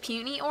keep the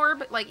Punie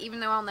orb, like, even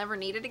though I'll never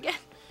need it again.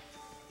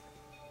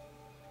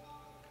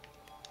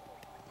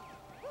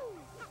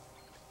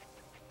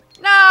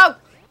 No!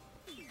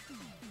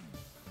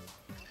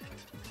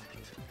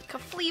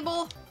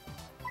 Kafleeble.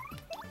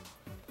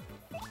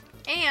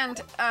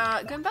 And,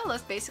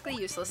 Goombella's basically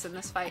useless in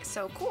this fight,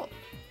 so cool.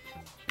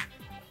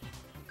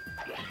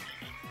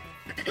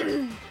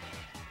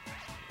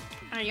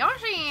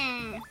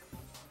 Yoshi!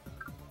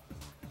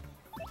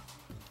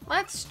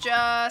 Let's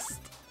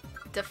just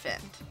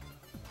defend.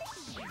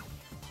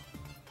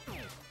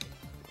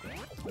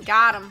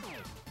 Got him.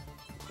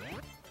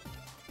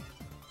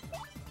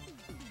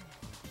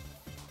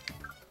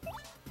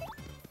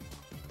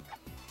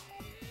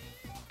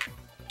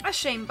 A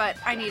shame, but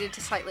I needed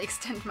to slightly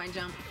extend my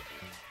jump.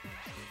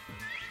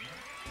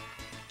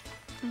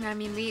 I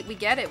mean, we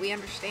get it. We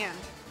understand.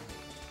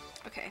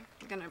 Okay,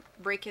 I'm gonna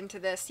break into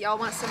this. Y'all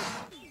want some...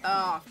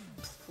 Oh,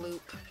 floop.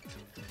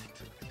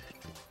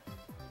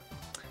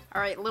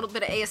 Alright, a little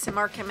bit of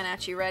ASMR coming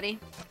at you. Ready?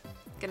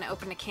 Gonna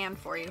open a can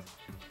for you.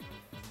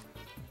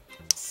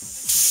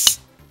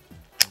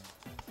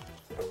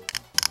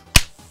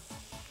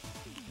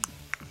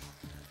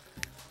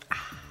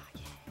 Ah,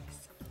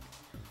 yes.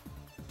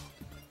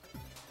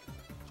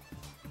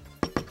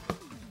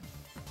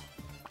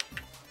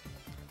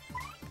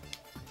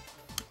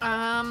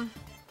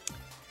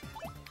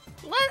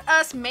 Let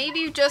us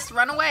maybe just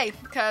run away,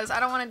 because I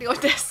don't want to deal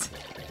with this.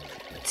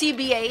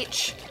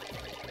 TBH.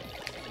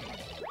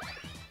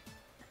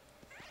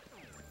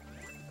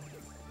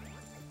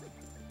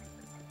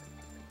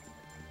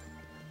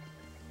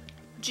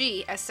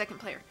 G as second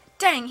player.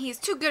 Dang, he's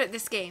too good at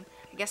this game.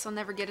 I guess I'll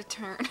never get a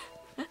turn.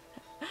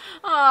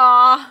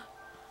 Aww.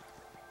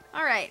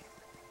 Alright.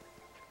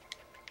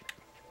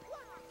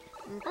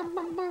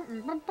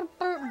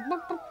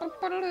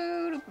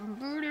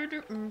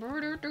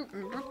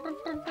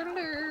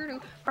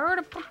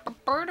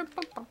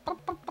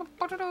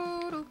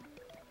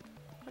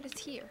 What is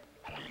here?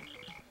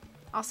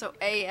 Also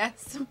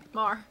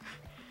ASMR.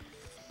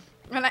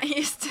 When I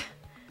used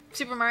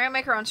Super Mario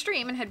Maker on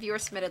stream and had viewer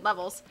submitted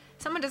levels,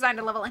 someone designed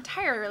a level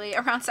entirely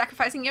around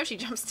sacrificing Yoshi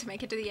jumps to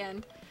make it to the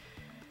end.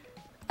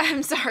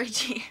 I'm sorry,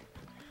 G.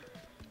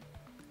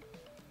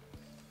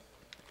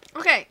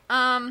 Okay,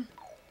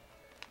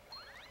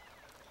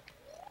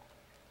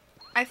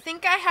 I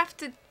think I have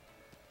to,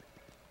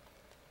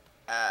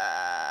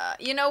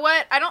 you know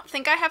what? I don't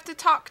think I have to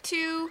talk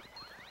to,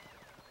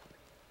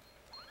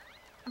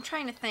 I'm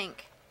trying to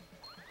think.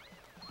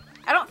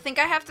 I don't think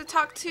I have to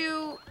talk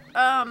to,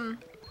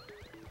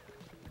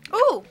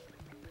 ooh!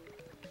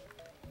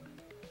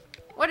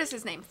 What is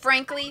his name?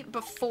 Frankly,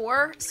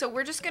 before, so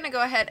we're just gonna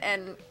go ahead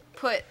and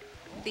put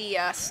the,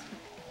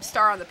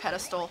 star on the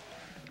pedestal.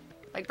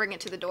 Like, bring it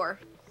to the door.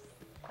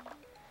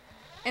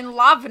 In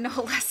lava,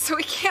 no less, so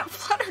he can't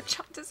flutter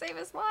jump to save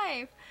his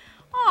life.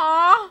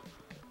 Aww.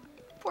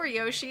 Poor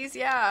Yoshis,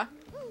 yeah.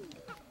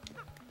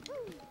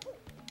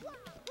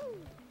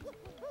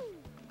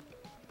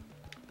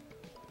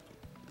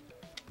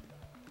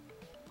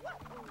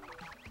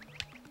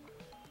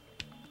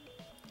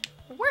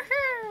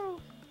 Woohoo!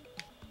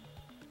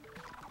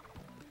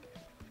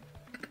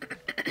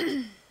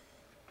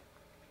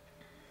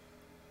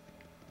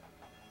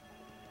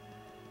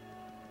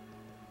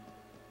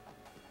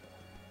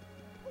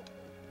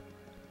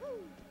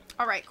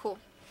 Alright, cool.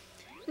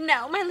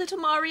 Now, my little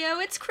Mario,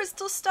 it's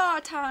Crystal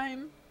Star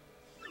time.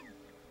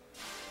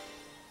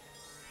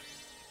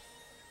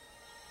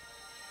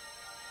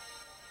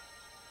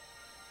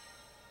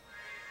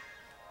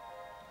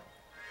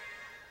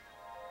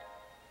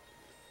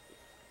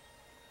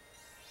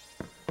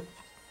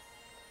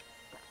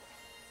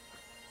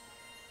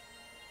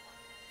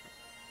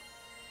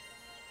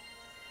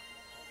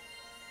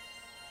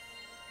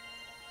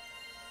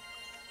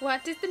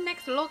 What is the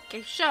next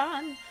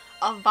location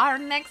of our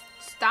next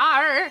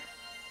star?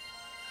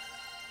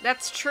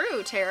 That's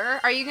true,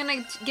 Terror. Are you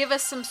gonna give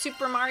us some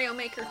Super Mario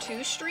Maker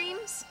 2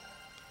 streams?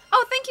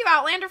 Oh, thank you,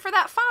 Outlander, for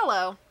that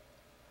follow.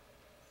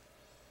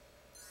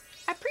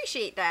 I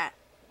appreciate that.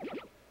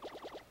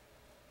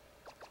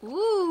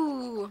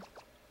 Ooh.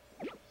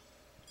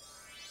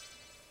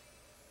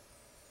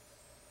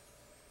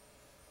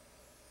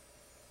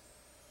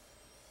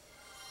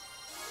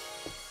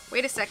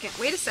 Wait a second,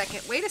 wait a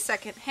second, wait a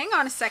second. Hang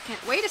on a second,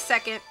 wait a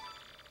second.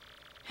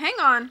 Hang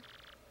on.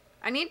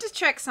 I need to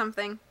check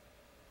something.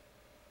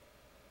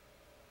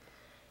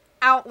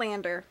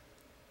 Outlander.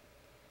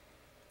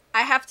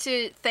 I have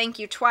to thank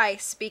you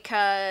twice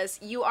because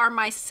you are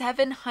my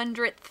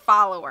 700th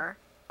follower.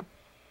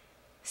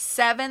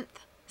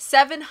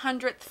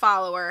 700th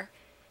follower.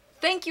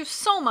 Thank you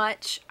so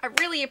much. I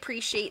really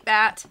appreciate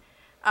that.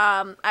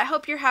 I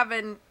hope you're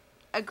having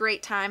a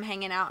great time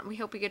hanging out, and we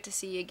hope we get to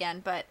see you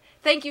again. But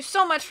thank you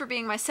so much for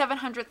being my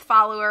 700th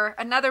follower.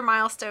 Another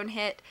milestone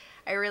hit.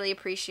 I really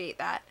appreciate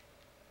that.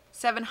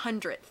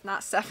 700th,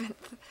 not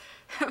 7th.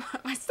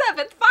 My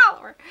 7th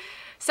follower.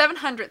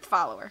 700th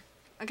follower.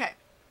 Okay.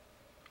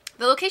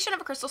 The location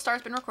of a crystal star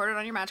has been recorded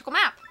on your magical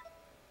map.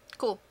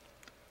 Cool.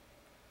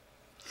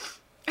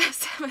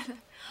 7.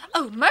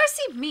 Oh,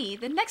 mercy me.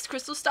 The next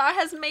crystal star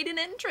has made an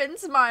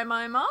entrance.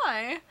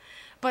 My.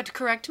 But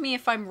correct me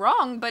if I'm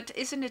wrong, but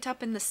isn't it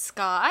up in the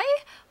sky?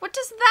 What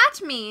does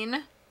that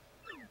mean?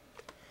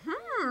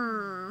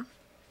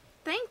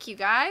 Thank you,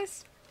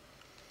 guys.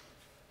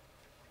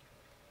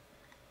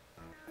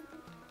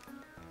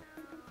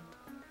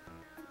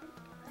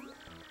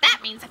 That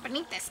means that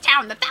beneath this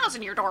town, the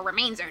 1,000-year door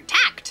remains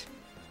intact.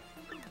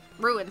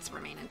 Ruins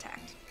remain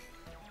intact.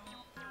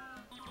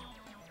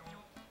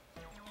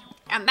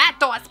 And that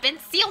door's been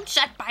sealed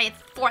shut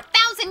for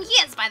 1,000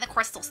 years by the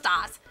crystal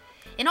stars.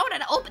 In order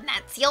to open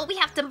that seal, we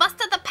have to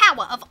muster the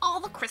power of all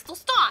the crystal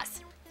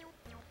stars.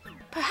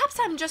 Perhaps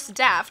I'm just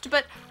daft,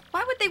 but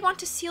why would they want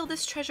to seal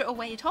this treasure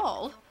away at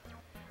all?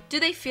 Do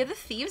they fear the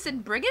thieves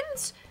and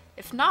brigands?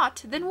 If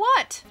not, then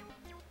what?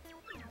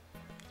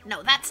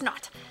 No, that's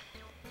not.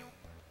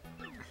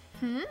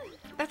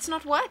 That's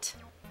not what?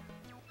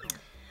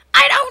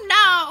 I don't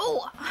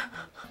know!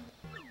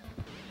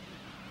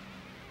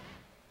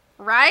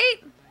 Right?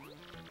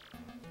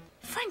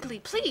 Frankly,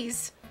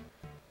 please.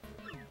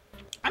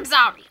 I'm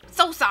sorry.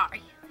 So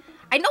sorry.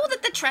 I know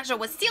that the treasure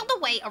was sealed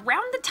away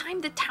around the time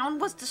the town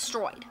was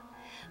destroyed.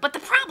 But the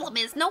problem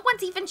is no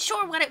one's even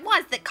sure what it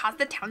was that caused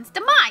the town's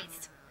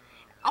demise.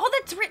 All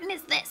that's written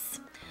is this.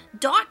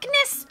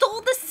 Darkness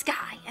stole the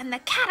sky and the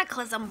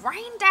cataclysm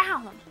rained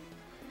down.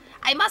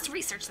 I must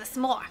research this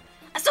more,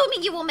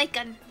 assuming you will make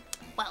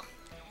well,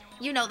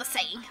 you know the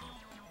saying.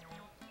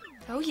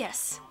 Oh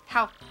yes,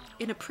 how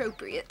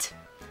inappropriate.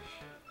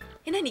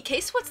 In any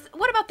case,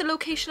 what about the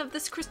location of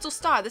this crystal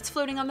star that's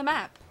floating on the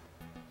map?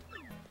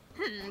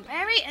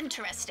 Very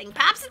interesting.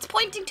 Perhaps it's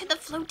pointing to the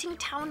floating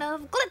town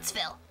of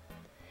Glitzville.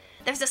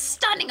 There's a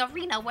stunning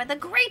arena where the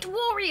great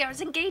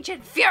warriors engage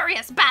in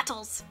furious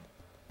battles.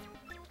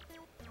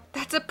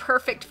 That's a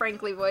perfect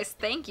Frankly voice.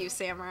 Thank you,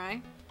 Samurai.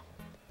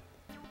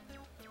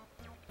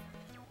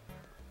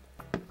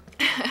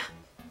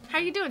 How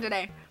you doing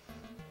today?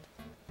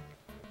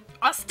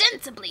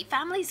 Ostensibly,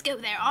 families go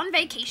there on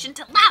vacation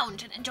to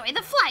lounge and enjoy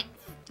the flight.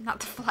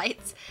 Not the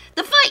flights.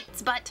 The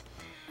fights, but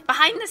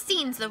behind the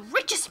scenes, the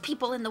richest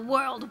people in the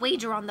world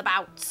wager on the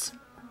bouts.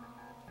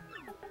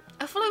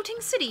 A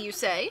floating city, you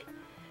say?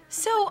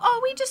 So,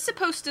 are we just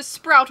supposed to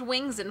sprout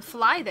wings and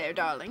fly there,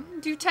 darling?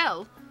 Do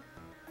tell.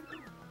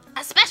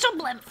 A special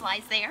blimp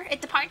flies there.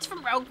 It departs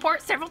from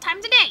Rogueport several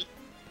times a day.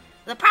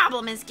 The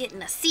problem is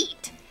getting a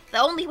seat. The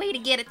only way to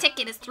get a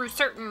ticket is through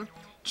certain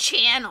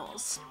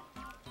channels.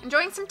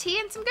 Enjoying some tea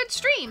and some good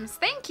streams.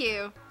 Thank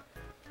you.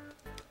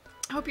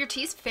 I hope your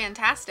tea's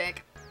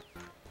fantastic.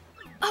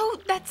 Oh,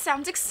 that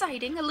sounds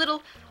exciting. A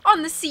little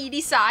on the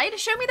seedy side.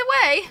 Show me the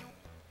way.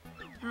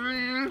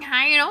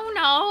 I don't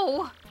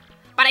know.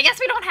 But I guess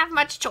we don't have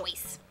much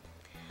choice.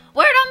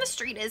 Word on the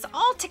street is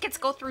all tickets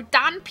go through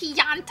Don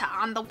Pianta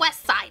on the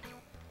west side.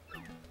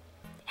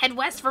 Head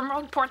west from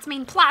Rogueport's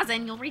main plaza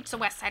and you'll reach the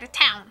west side of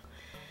town.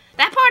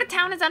 That part of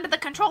town is under the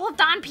control of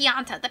Don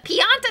Pianta, the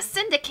Pianta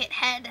Syndicate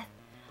head.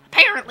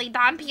 Apparently,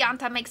 Don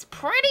Pianta makes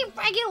pretty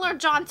regular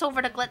jaunts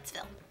over to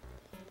Glitzville.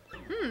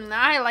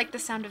 I like the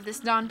sound of this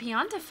Don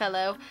Pianta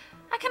fellow.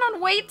 I cannot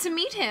wait to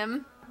meet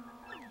him.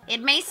 It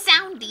may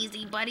sound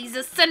easy, but he's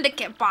a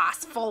syndicate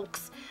boss,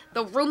 folks.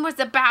 The rumors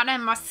about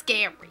him are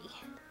scary.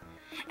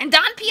 And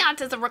Don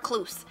Pianta's a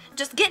recluse.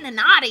 Just getting an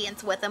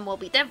audience with him will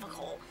be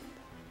difficult.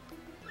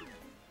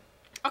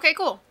 Okay,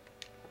 cool.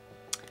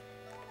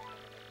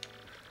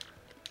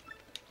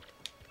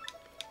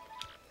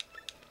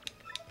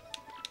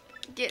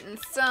 Getting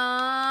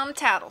some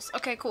tattles.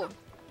 Okay, cool.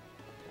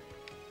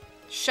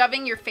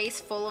 Shoving your face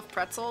full of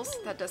pretzels.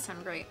 That does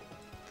sound great.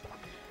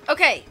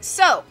 Okay,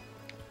 so,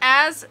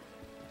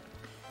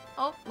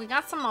 oh, we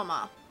got some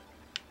mama.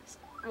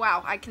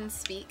 Wow, I can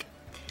speak.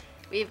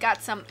 We've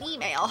got some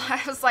email.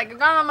 I was like,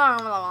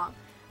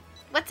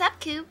 what's up,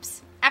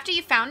 Coops? After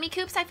you found me,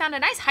 Coops, I found a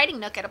nice hiding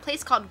nook at a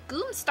place called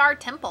Goomstar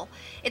Temple.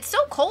 It's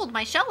so cold,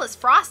 my shell is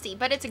frosty,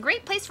 but it's a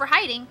great place for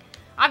hiding.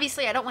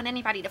 Obviously, I don't want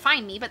anybody to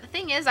find me, but the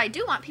thing is, I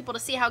do want people to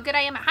see how good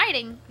I am at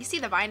hiding. You see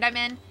the bind I'm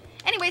in?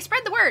 Anyway,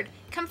 spread the word.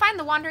 Come find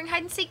the wandering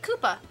hide-and-seek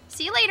Koopa.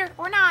 See you later,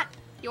 or not.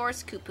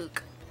 Yours,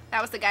 Koopook.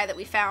 That was the guy that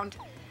we found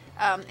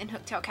in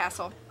Hooktail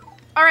Castle.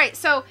 Alright,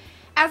 so,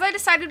 as I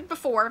decided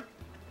before,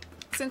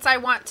 since I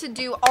want to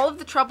do all of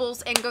the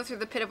troubles and go through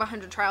the Pit of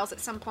 100 Trials at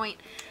some point,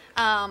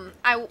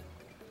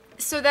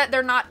 so that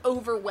they're not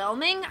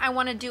overwhelming, I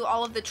want to do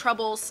all of the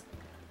troubles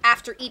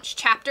after each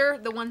chapter,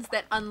 the ones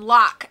that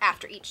unlock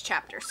after each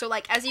chapter. So,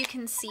 like, as you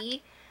can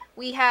see,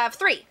 we have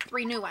three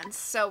new ones,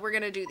 so we're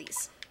going to do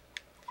these.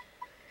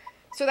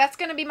 So that's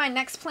going to be my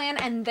next plan,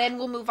 and then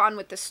we'll move on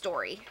with the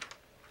story.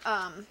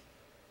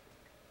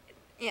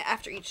 Yeah,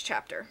 after each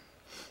chapter.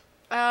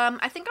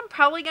 I think I'm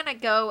probably going to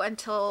go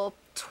until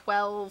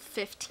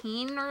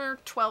 12:15 or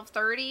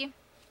 12:30.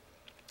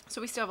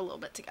 So we still have a little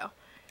bit to go.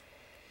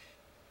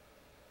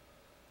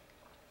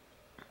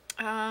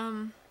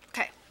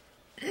 Okay.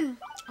 I'm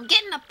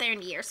getting up there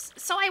in years,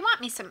 so I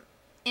want me some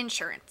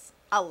insurance.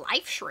 A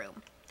life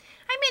shroom.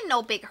 I'm in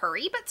no big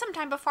hurry, but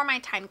sometime before my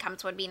time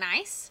comes would be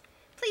nice.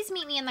 Please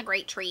meet me in the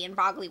Great Tree in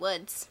Bogley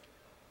Woods.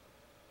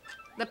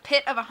 The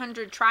Pit of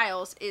 100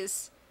 Trials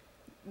is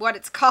what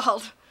it's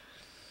called.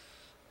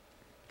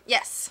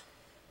 Yes.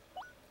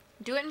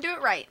 Do it and do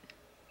it right.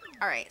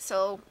 Alright,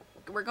 so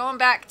we're going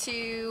back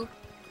to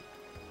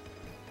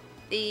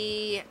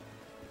the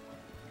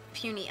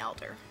Punie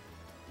Elder.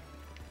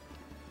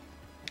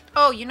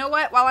 Oh, you know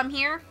what? While I'm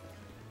here,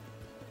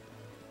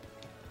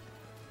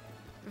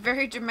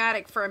 very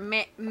dramatic for a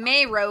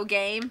Mayro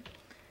game.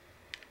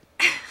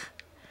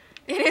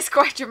 It is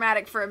quite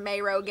dramatic for a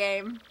Mayro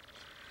game.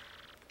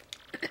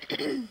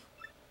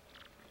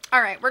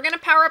 Alright, we're gonna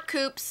power up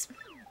Coops.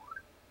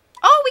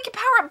 Oh, we can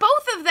power up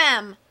both of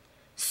them!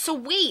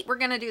 Sweet, we're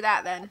gonna do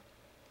that then.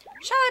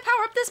 Shall I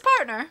power up this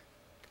partner?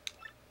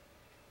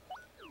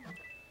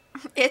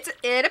 It's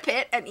in a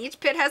pit, and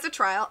each pit has a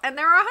trial, and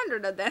there are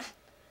 100 of them.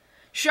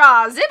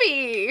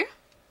 Shazibby!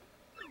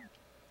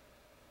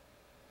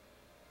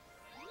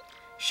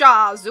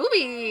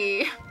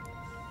 Shazubi!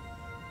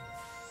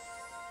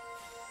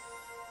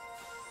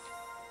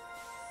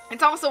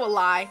 It's also a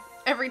lie.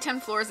 Every 10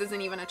 floors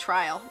isn't even a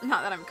trial.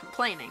 Not that I'm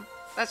complaining.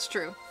 That's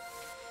true.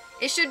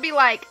 It should be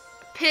like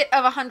Pit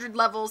of 100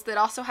 levels that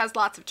also has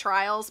lots of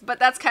trials, but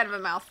that's kind of a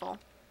mouthful.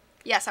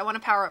 Yes, I want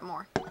to power up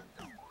more.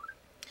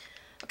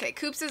 Okay,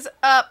 Coops is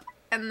up,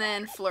 and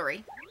then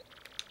Flurry.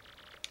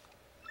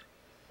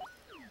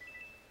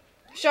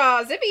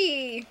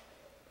 Shazibby!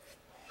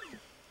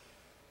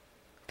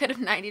 Pit of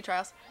 90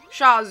 trials.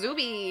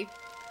 Shazubi!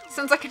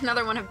 Sounds like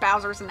another one of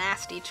Bowser's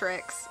nasty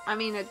tricks. I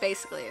mean, it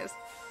basically is.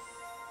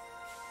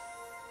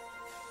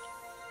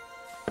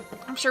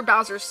 I'm sure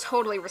Bowser's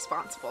totally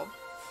responsible.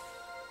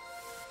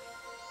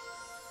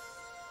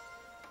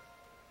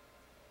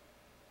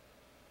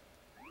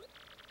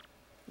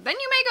 Then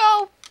you may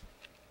go!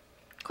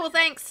 Cool,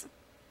 thanks.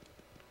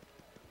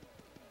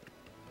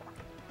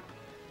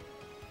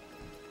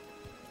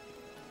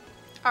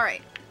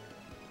 Alright.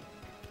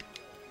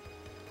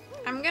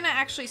 I'm gonna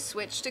actually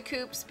switch to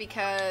Coops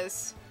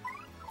because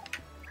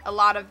a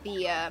lot of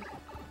the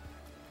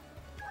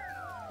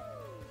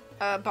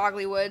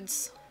Bogley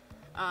Woods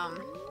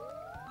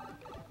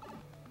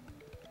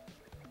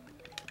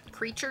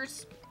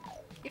creatures,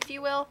 if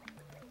you will,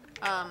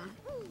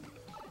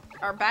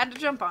 are bad to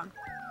jump on.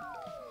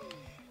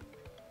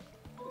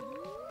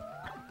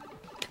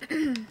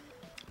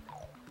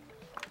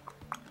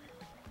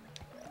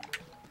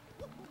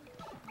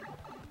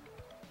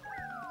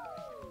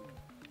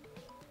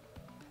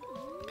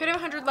 Pit of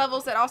 100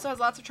 levels that also has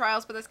lots of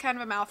trials, but that's kind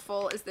of a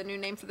mouthful, is the new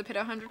name for the Pit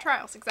of 100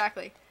 trials.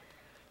 Exactly.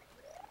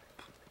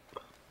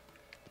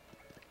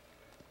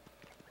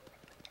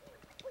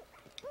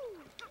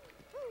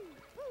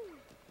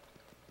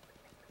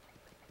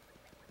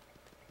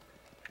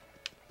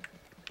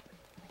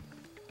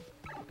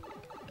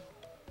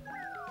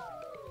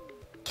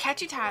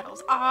 Catchy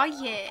titles. Aw,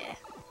 yeah.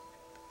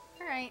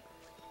 Alright.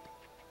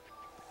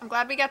 I'm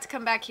glad we got to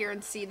come back here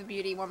and see the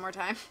beauty one more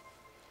time.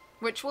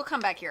 Which we'll come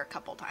back here a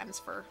couple times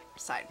for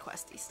side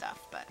questy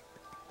stuff, but...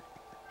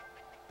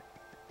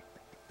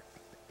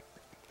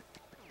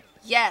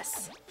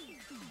 Yes!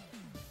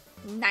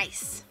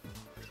 Nice.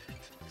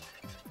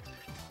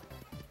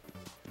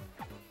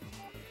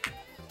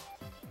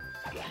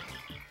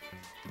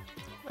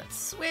 Let's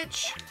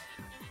switch.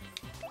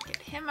 Get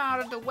him out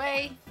of the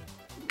way.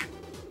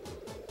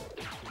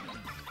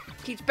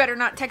 Peach better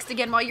not text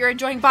again while you're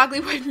enjoying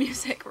Bogleywood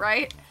music,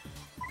 right?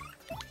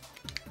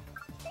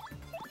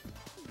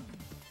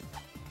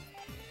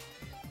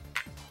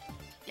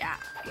 Yeah.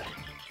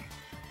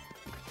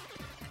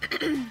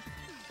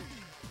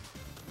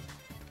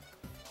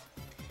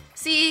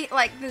 See,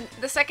 like,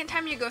 the second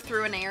time you go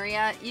through an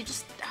area, you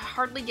just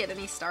hardly get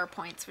any star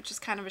points, which is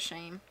kind of a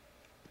shame.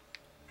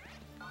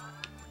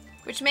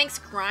 Which makes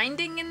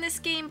grinding in this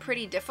game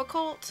pretty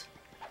difficult.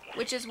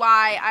 Which is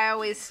why I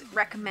always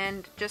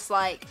recommend just,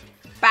 like,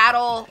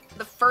 battle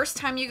the first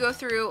time you go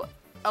through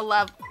a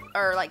level,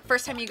 or, like,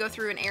 first time you go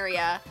through an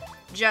area,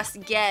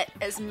 just get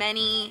as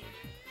many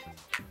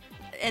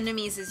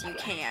enemies as you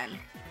can.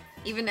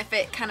 Even if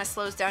it kind of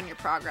slows down your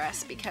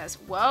progress, because,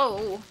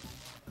 whoa.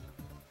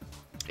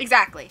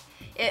 Exactly.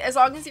 As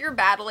long as you're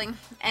battling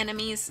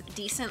enemies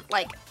decent,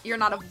 like, you're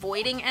not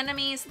avoiding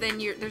enemies, then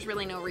there's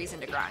really no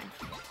reason to grind.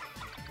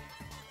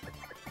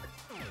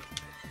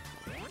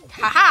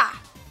 Haha!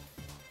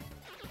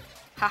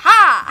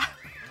 Haha!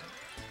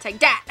 Take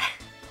that!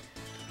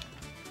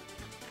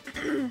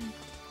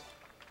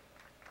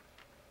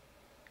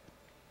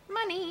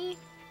 Money!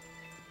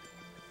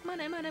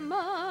 Money, money,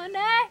 money!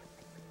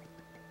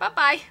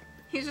 Bye-bye!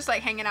 He's just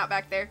like hanging out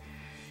back there.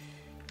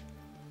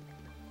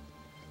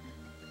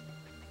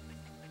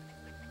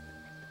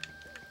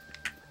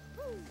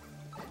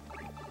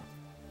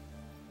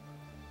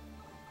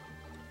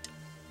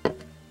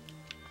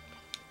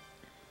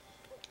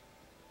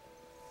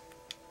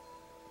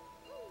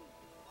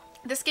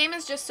 This game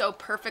is just so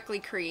perfectly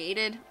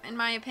created, in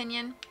my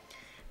opinion.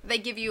 They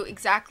give you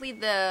exactly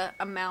the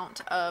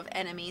amount of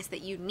enemies that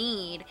you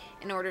need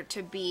in order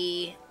to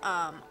be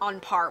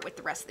on par with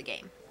the rest of the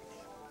game.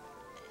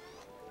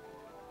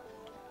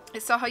 I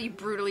saw how you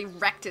brutally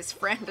wrecked his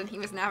friend and he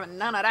was having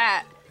none of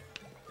that.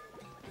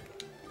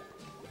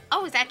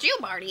 Oh, is that you,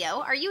 Martio?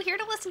 Are you here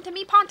to listen to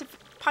me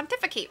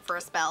pontificate for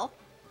a spell?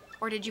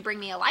 Or did you bring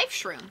me a life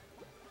shroom?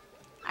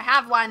 I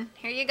have one.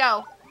 Here you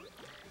go.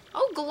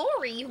 Oh,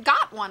 glory, you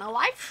got one, a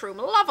life shroom.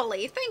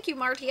 Lovely. Thank you,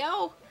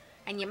 Martio.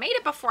 And you made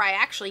it before I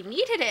actually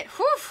needed it.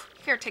 Whew.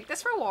 Here, take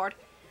this reward.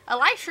 A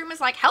life shroom is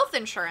like health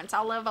insurance.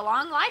 I'll live a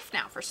long life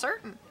now, for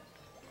certain.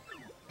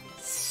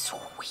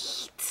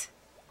 Sweet.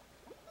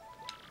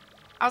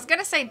 I was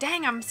gonna say,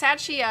 dang, I'm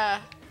sad she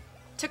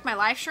took my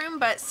life shroom,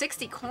 but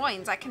 60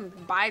 coins, I can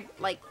buy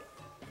like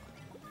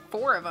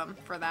 4 of them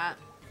for that.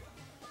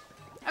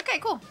 Okay,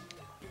 cool.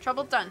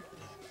 Trouble done.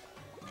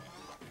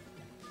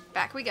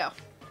 Back we go.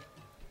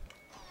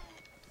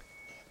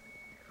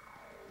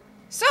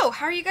 So,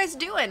 how are you guys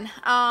doing?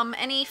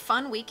 Any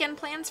fun weekend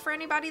plans for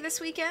anybody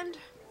this weekend?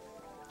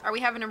 Are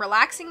we having a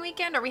relaxing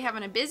weekend? Are we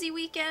having a busy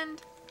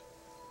weekend?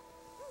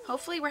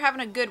 Hopefully we're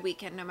having a good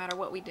weekend no matter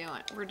what we're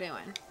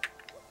doing.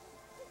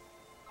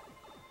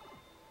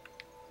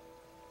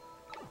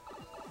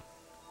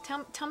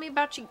 Tell me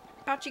about you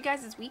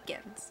guys'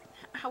 weekends.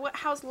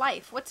 How's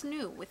life? What's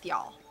new with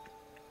y'all?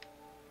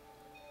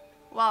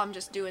 Well, I'm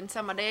just doing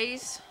some of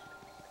these.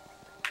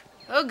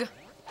 Ugh.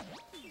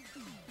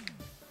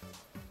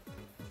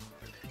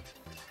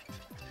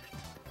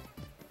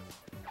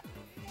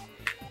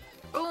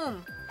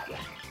 Boom.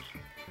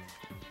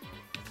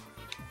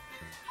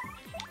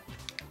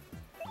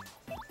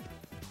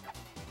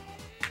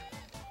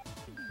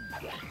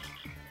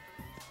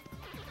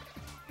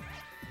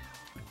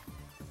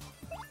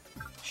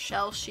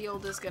 Shell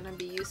shield is gonna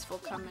be useful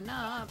coming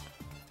up.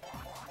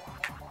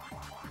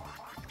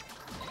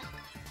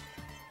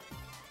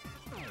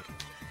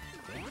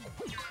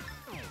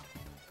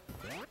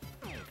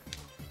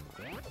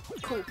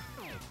 Cool.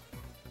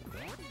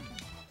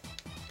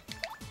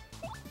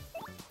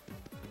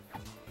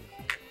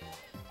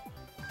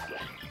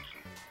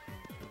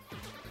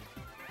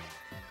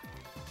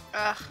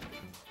 Ugh.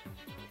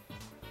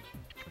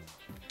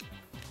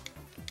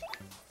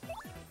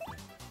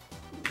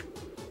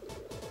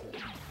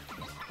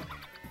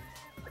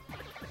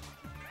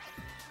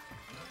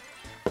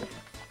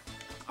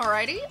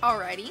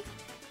 Alrighty.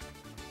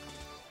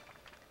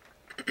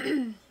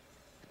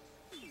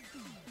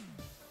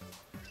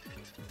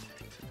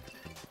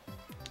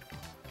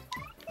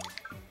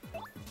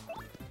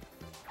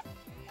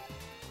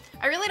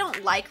 I really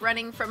don't like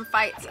running from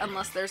fights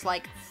unless there's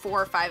like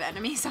 4 or 5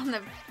 enemies on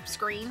the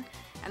screen,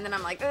 and then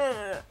I'm like,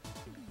 ugh.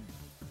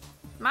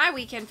 My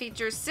weekend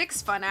features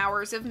 6 fun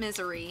hours of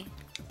misery.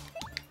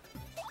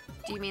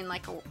 Do you mean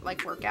like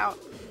workout?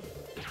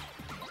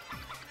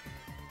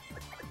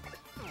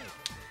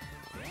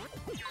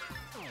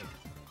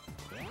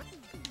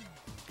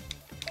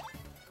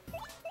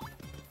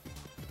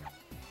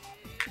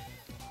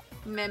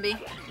 Maybe,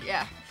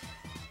 yeah.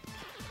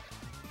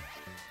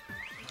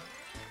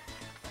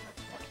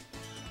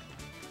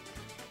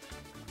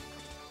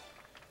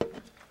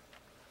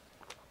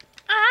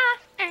 I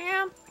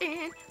am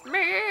in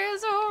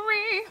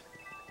misery.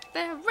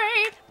 There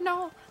ain't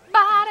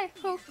nobody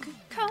who can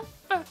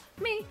comfort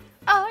me.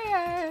 Oh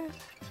yeah.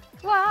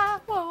 Why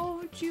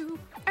won't you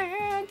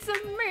answer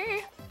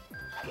me?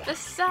 The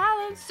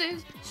silence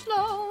is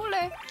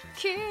slowly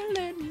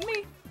killing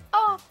me.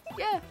 Oh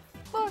yeah.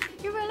 Boy,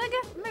 you really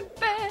got me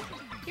bad.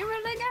 You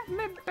really got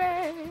me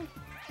bad.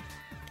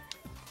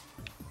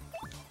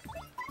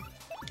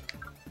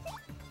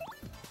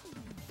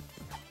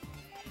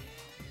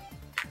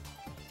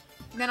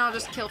 Then I'll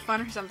just kill fun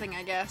or something,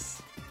 I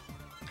guess.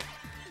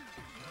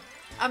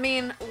 I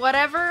mean,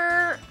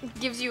 whatever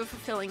gives you a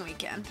fulfilling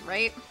weekend,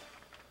 right?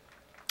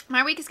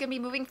 My week is going to be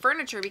moving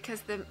furniture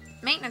because the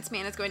maintenance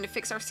man is going to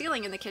fix our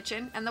ceiling in the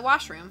kitchen and the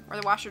washroom, where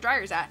the washer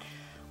dryer's at.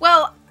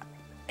 Well,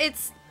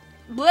 it's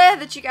bleh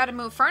that you gotta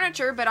move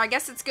furniture, but I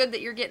guess it's good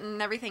that you're getting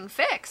everything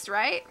fixed,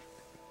 right?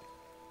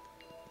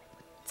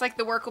 It's like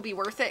the work will be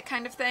worth it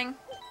kind of thing.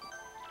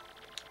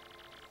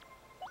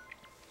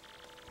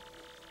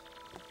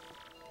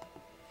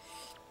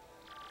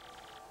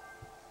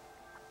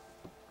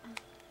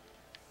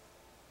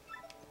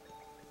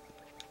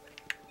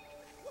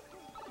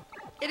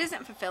 It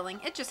isn't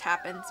fulfilling. It just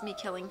happens, me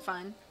killing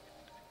fun.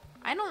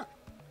 I don't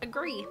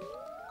agree.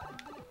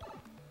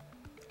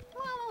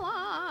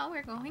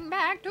 We're going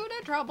back to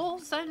the trouble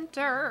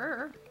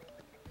center.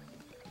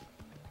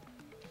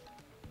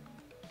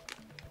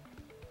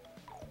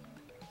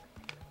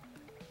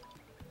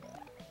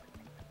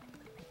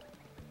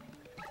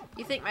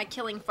 You think my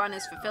killing fun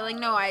is fulfilling?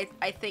 No, I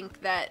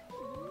think that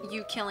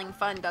you killing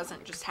fun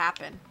doesn't just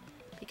happen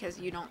because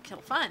you don't kill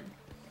fun.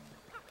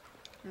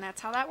 And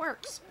that's how that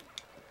works.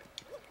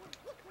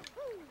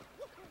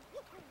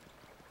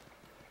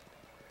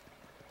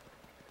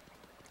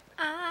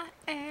 I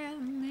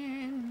am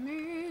in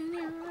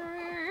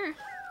misery.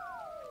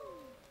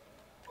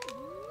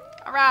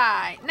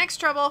 Next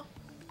trouble.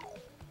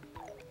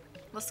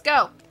 Let's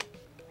go.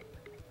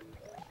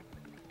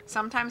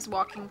 Sometimes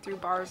walking through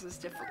bars is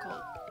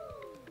difficult.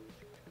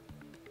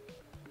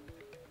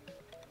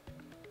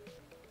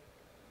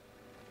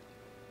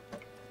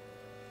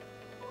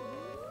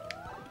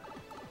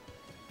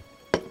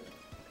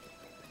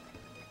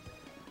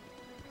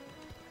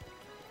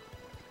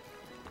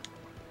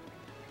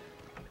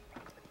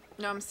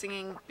 No, I'm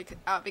singing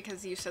out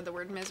because you said the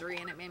word misery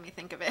and it made me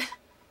think of it.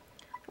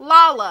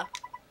 Lala.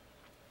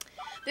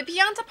 The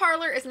Pianta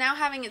Parlor is now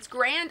having its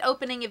grand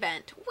opening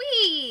event.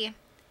 Whee!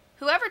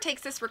 Whoever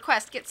takes this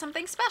request gets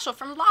something special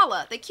from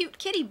Lala, the cute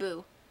kitty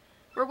boo.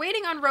 We're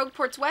waiting on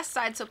Rogueport's west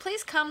side, so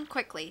please come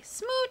quickly.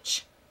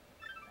 Smooch!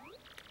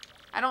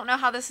 I don't know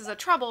how this is a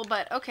trouble,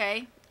 but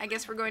okay. I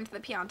guess we're going to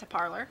the Pianta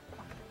Parlor.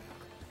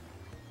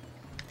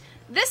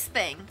 This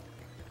thing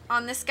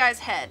on this guy's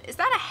head, is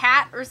that a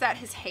hat or is that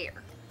his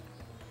hair?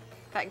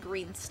 That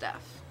green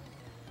stuff.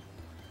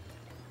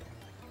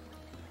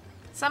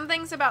 Some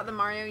things about the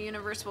Mario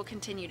universe will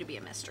continue to be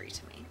a mystery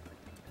to me.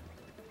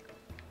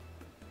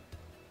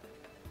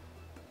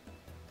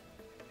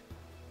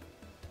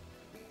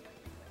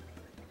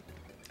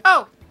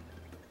 Oh!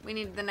 We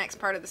need the next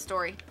part of the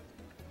story.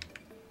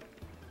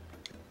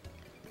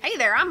 Hey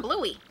there, I'm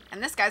Bluey,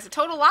 and this guy's a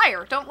total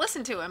liar. Don't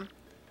listen to him.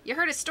 You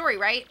heard his story,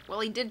 right?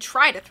 Well, he did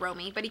try to throw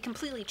me, but he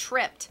completely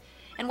tripped.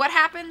 And what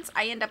happens?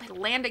 I end up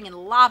landing in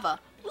lava.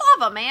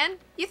 Lava, man!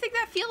 You think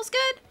that feels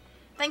good?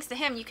 Thanks to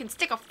him, you can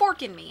stick a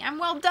fork in me. I'm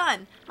well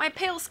done. My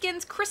pale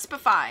skin's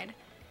crispified.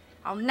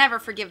 I'll never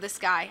forgive this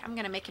guy. I'm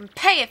gonna make him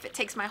pay if it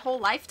takes my whole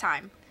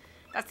lifetime.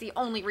 That's the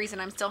only reason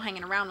I'm still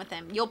hanging around with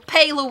him. You'll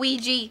pay,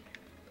 Luigi!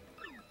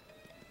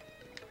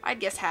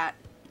 I'd guess hat.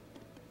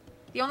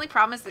 The only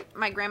problem is that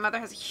my grandmother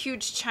has a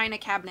huge china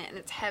cabinet and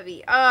it's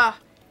heavy. I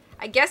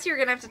guess you're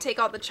gonna have to take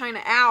all the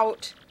china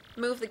out,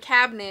 move the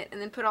cabinet, and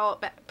then put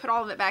all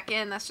of it back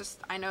in. That's just,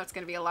 I know it's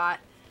gonna be a lot.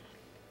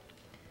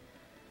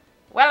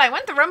 Well, I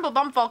went to Rumble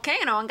Bump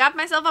Volcano and got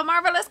myself a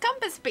marvelous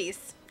compass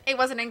piece. It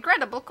was an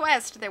incredible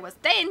quest. There was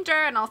danger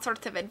and all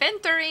sorts of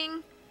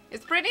adventuring.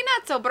 It's pretty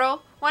nuts,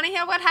 bro. Wanna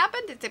hear what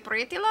happened? It's a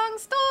pretty long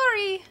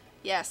story.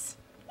 Yes.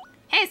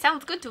 Hey,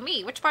 sounds good to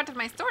me. Which part of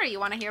my story you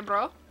wanna hear,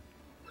 bro?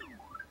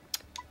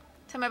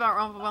 Tell me about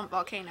Rumble Bump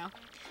Volcano.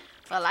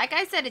 Well, like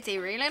I said, it's a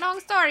really long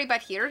story,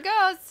 but here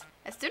goes.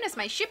 As soon as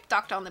my ship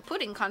docked on the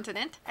Pudding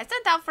continent, I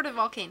set out for the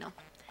volcano.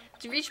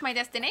 To reach my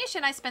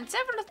destination, I spent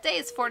several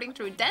days fording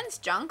through dense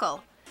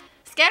jungle.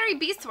 Scary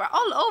beasts were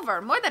all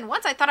over. More than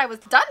once I thought I was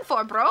done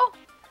for, bro.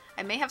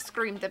 I may have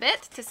screamed a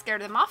bit to scare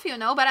them off, you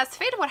know, but as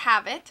fate would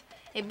have it,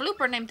 a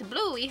blooper named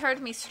Bluey heard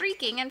me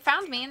shrieking and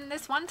found me in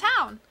this one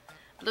town.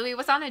 Bluey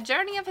was on a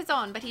journey of his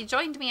own, but he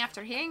joined me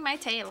after hearing my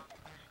tale.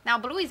 Now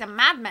Bluey's a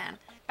madman.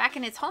 Back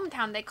in his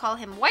hometown, they call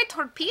him White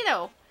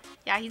Torpedo.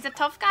 Yeah, he's a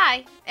tough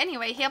guy.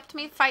 Anyway, he helped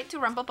me fight to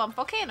Rumble Bump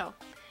Volcano.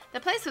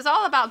 The place was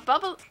all about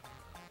bubbling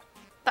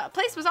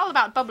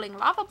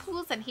lava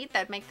pools and heat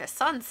that make the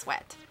sun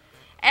sweat.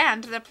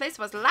 And the place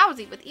was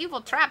lousy with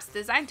evil traps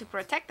designed to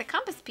protect the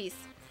compass piece.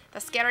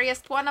 The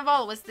scariest one of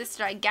all was this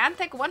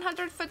gigantic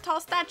 100-foot tall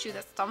statue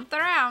that stomped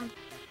around.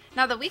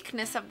 Now the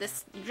weakness of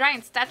this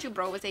giant statue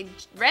bro was a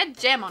red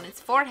gem on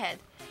its forehead.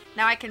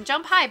 Now I can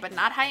jump high, but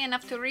not high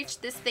enough to reach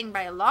this thing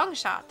by a long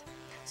shot.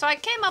 So I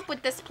came up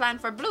with this plan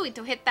for Bluey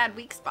to hit that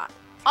weak spot.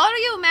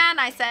 All you, man,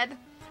 I said.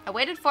 I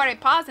waited for a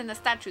pause in the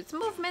statue's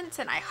movements,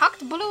 and I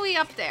hucked Bluey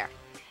up there.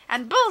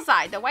 And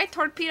bullseye, the White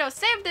Torpedo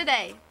saved the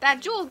day.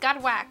 That jewel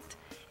got whacked.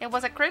 It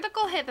was a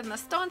critical hit, and the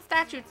stone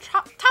statue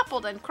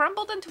toppled and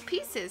crumbled into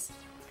pieces.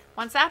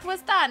 Once that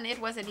was done, it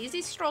was an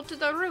easy stroll to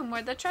the room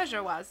where the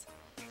treasure was.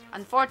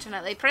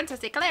 Unfortunately,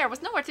 Princess Eclair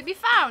was nowhere to be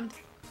found.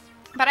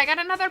 But I got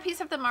another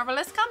piece of the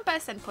marvelous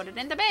compass and put it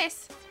in the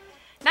base.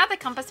 Now the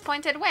compass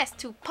pointed west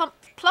to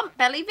Plump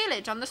Belly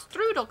Village on the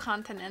Strudel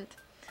continent.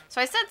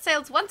 So I set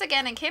sails once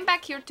again and came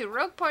back here to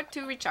Rogueport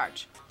to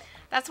recharge.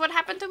 That's what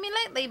happened to me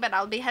lately, but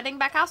I'll be heading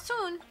back out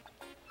soon.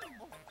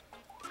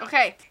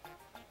 Okay.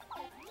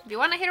 If you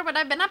want to hear what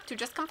I've been up to,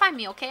 just come find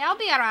me, okay? I'll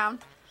be around.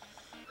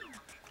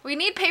 We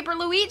need Paper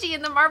Luigi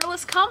and the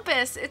marvelous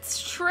compass.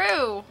 It's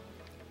true.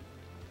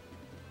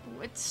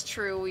 It's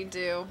true, we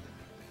do.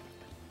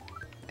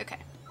 Okay.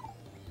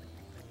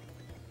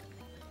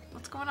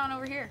 What's going on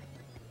over here?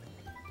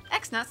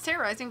 X-Nuts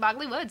terrorizing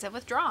Bogley Woods have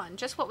withdrawn.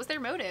 Just what was their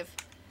motive?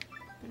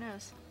 Who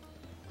knows?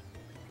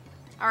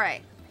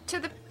 Alright. To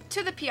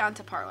the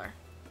Pianta Parlor.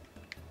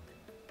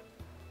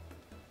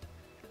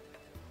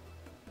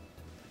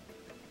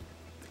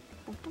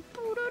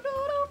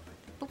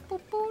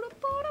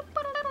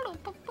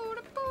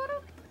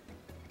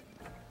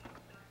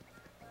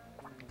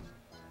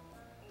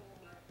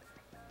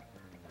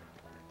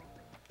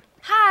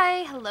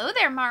 Hi, hello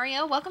there,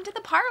 Mario. Welcome to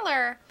the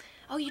parlor.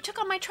 Oh, you took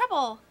on my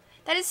trouble.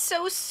 That is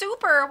so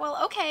super. Well,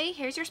 okay,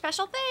 here's your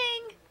special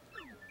thing.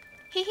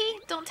 Hee hee,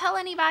 don't tell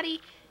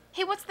anybody.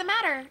 Hey, what's the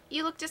matter?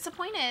 You look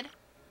disappointed.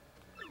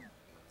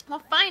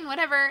 Well, fine,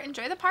 whatever.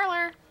 Enjoy the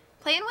parlor.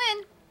 Play and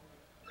win.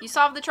 You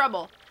solved the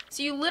trouble.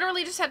 So you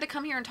literally just had to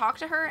come here and talk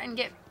to her and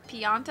get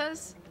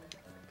Piantas?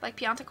 Like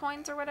Pianta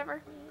coins or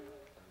whatever?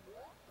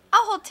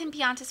 I'll hold 10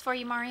 Piantas for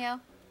you, Mario.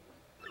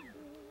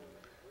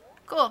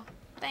 Cool.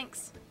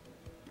 Thanks.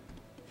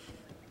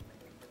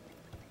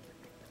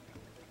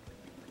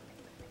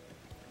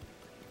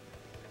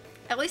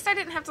 At least I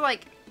didn't have to,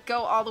 like,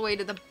 go all the way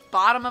to the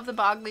bottom of the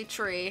boggly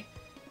tree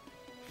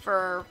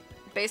for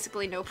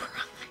basically no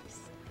prize.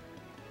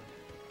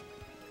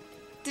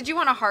 Did you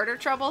want a harder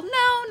trouble?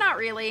 No, not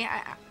really.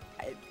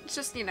 It's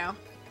just, you know.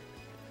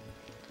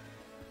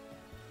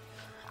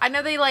 I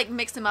know they, like,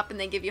 mix them up and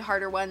they give you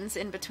harder ones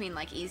in between,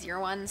 like, easier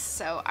ones,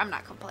 so I'm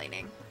not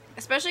complaining.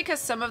 Especially because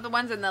some of the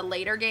ones in the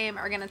later game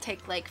are going to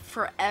take, like,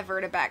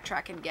 forever to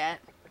backtrack and get.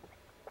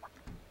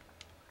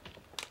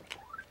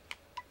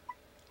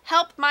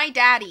 Help my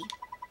daddy.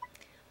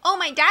 Oh,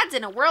 my dad's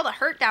in a world of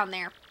hurt down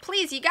there.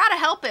 Please, you gotta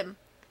help him.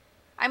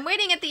 I'm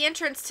waiting at the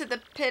entrance to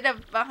the pit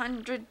of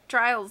 100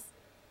 trials.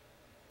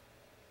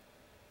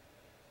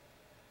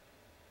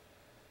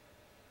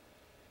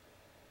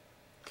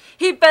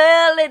 He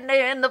fell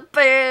in the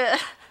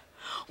pit.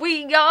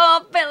 We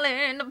all fell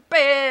in the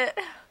pit.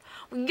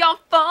 We all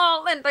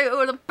fall into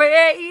the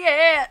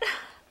pit.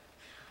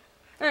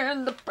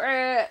 In the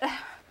pit.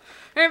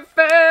 He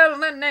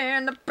fell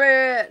in the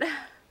pit.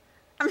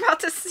 I'm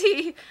about to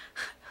see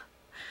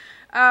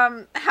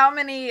how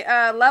many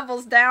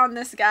levels down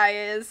this guy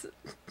is.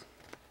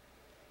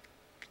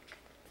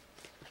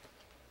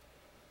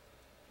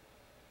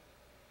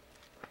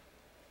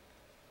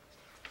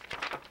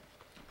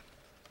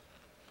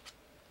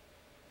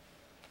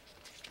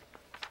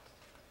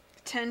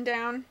 $10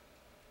 down.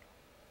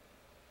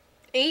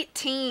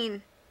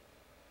 18.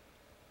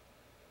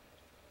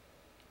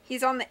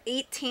 He's on the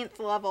 18th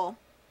level.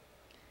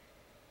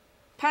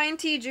 Pine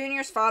T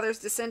Jr.'s father's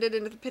descended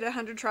into the pit of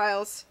 100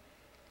 trials.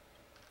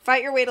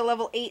 Fight your way to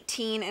level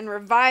 18 and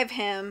revive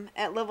him.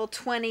 At level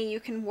 20, you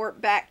can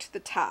warp back to the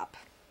top.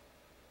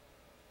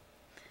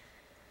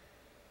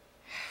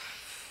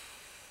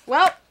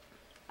 Well,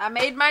 I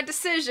made my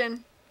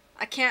decision.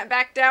 I can't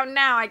back down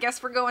now. I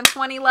guess we're going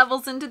 20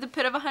 levels into the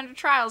pit of 100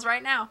 trials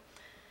right now.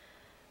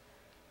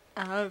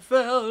 I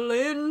fell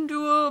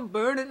into a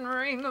burning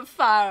ring of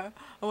fire.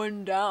 I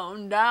went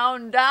down,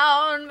 down,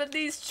 down, but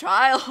these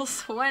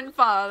trials went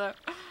farther.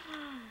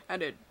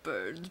 And it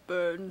burns,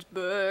 burns,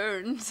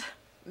 burns.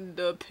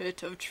 The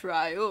pit of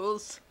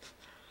trials.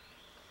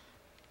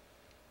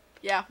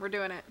 Yeah, we're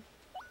doing it.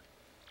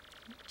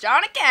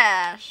 Johnny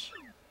Cash!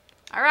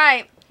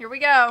 Alright, here we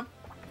go.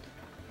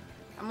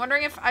 I'm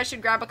wondering if I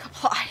should grab a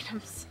couple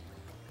items.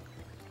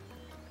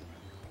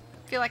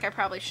 I feel like I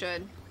probably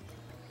should.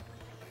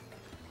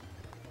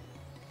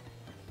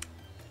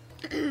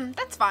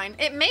 That's fine.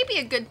 It may be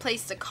a good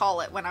place to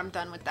call it when I'm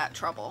done with that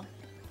trouble.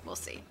 We'll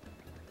see.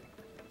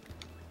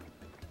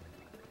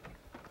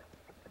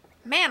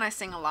 Man, I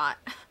sing a lot.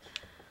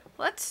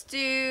 Let's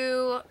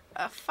do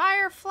a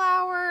fire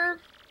flower.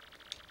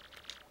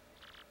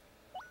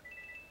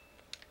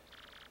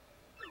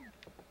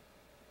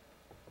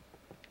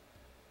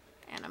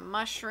 And a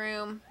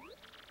mushroom.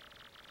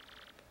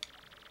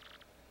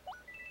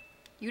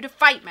 You to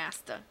fight,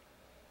 master.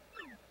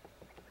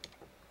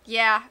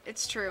 Yeah,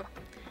 it's true.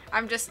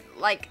 I'm just,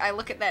 like, I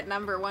look at that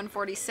number,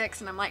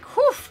 146, and I'm like,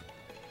 whew!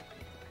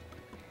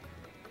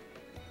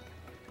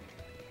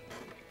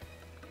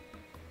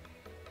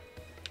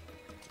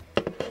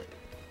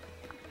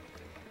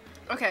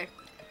 Okay.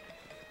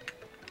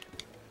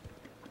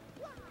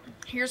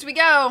 Here's we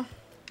go.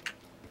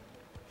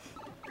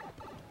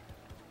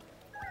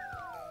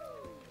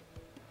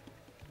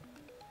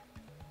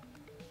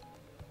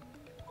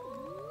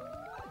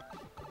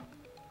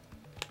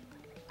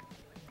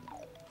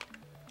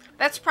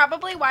 That's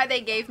probably why they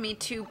gave me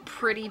 2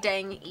 pretty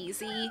dang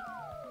easy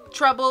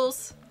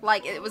troubles.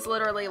 Like, it was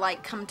literally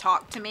like, come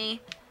talk to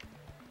me.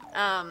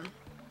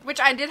 Which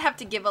I did have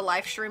to give a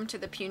life shroom to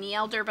the Punie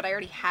Elder, but I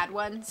already had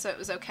one, so it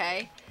was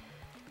okay.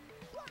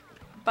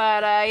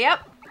 But,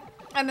 yep.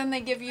 And then they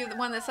give you the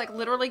one that's like,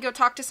 literally go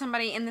talk to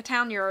somebody in the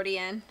town you're already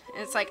in. And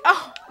it's like,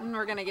 oh, and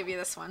we're gonna give you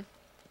this one.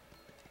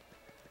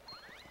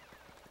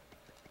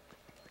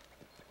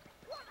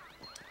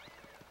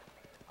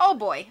 Oh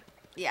boy.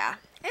 Yeah.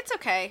 It's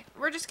okay.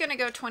 We're just gonna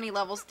go 20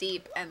 levels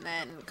deep and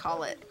then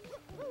call it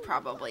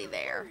probably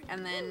there.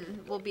 And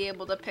then we'll be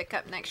able to pick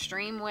up next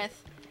stream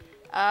with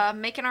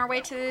making our way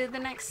to the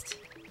next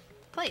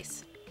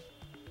place.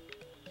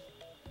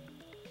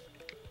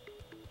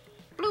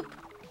 Bloop.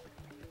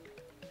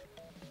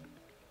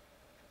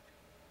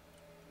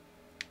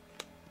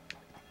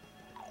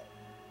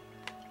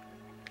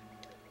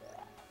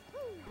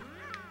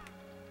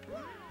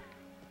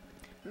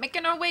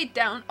 Making our way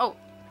down. Oh.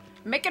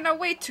 Making our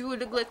way to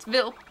the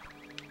Glitzville.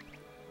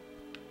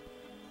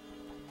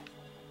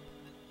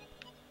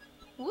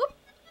 Whoop.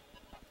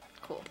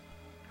 Cool.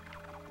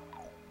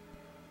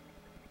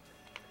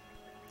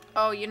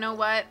 Oh, you know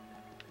what?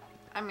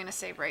 I'm gonna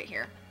save right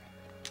here.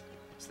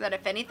 So that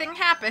if anything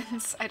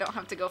happens, I don't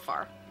have to go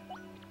far.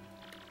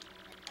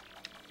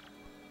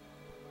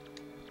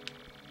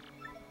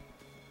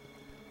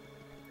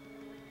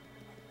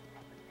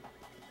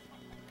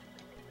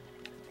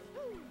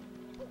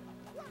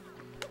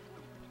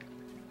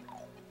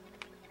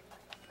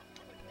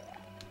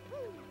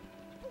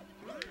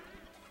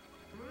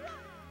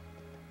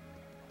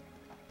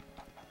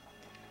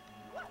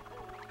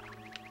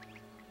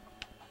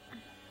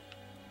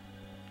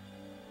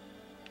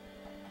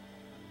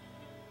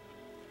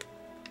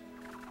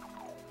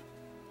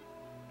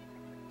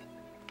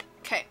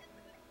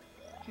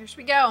 Here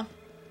we go.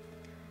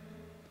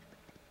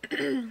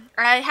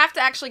 I have to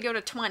actually go to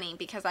 20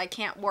 because I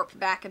can't warp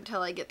back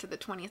until I get to the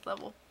 20th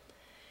level.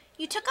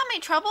 You took on my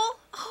trouble?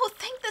 Oh,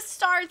 thank the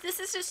stars.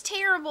 This is just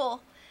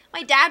terrible.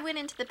 My dad went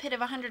into the pit of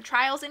 100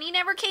 trials and he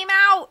never came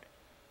out.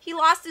 He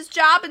lost his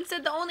job and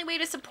said the only way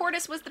to support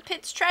us was the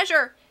pit's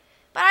treasure.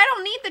 But I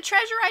don't need the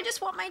treasure. I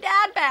just want my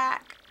dad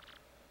back.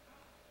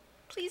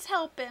 Please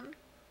help him.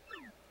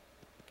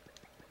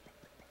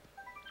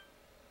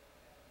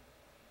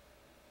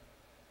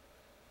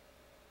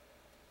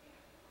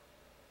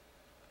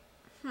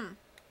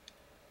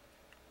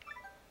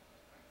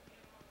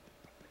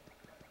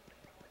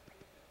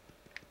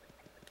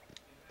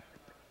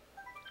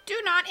 Do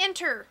not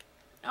enter.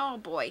 Oh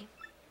boy.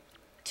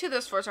 2 of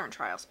those floors aren't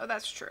trials. Oh,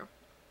 that's true.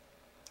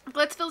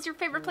 Blitzville's your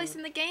favorite place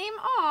in the game?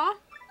 Aw,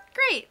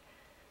 great.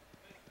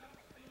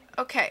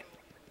 Okay.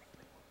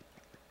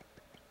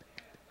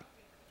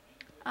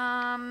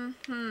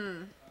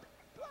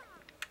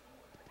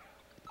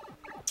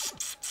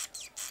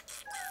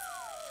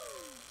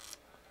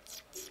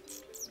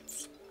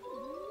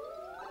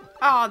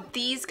 Oh,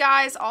 these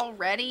guys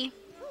already?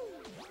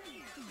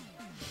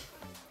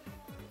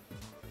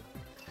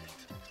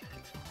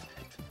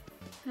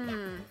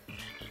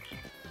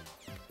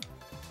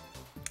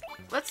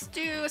 Let's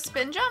do a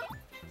spin jump.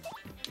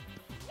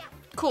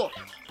 Cool.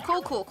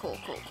 Cool.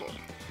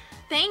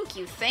 Thank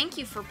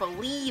you for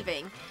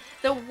believing.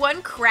 The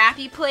one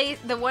crappy place,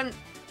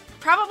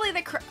 probably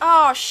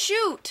oh,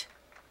 shoot.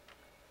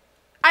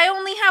 I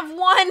only have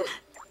one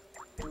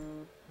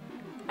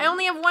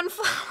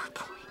flower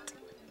point.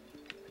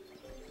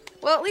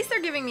 Well, at least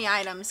they're giving me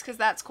items, because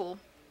that's cool.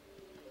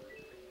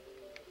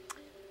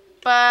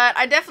 But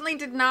I definitely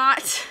did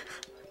not.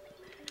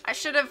 I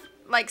should have,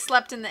 like,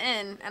 slept in the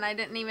inn, and I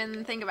didn't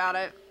even think about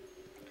it.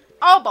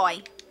 Oh,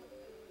 boy.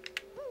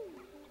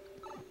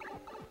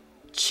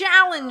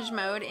 Challenge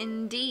mode,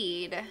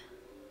 indeed.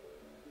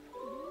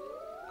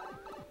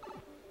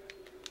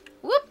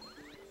 Whoop.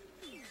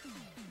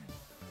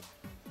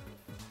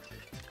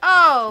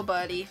 Oh,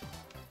 buddy.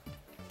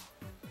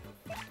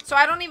 So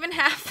I don't even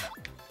have...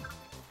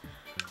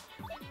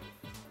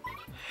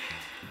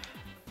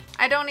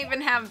 I don't even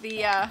have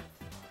the,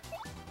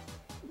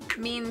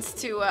 means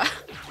to,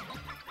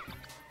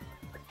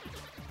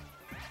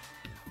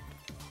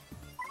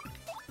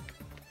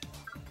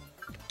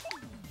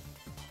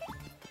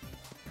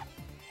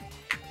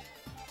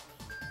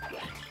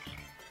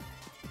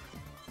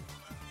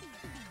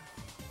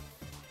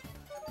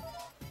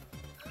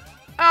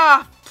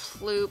 Ah,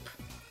 ploop.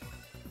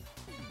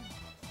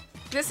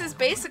 This is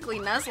basically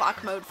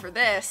Nuzlocke mode for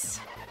this.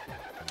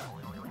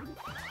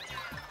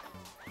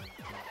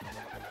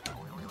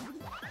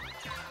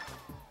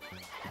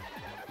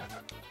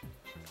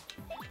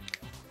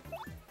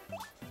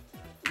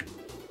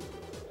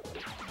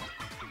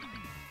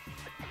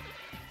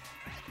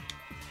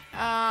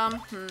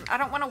 I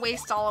don't want to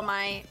waste all of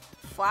my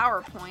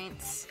flower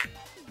points.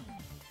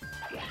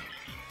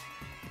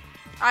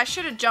 I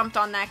should have jumped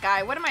on that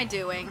guy. What am I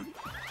doing?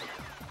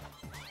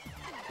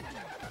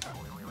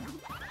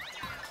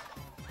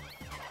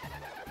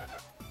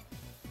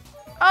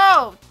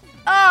 Oh!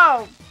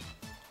 Oh!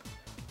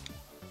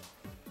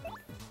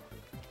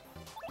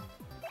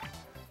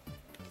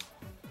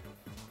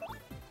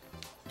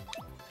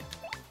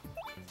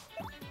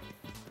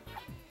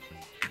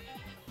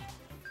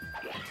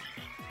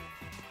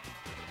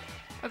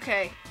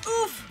 Okay.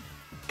 Oof!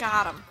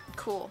 Got him.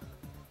 Cool.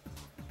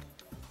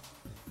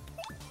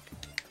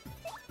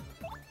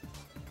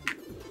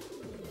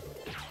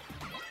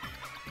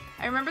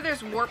 I remember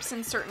there's warps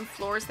in certain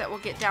floors that will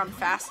get down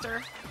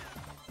faster.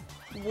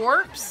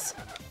 Warps?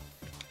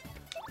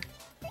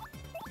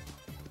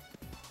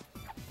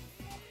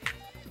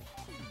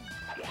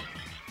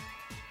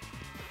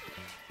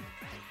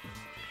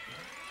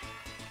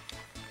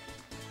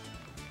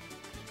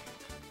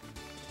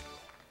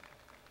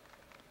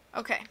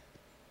 Okay.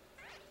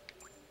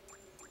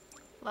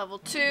 Level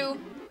 2.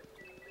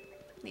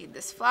 Need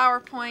this flower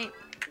point.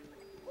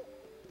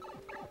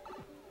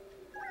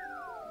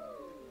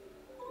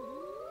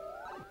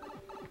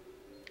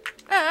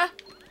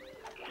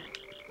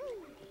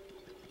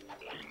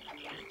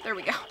 There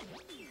we go.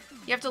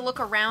 You have to look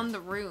around the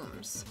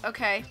rooms.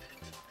 Okay.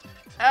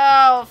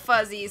 Oh,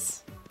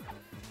 fuzzies.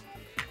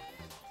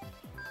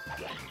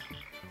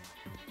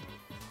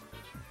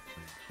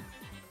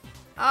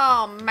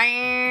 Oh,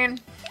 man.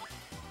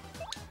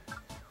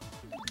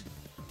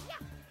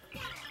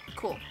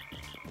 Cool.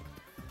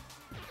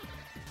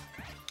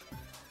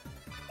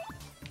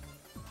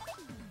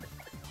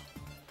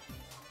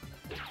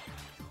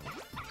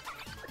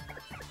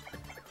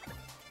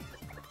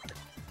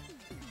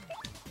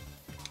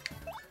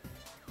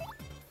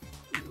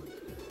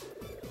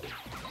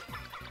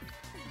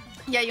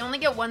 Yeah, you only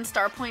get 1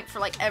 star point for,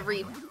 like,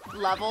 every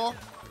level,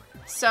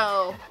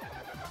 so...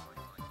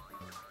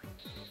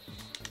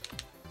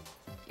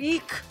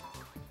 Eek!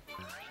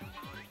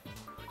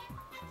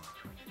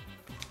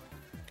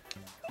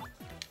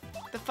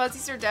 The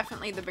fuzzies are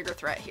definitely the bigger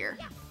threat here.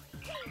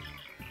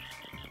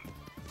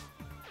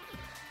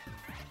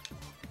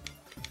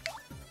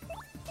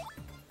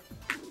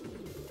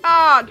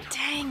 Oh,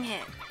 dang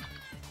it.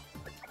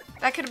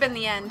 That could have been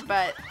the end,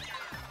 but,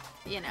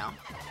 you know.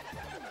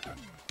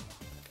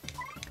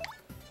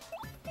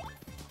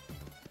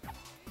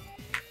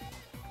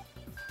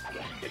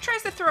 Who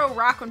tries to throw a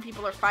rock when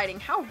people are fighting?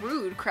 How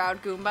rude,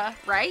 Crowd Goomba,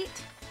 right?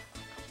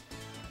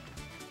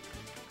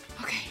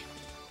 Okay.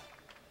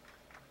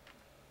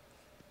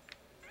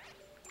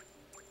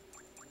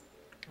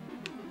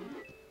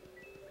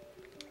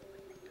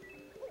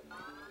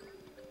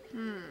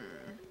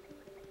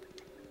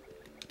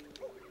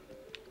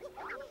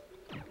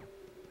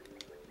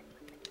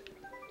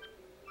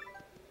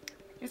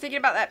 You're thinking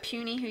about that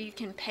Punie who you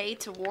can pay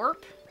to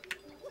warp?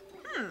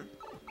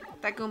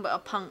 That Goomba a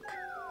punk.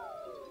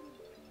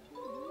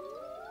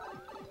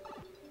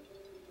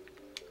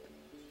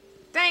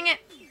 Dang it!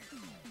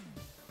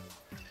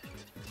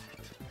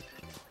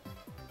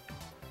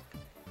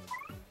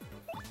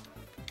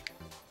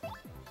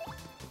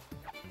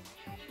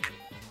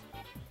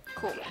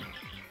 Cool.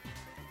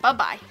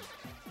 Bye-bye.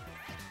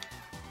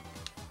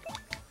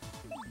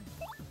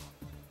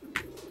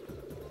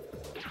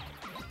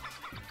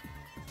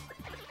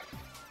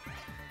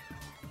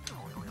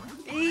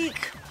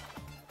 Eek!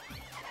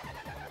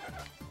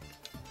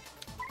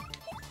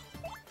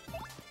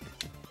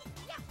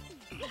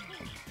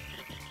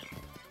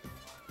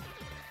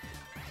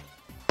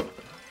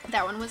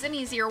 That one was an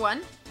easier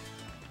one.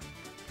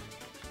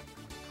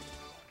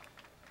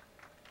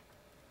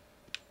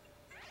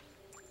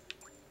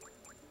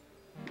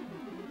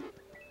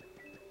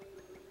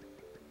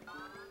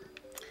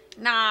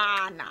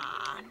 Nah.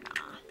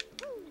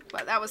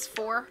 But that was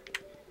 4.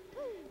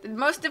 The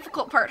most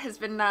difficult part has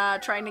been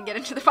trying to get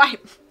into the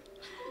fight.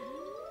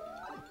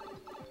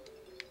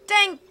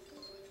 Dang!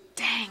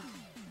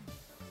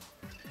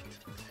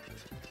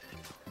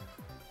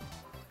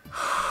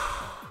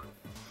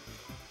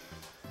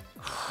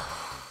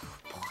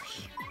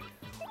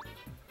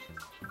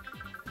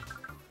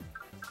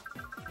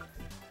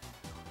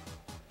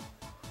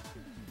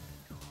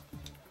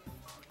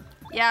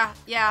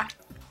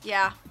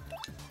 Yeah.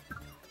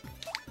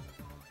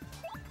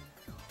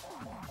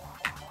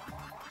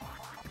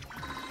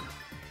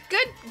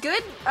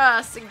 Good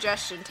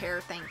suggestion,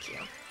 Tara, thank you.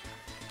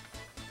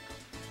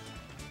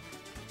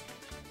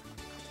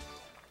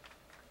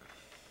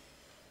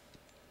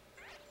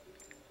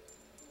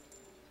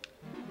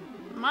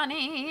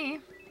 Money.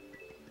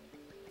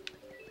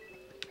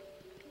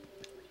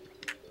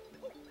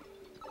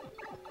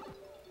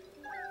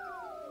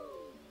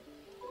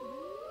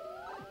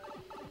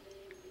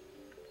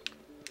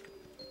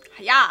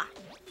 Yeah.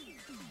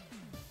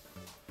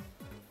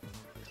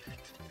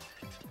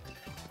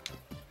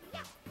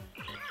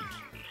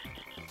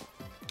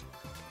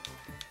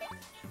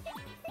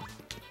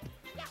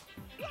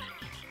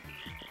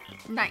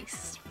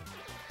 Nice.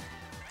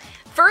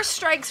 First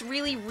strikes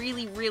really,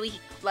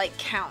 like,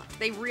 count.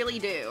 They really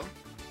do.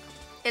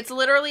 It's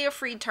literally a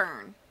free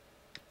turn.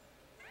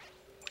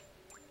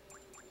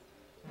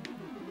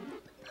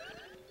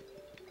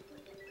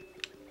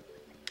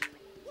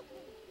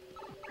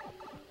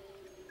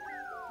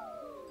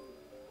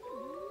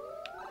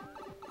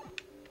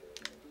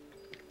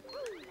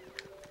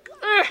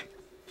 Ugh.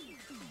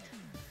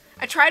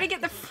 I try to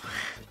get the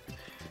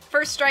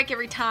first strike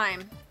every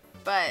time,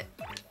 but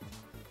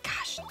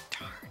gosh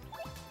darn.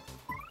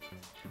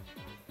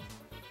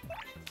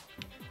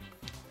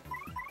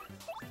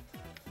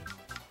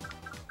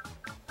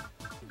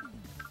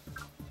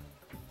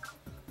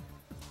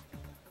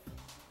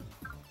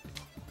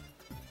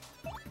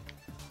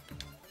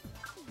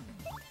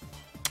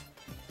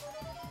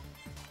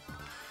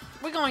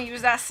 We're gonna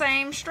use that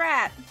same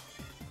strat.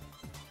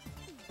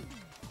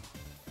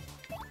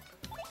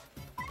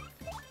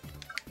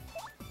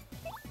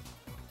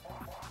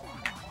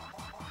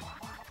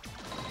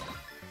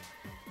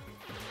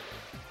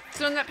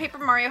 So in that Paper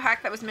Mario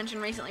hack that was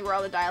mentioned recently where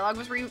all the dialogue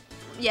was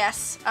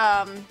yes,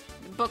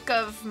 Book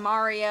of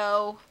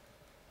Mario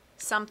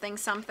something.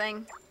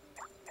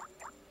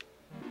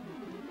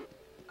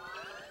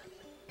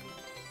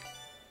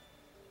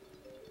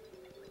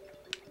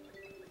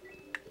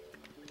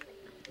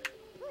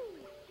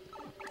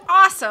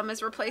 Awesome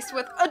is replaced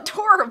with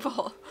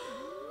adorable.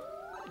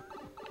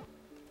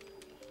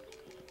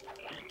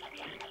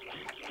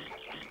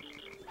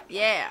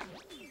 Yeah.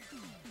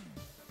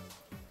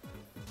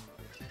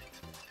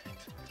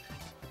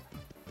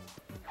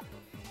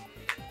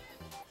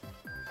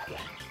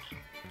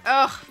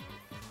 Ugh.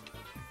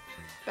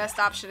 Best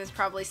option is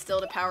probably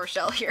still to power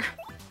shell here.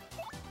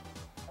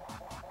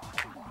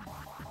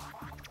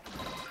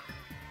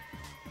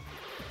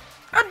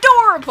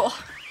 Adorable!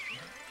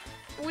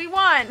 We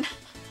won!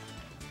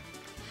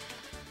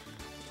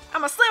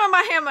 I'm a slam on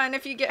my hammer, and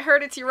if you get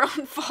hurt, it's your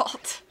own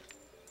fault.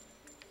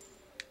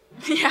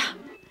 Yeah.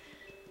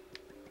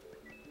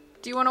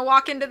 Do you want to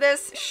walk into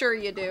this? Sure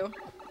you do.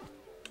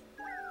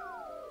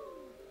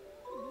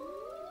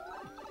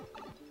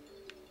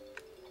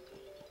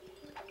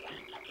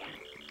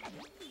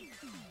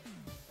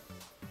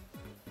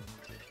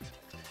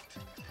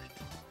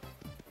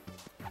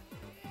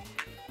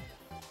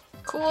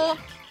 Cool.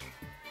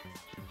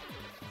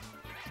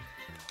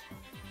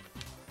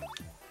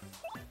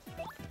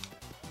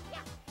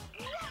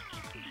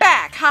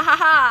 Ha ha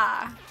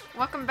ha!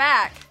 Welcome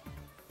back.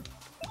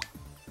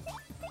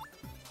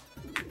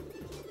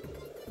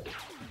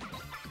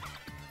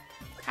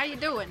 How you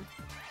doing?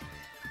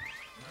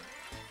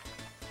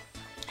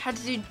 Had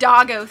to do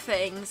doggo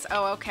things.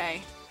 Oh,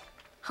 okay.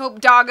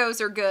 Hope doggos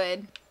are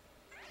good.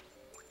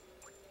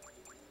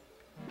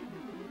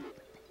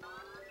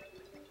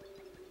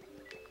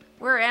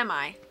 Where am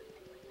I?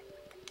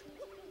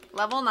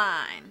 Level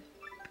 9.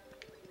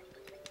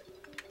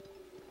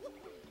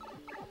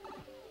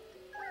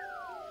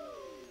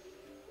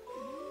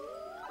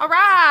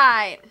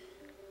 Alright!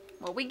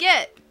 What we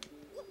get?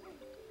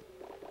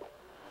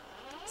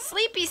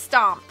 Sleepy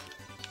Stomp.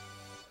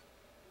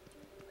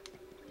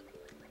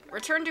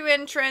 Return to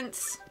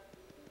entrance.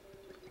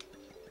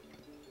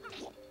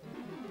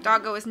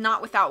 Doggo is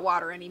not without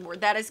water anymore.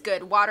 That is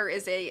good. Water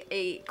is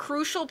a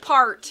crucial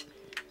part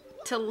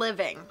to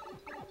living.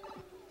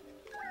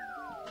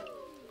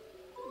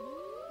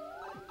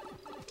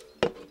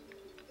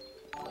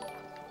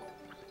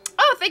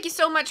 Oh, thank you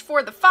so much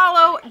for the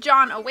follow.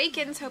 John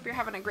Awakens. Hope you're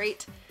having a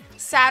great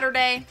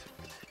Saturday.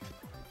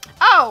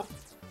 Oh!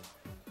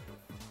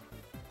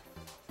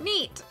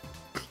 Neat.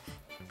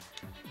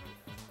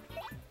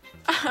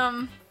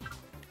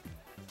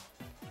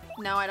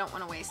 No, I don't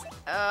want to waste.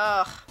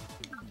 Ugh.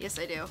 Yes,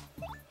 I do.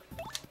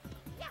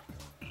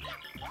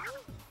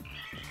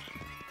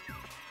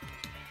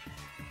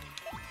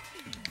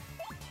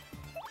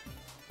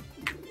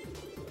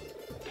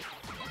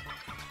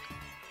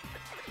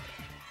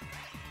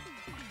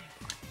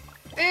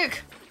 Ugh.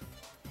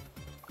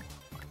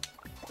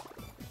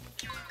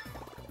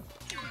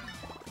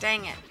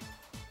 Dang it.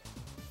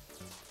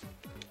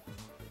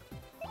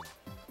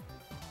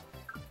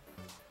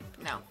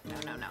 No, no,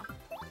 no, no.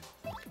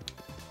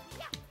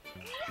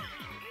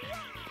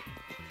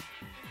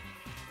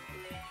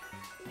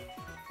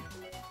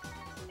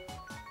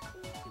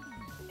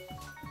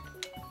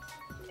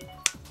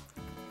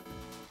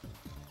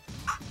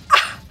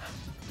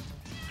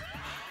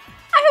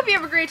 I hope you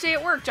have a great day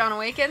at work, John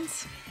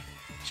Awakens.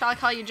 Shall I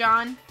call you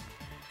John?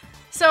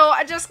 So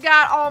I just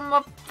got all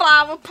my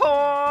flower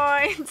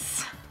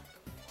points.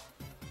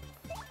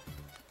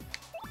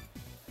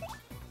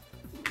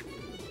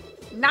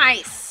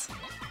 Nice.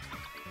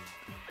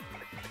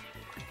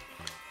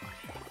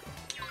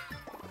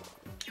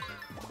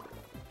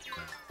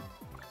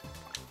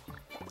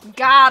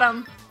 Got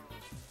him.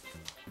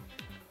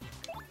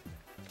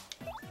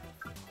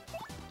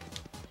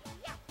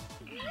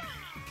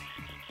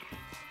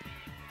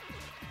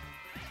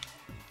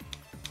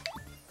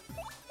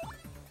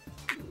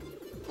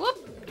 Whoop.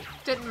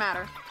 Didn't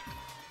matter.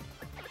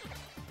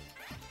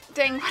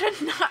 Dang,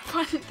 what a not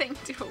fun thing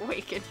to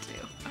awaken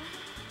to.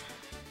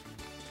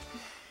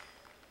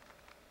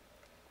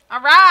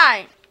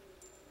 Alright!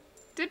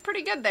 Did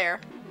pretty good there.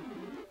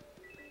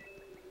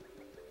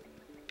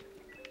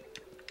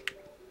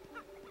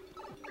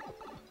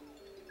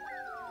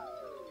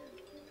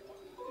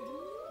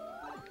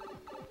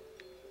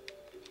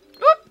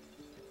 Whoop!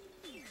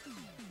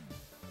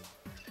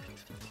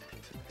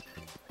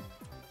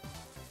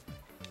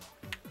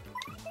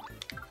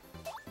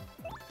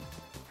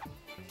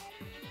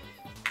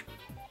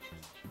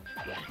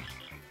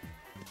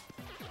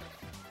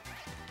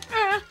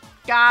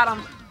 Got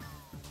him.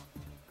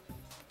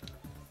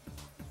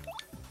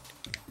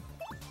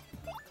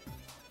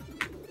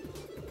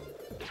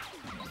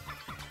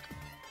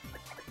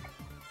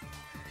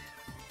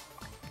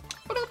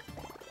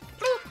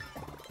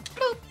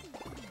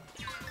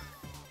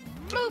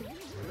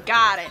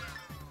 Got it.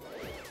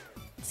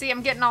 See,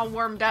 I'm getting all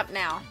warmed up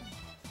now.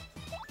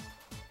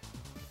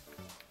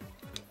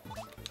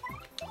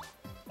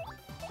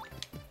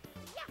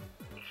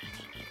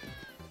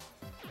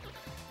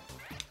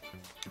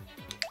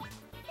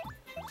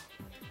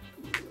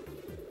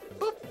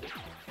 Boop.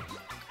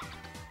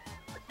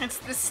 It's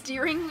the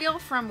steering wheel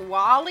from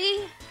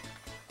WALL-E?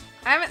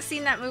 I haven't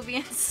seen that movie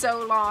in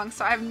so long,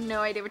 so I have no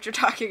idea what you're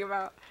talking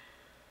about.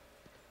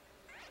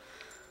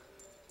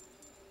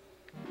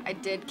 I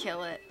did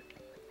kill it.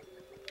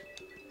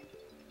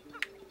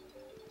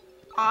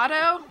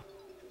 Auto?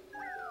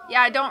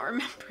 Yeah, I don't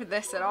remember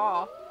this at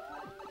all.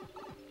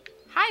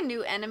 Hi,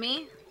 new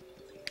enemy.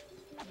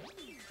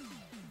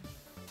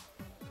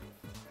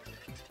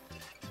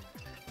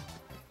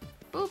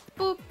 Boop,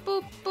 boop,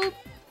 boop, boop.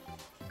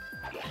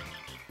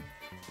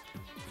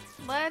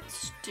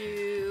 Let's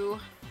do...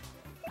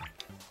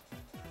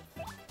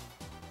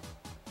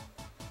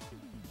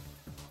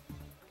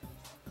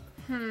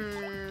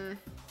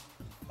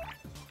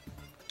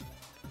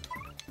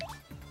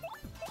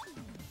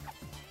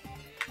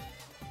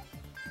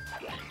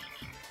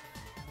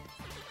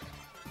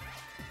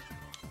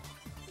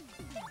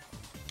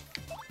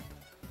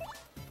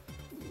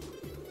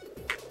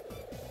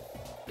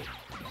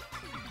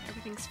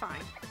 Everything's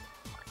fine.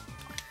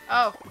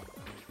 Oh.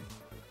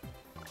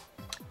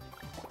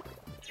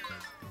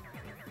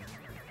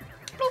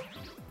 Boop.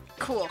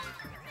 Cool.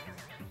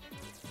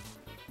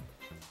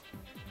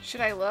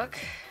 Should I look?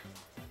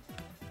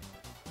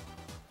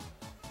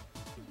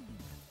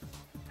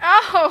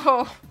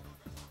 Oh!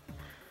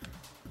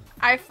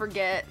 I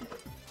forget.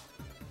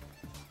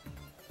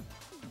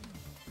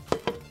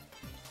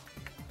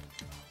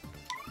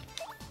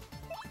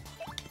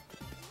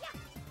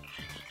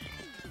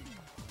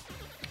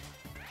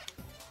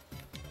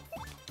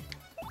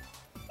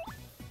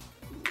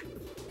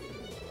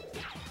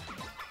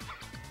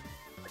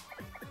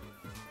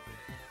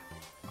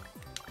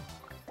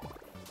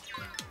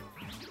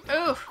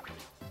 Ooh.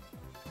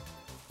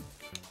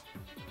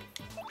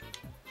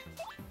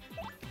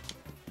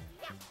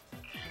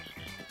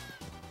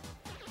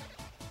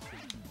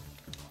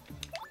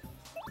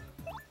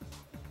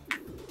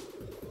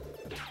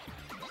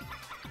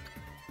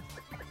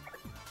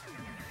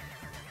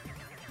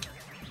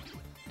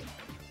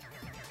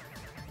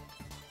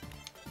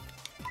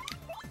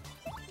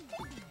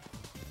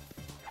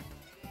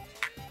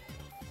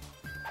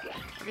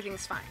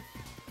 Everything's fine.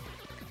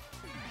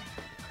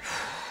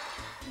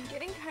 I'm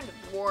getting kind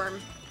of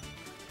warm.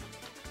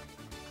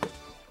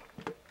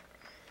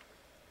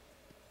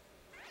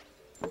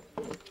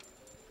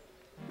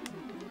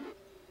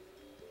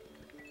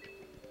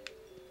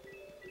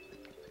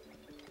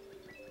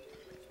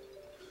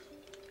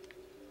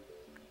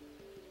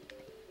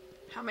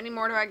 How many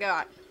more do I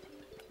got?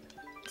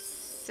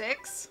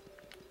 6?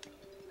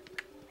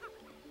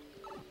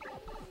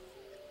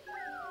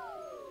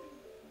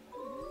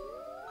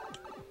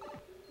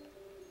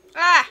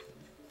 Ah!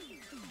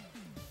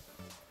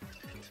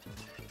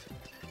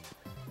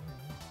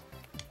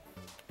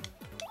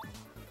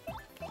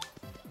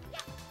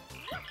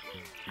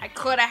 I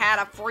could have had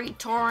a free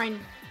turn.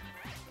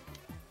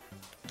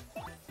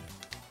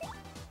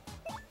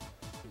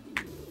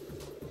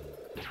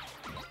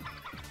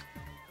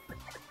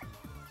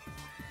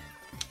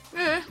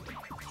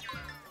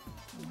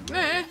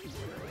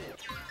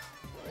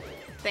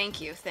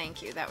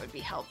 Thank you. That would be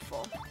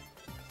helpful.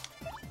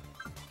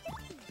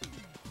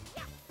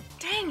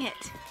 Dang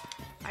it!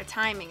 My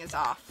timing is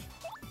off.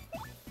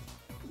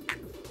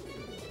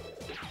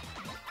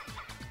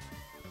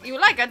 You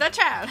like the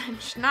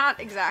challenge? Not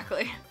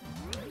exactly.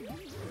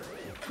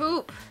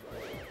 Poop.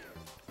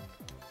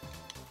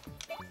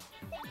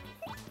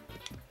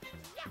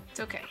 It's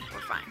okay. We're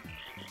fine.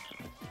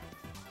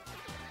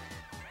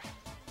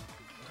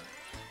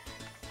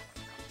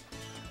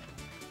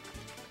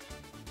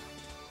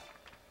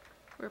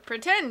 We're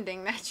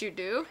pretending that you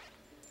do.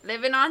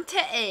 Living on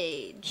to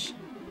age.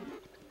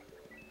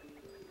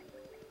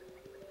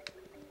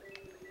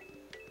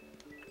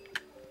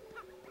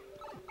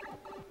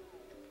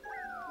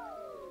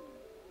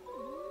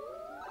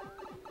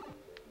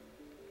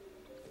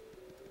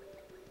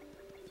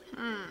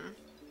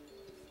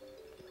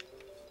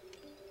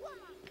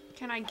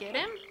 Can I get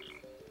him?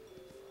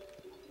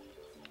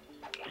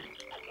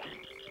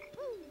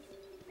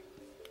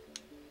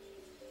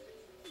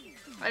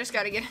 I just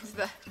gotta get into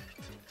the...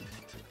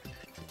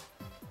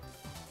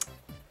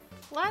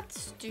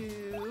 Let's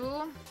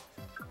do...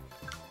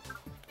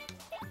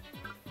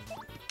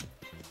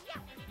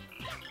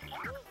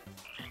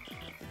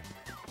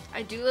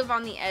 I do live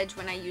on the edge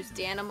when I use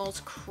Danimal's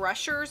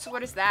Crushers.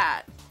 What is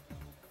that?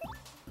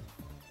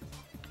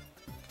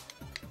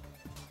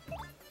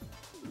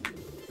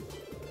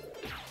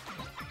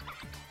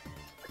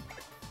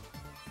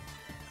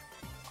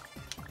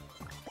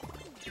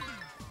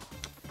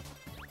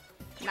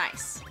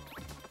 Nice.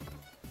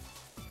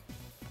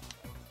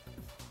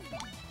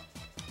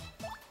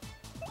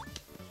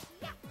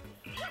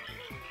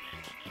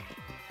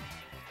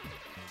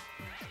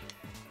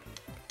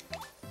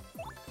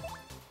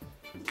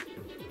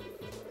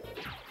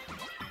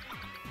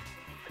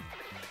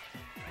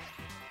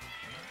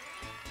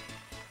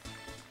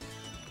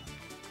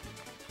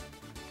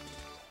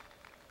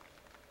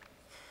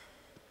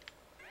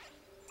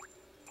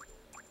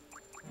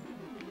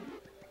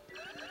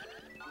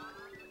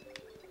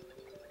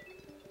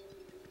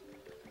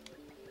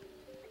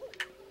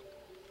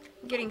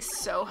 I'm getting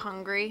so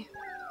hungry.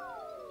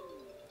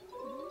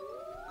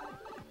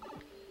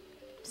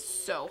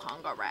 So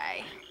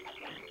hungry.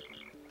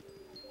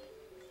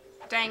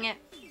 Dang it.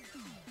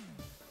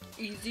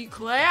 Easy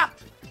clap.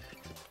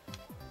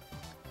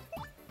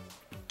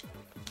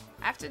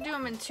 I have to do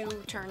them in 2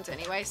 turns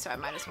anyway, so I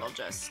might as well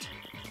just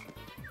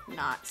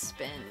not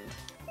spend.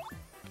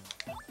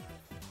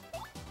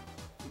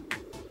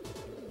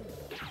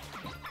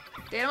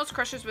 Danimal's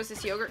Crushers was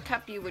this yogurt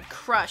cup you would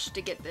crush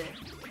to get the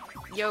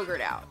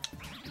yogurt out.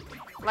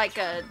 Like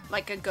a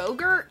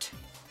Go-Gurt?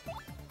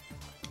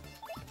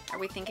 Are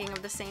we thinking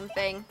of the same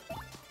thing?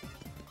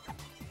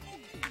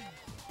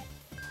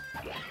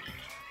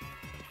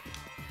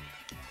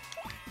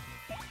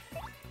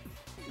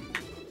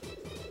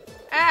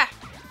 Ah!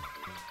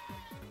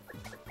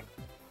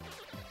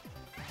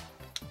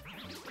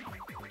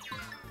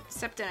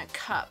 Except in a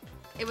cup.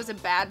 It was a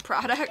bad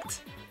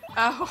product?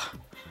 Oh.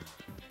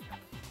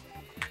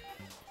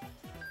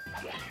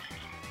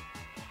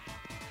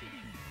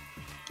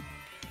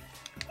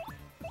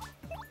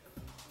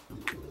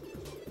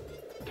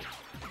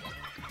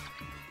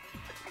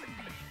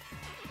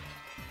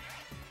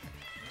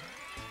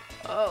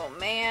 Oh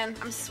man,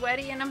 I'm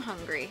sweaty and I'm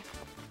hungry.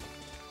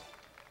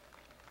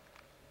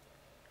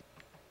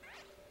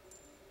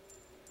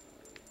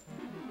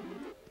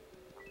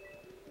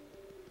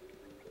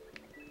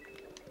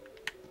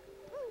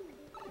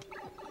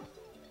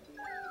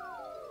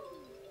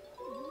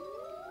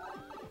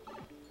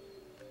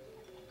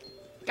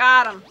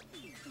 Got him.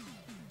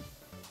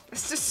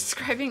 It's just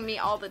describing me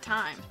all the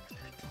time.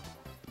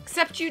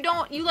 Except you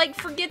like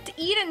forget to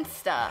eat and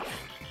stuff.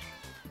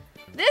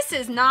 This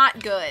is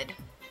not good.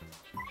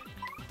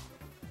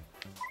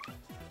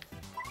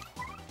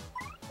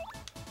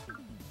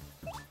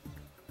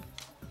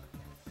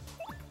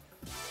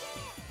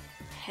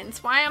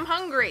 Hence why I'm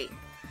hungry.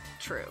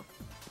 True.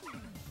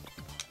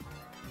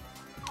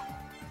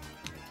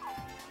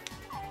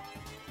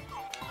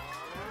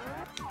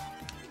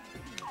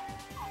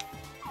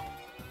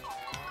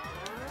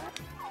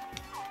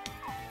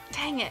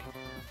 Dang it.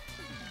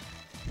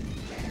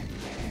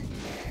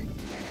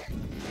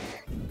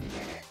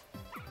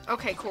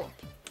 Okay, cool.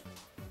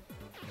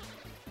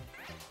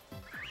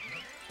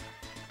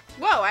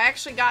 Whoa, I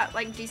actually got,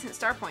 like, decent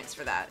star points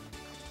for that.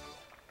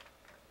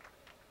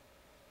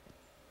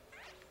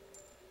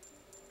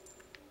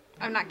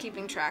 I'm not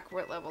keeping track.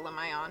 What level am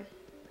I on?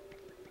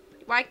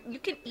 Why? You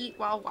can eat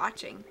while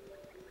watching.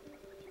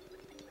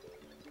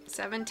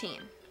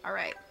 17.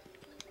 Alright.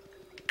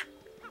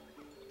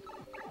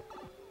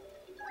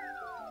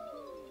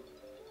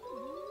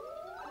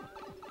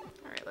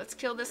 Alright, let's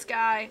kill this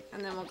guy,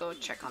 and then we'll go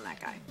check on that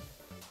guy.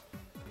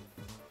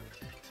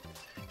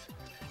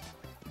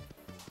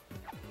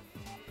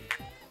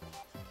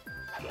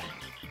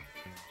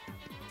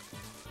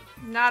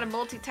 Not a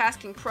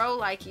multitasking pro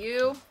like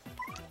you.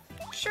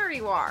 Sure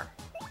you are.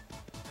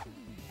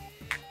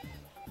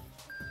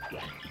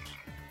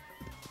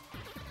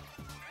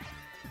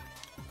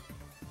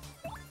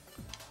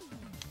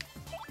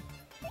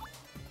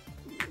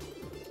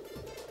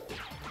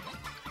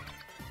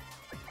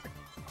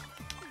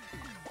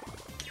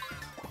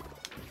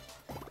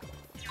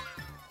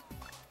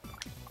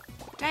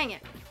 Dang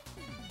it.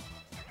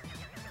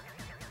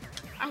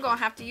 I'm gonna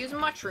have to use a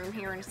mushroom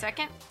here in a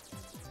second.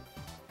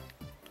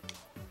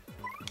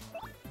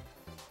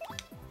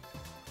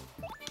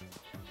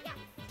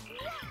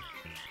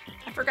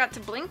 I forgot to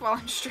blink while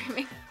I'm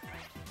streaming.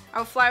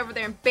 I'll fly over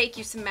there and bake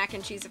you some mac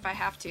and cheese if I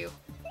have to.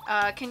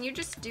 Can you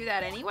just do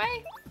that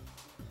anyway?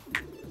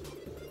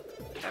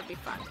 That'd be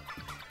fun.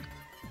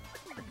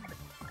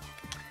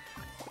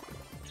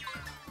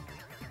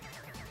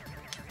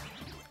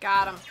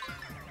 Got him.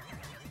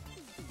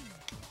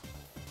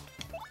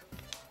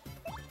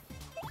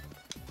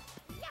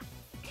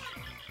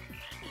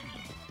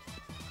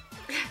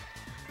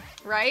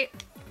 Right?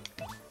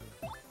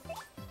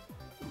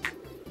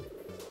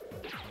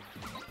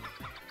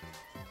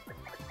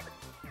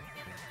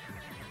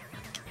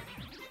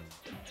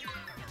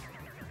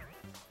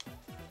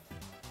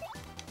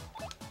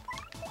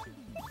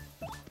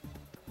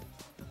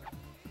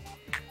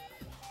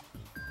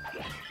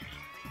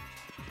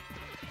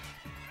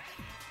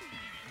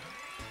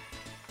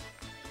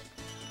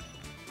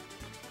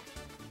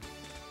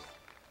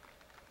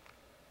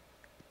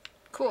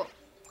 Cool.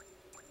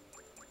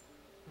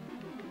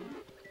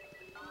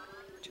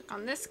 Check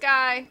on this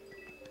guy.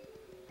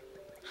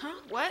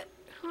 Huh? What?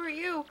 Who are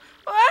you?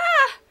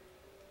 Ah!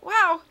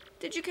 Wow.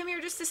 Did you come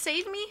here just to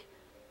save me?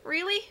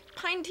 Really?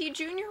 Pine Tea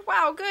Jr.?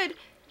 Wow, good.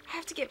 I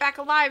have to get back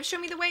alive. Show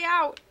me the way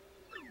out.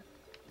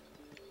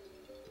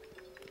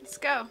 Let's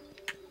go.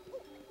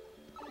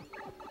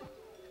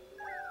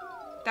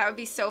 That would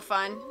be so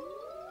fun.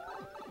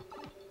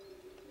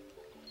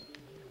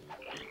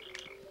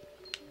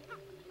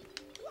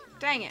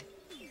 Dang it.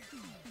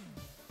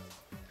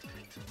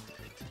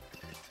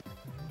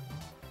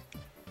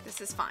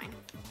 This is fine.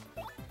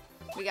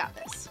 We got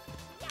this.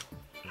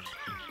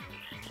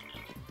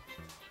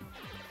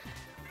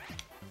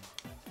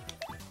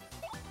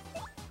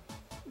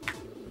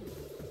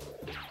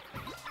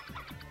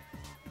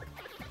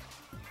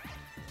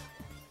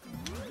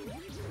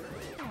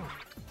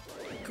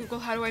 Google,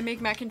 how do I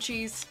make mac and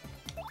cheese?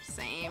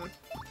 Same.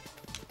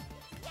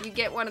 You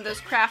get one of those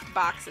craft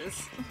boxes.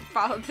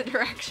 Follow the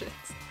directions.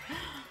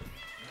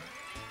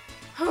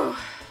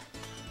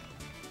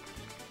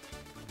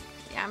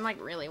 Yeah, I'm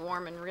like really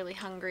warm and really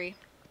hungry.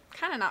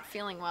 Kind of not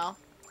feeling well.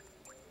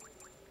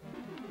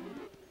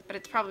 But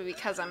it's probably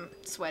because I'm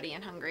sweaty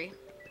and hungry.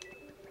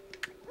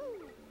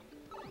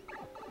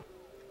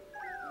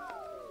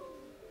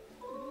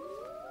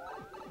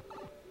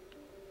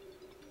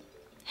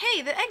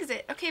 Hey, the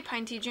exit! Okay,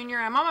 Pine Tea Jr.,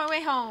 I'm on my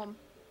way home.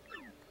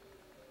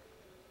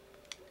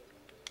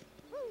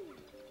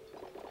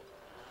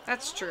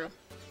 That's true.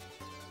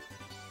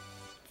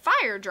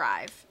 Fire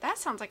Drive. That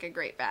sounds like a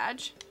great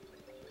badge.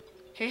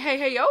 Hey, hey,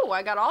 hey, yo!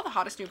 I got all the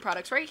hottest new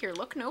products right here.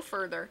 Look no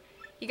further.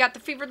 You got the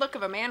fevered look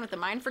of a man with a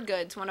mind for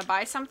goods. Want to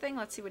buy something?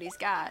 Let's see what he's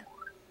got.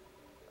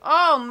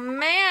 Oh,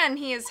 man!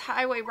 He is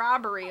highway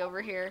robbery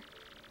over here.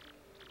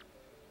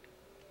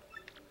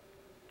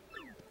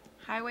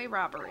 Highway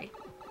robbery.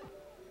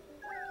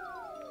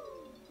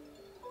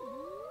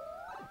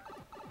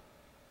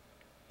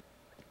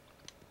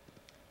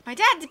 My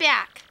dad's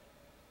back!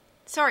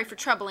 Sorry for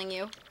troubling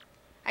you.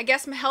 I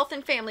guess my health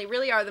and family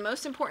really are the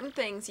most important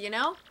things, you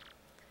know?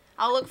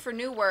 I'll look for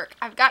new work.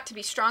 I've got to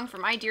be strong for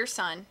my dear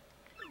son.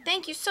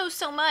 Thank you so,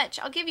 so much.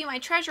 I'll give you my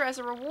treasure as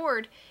a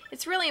reward.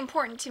 It's really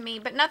important to me,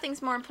 but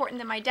nothing's more important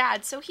than my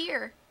dad, so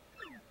here.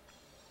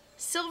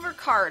 Silver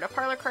card, a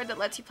parlor card that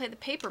lets you play the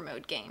paper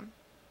mode game.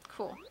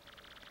 Cool.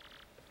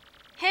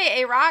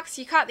 Hey, A-Rox,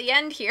 you caught the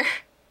end here.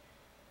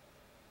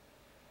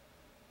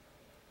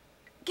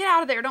 Get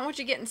out of there, don't want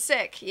you getting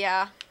sick.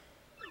 Yeah.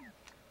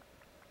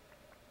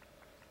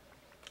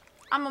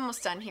 I'm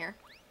almost done here.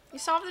 You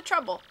solved the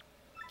trouble.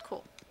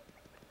 Cool.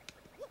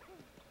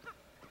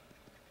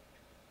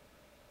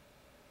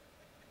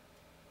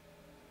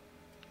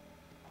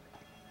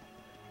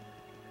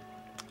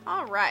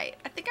 Alright,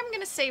 I think I'm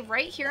going to save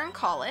right here and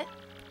call it.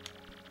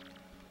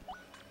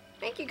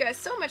 Thank you guys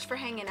so much for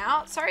hanging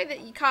out. Sorry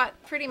that you caught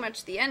pretty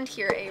much the end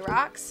here,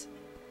 A-Rox.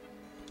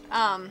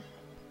 I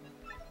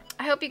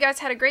hope you guys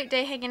had a great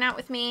day hanging out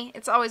with me.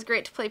 It's always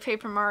great to play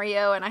Paper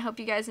Mario, and I hope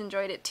you guys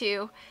enjoyed it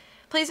too.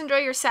 Please enjoy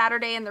your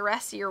Saturday and the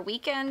rest of your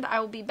weekend. I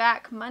will be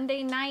back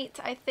Monday night,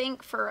 I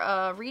think, for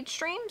a read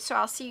stream, so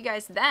I'll see you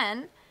guys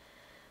then.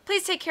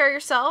 Please take care of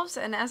yourselves,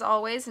 and as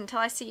always, until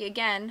I see you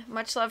again,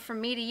 much love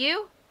from me to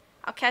you.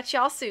 I'll catch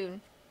y'all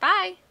soon.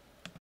 Bye!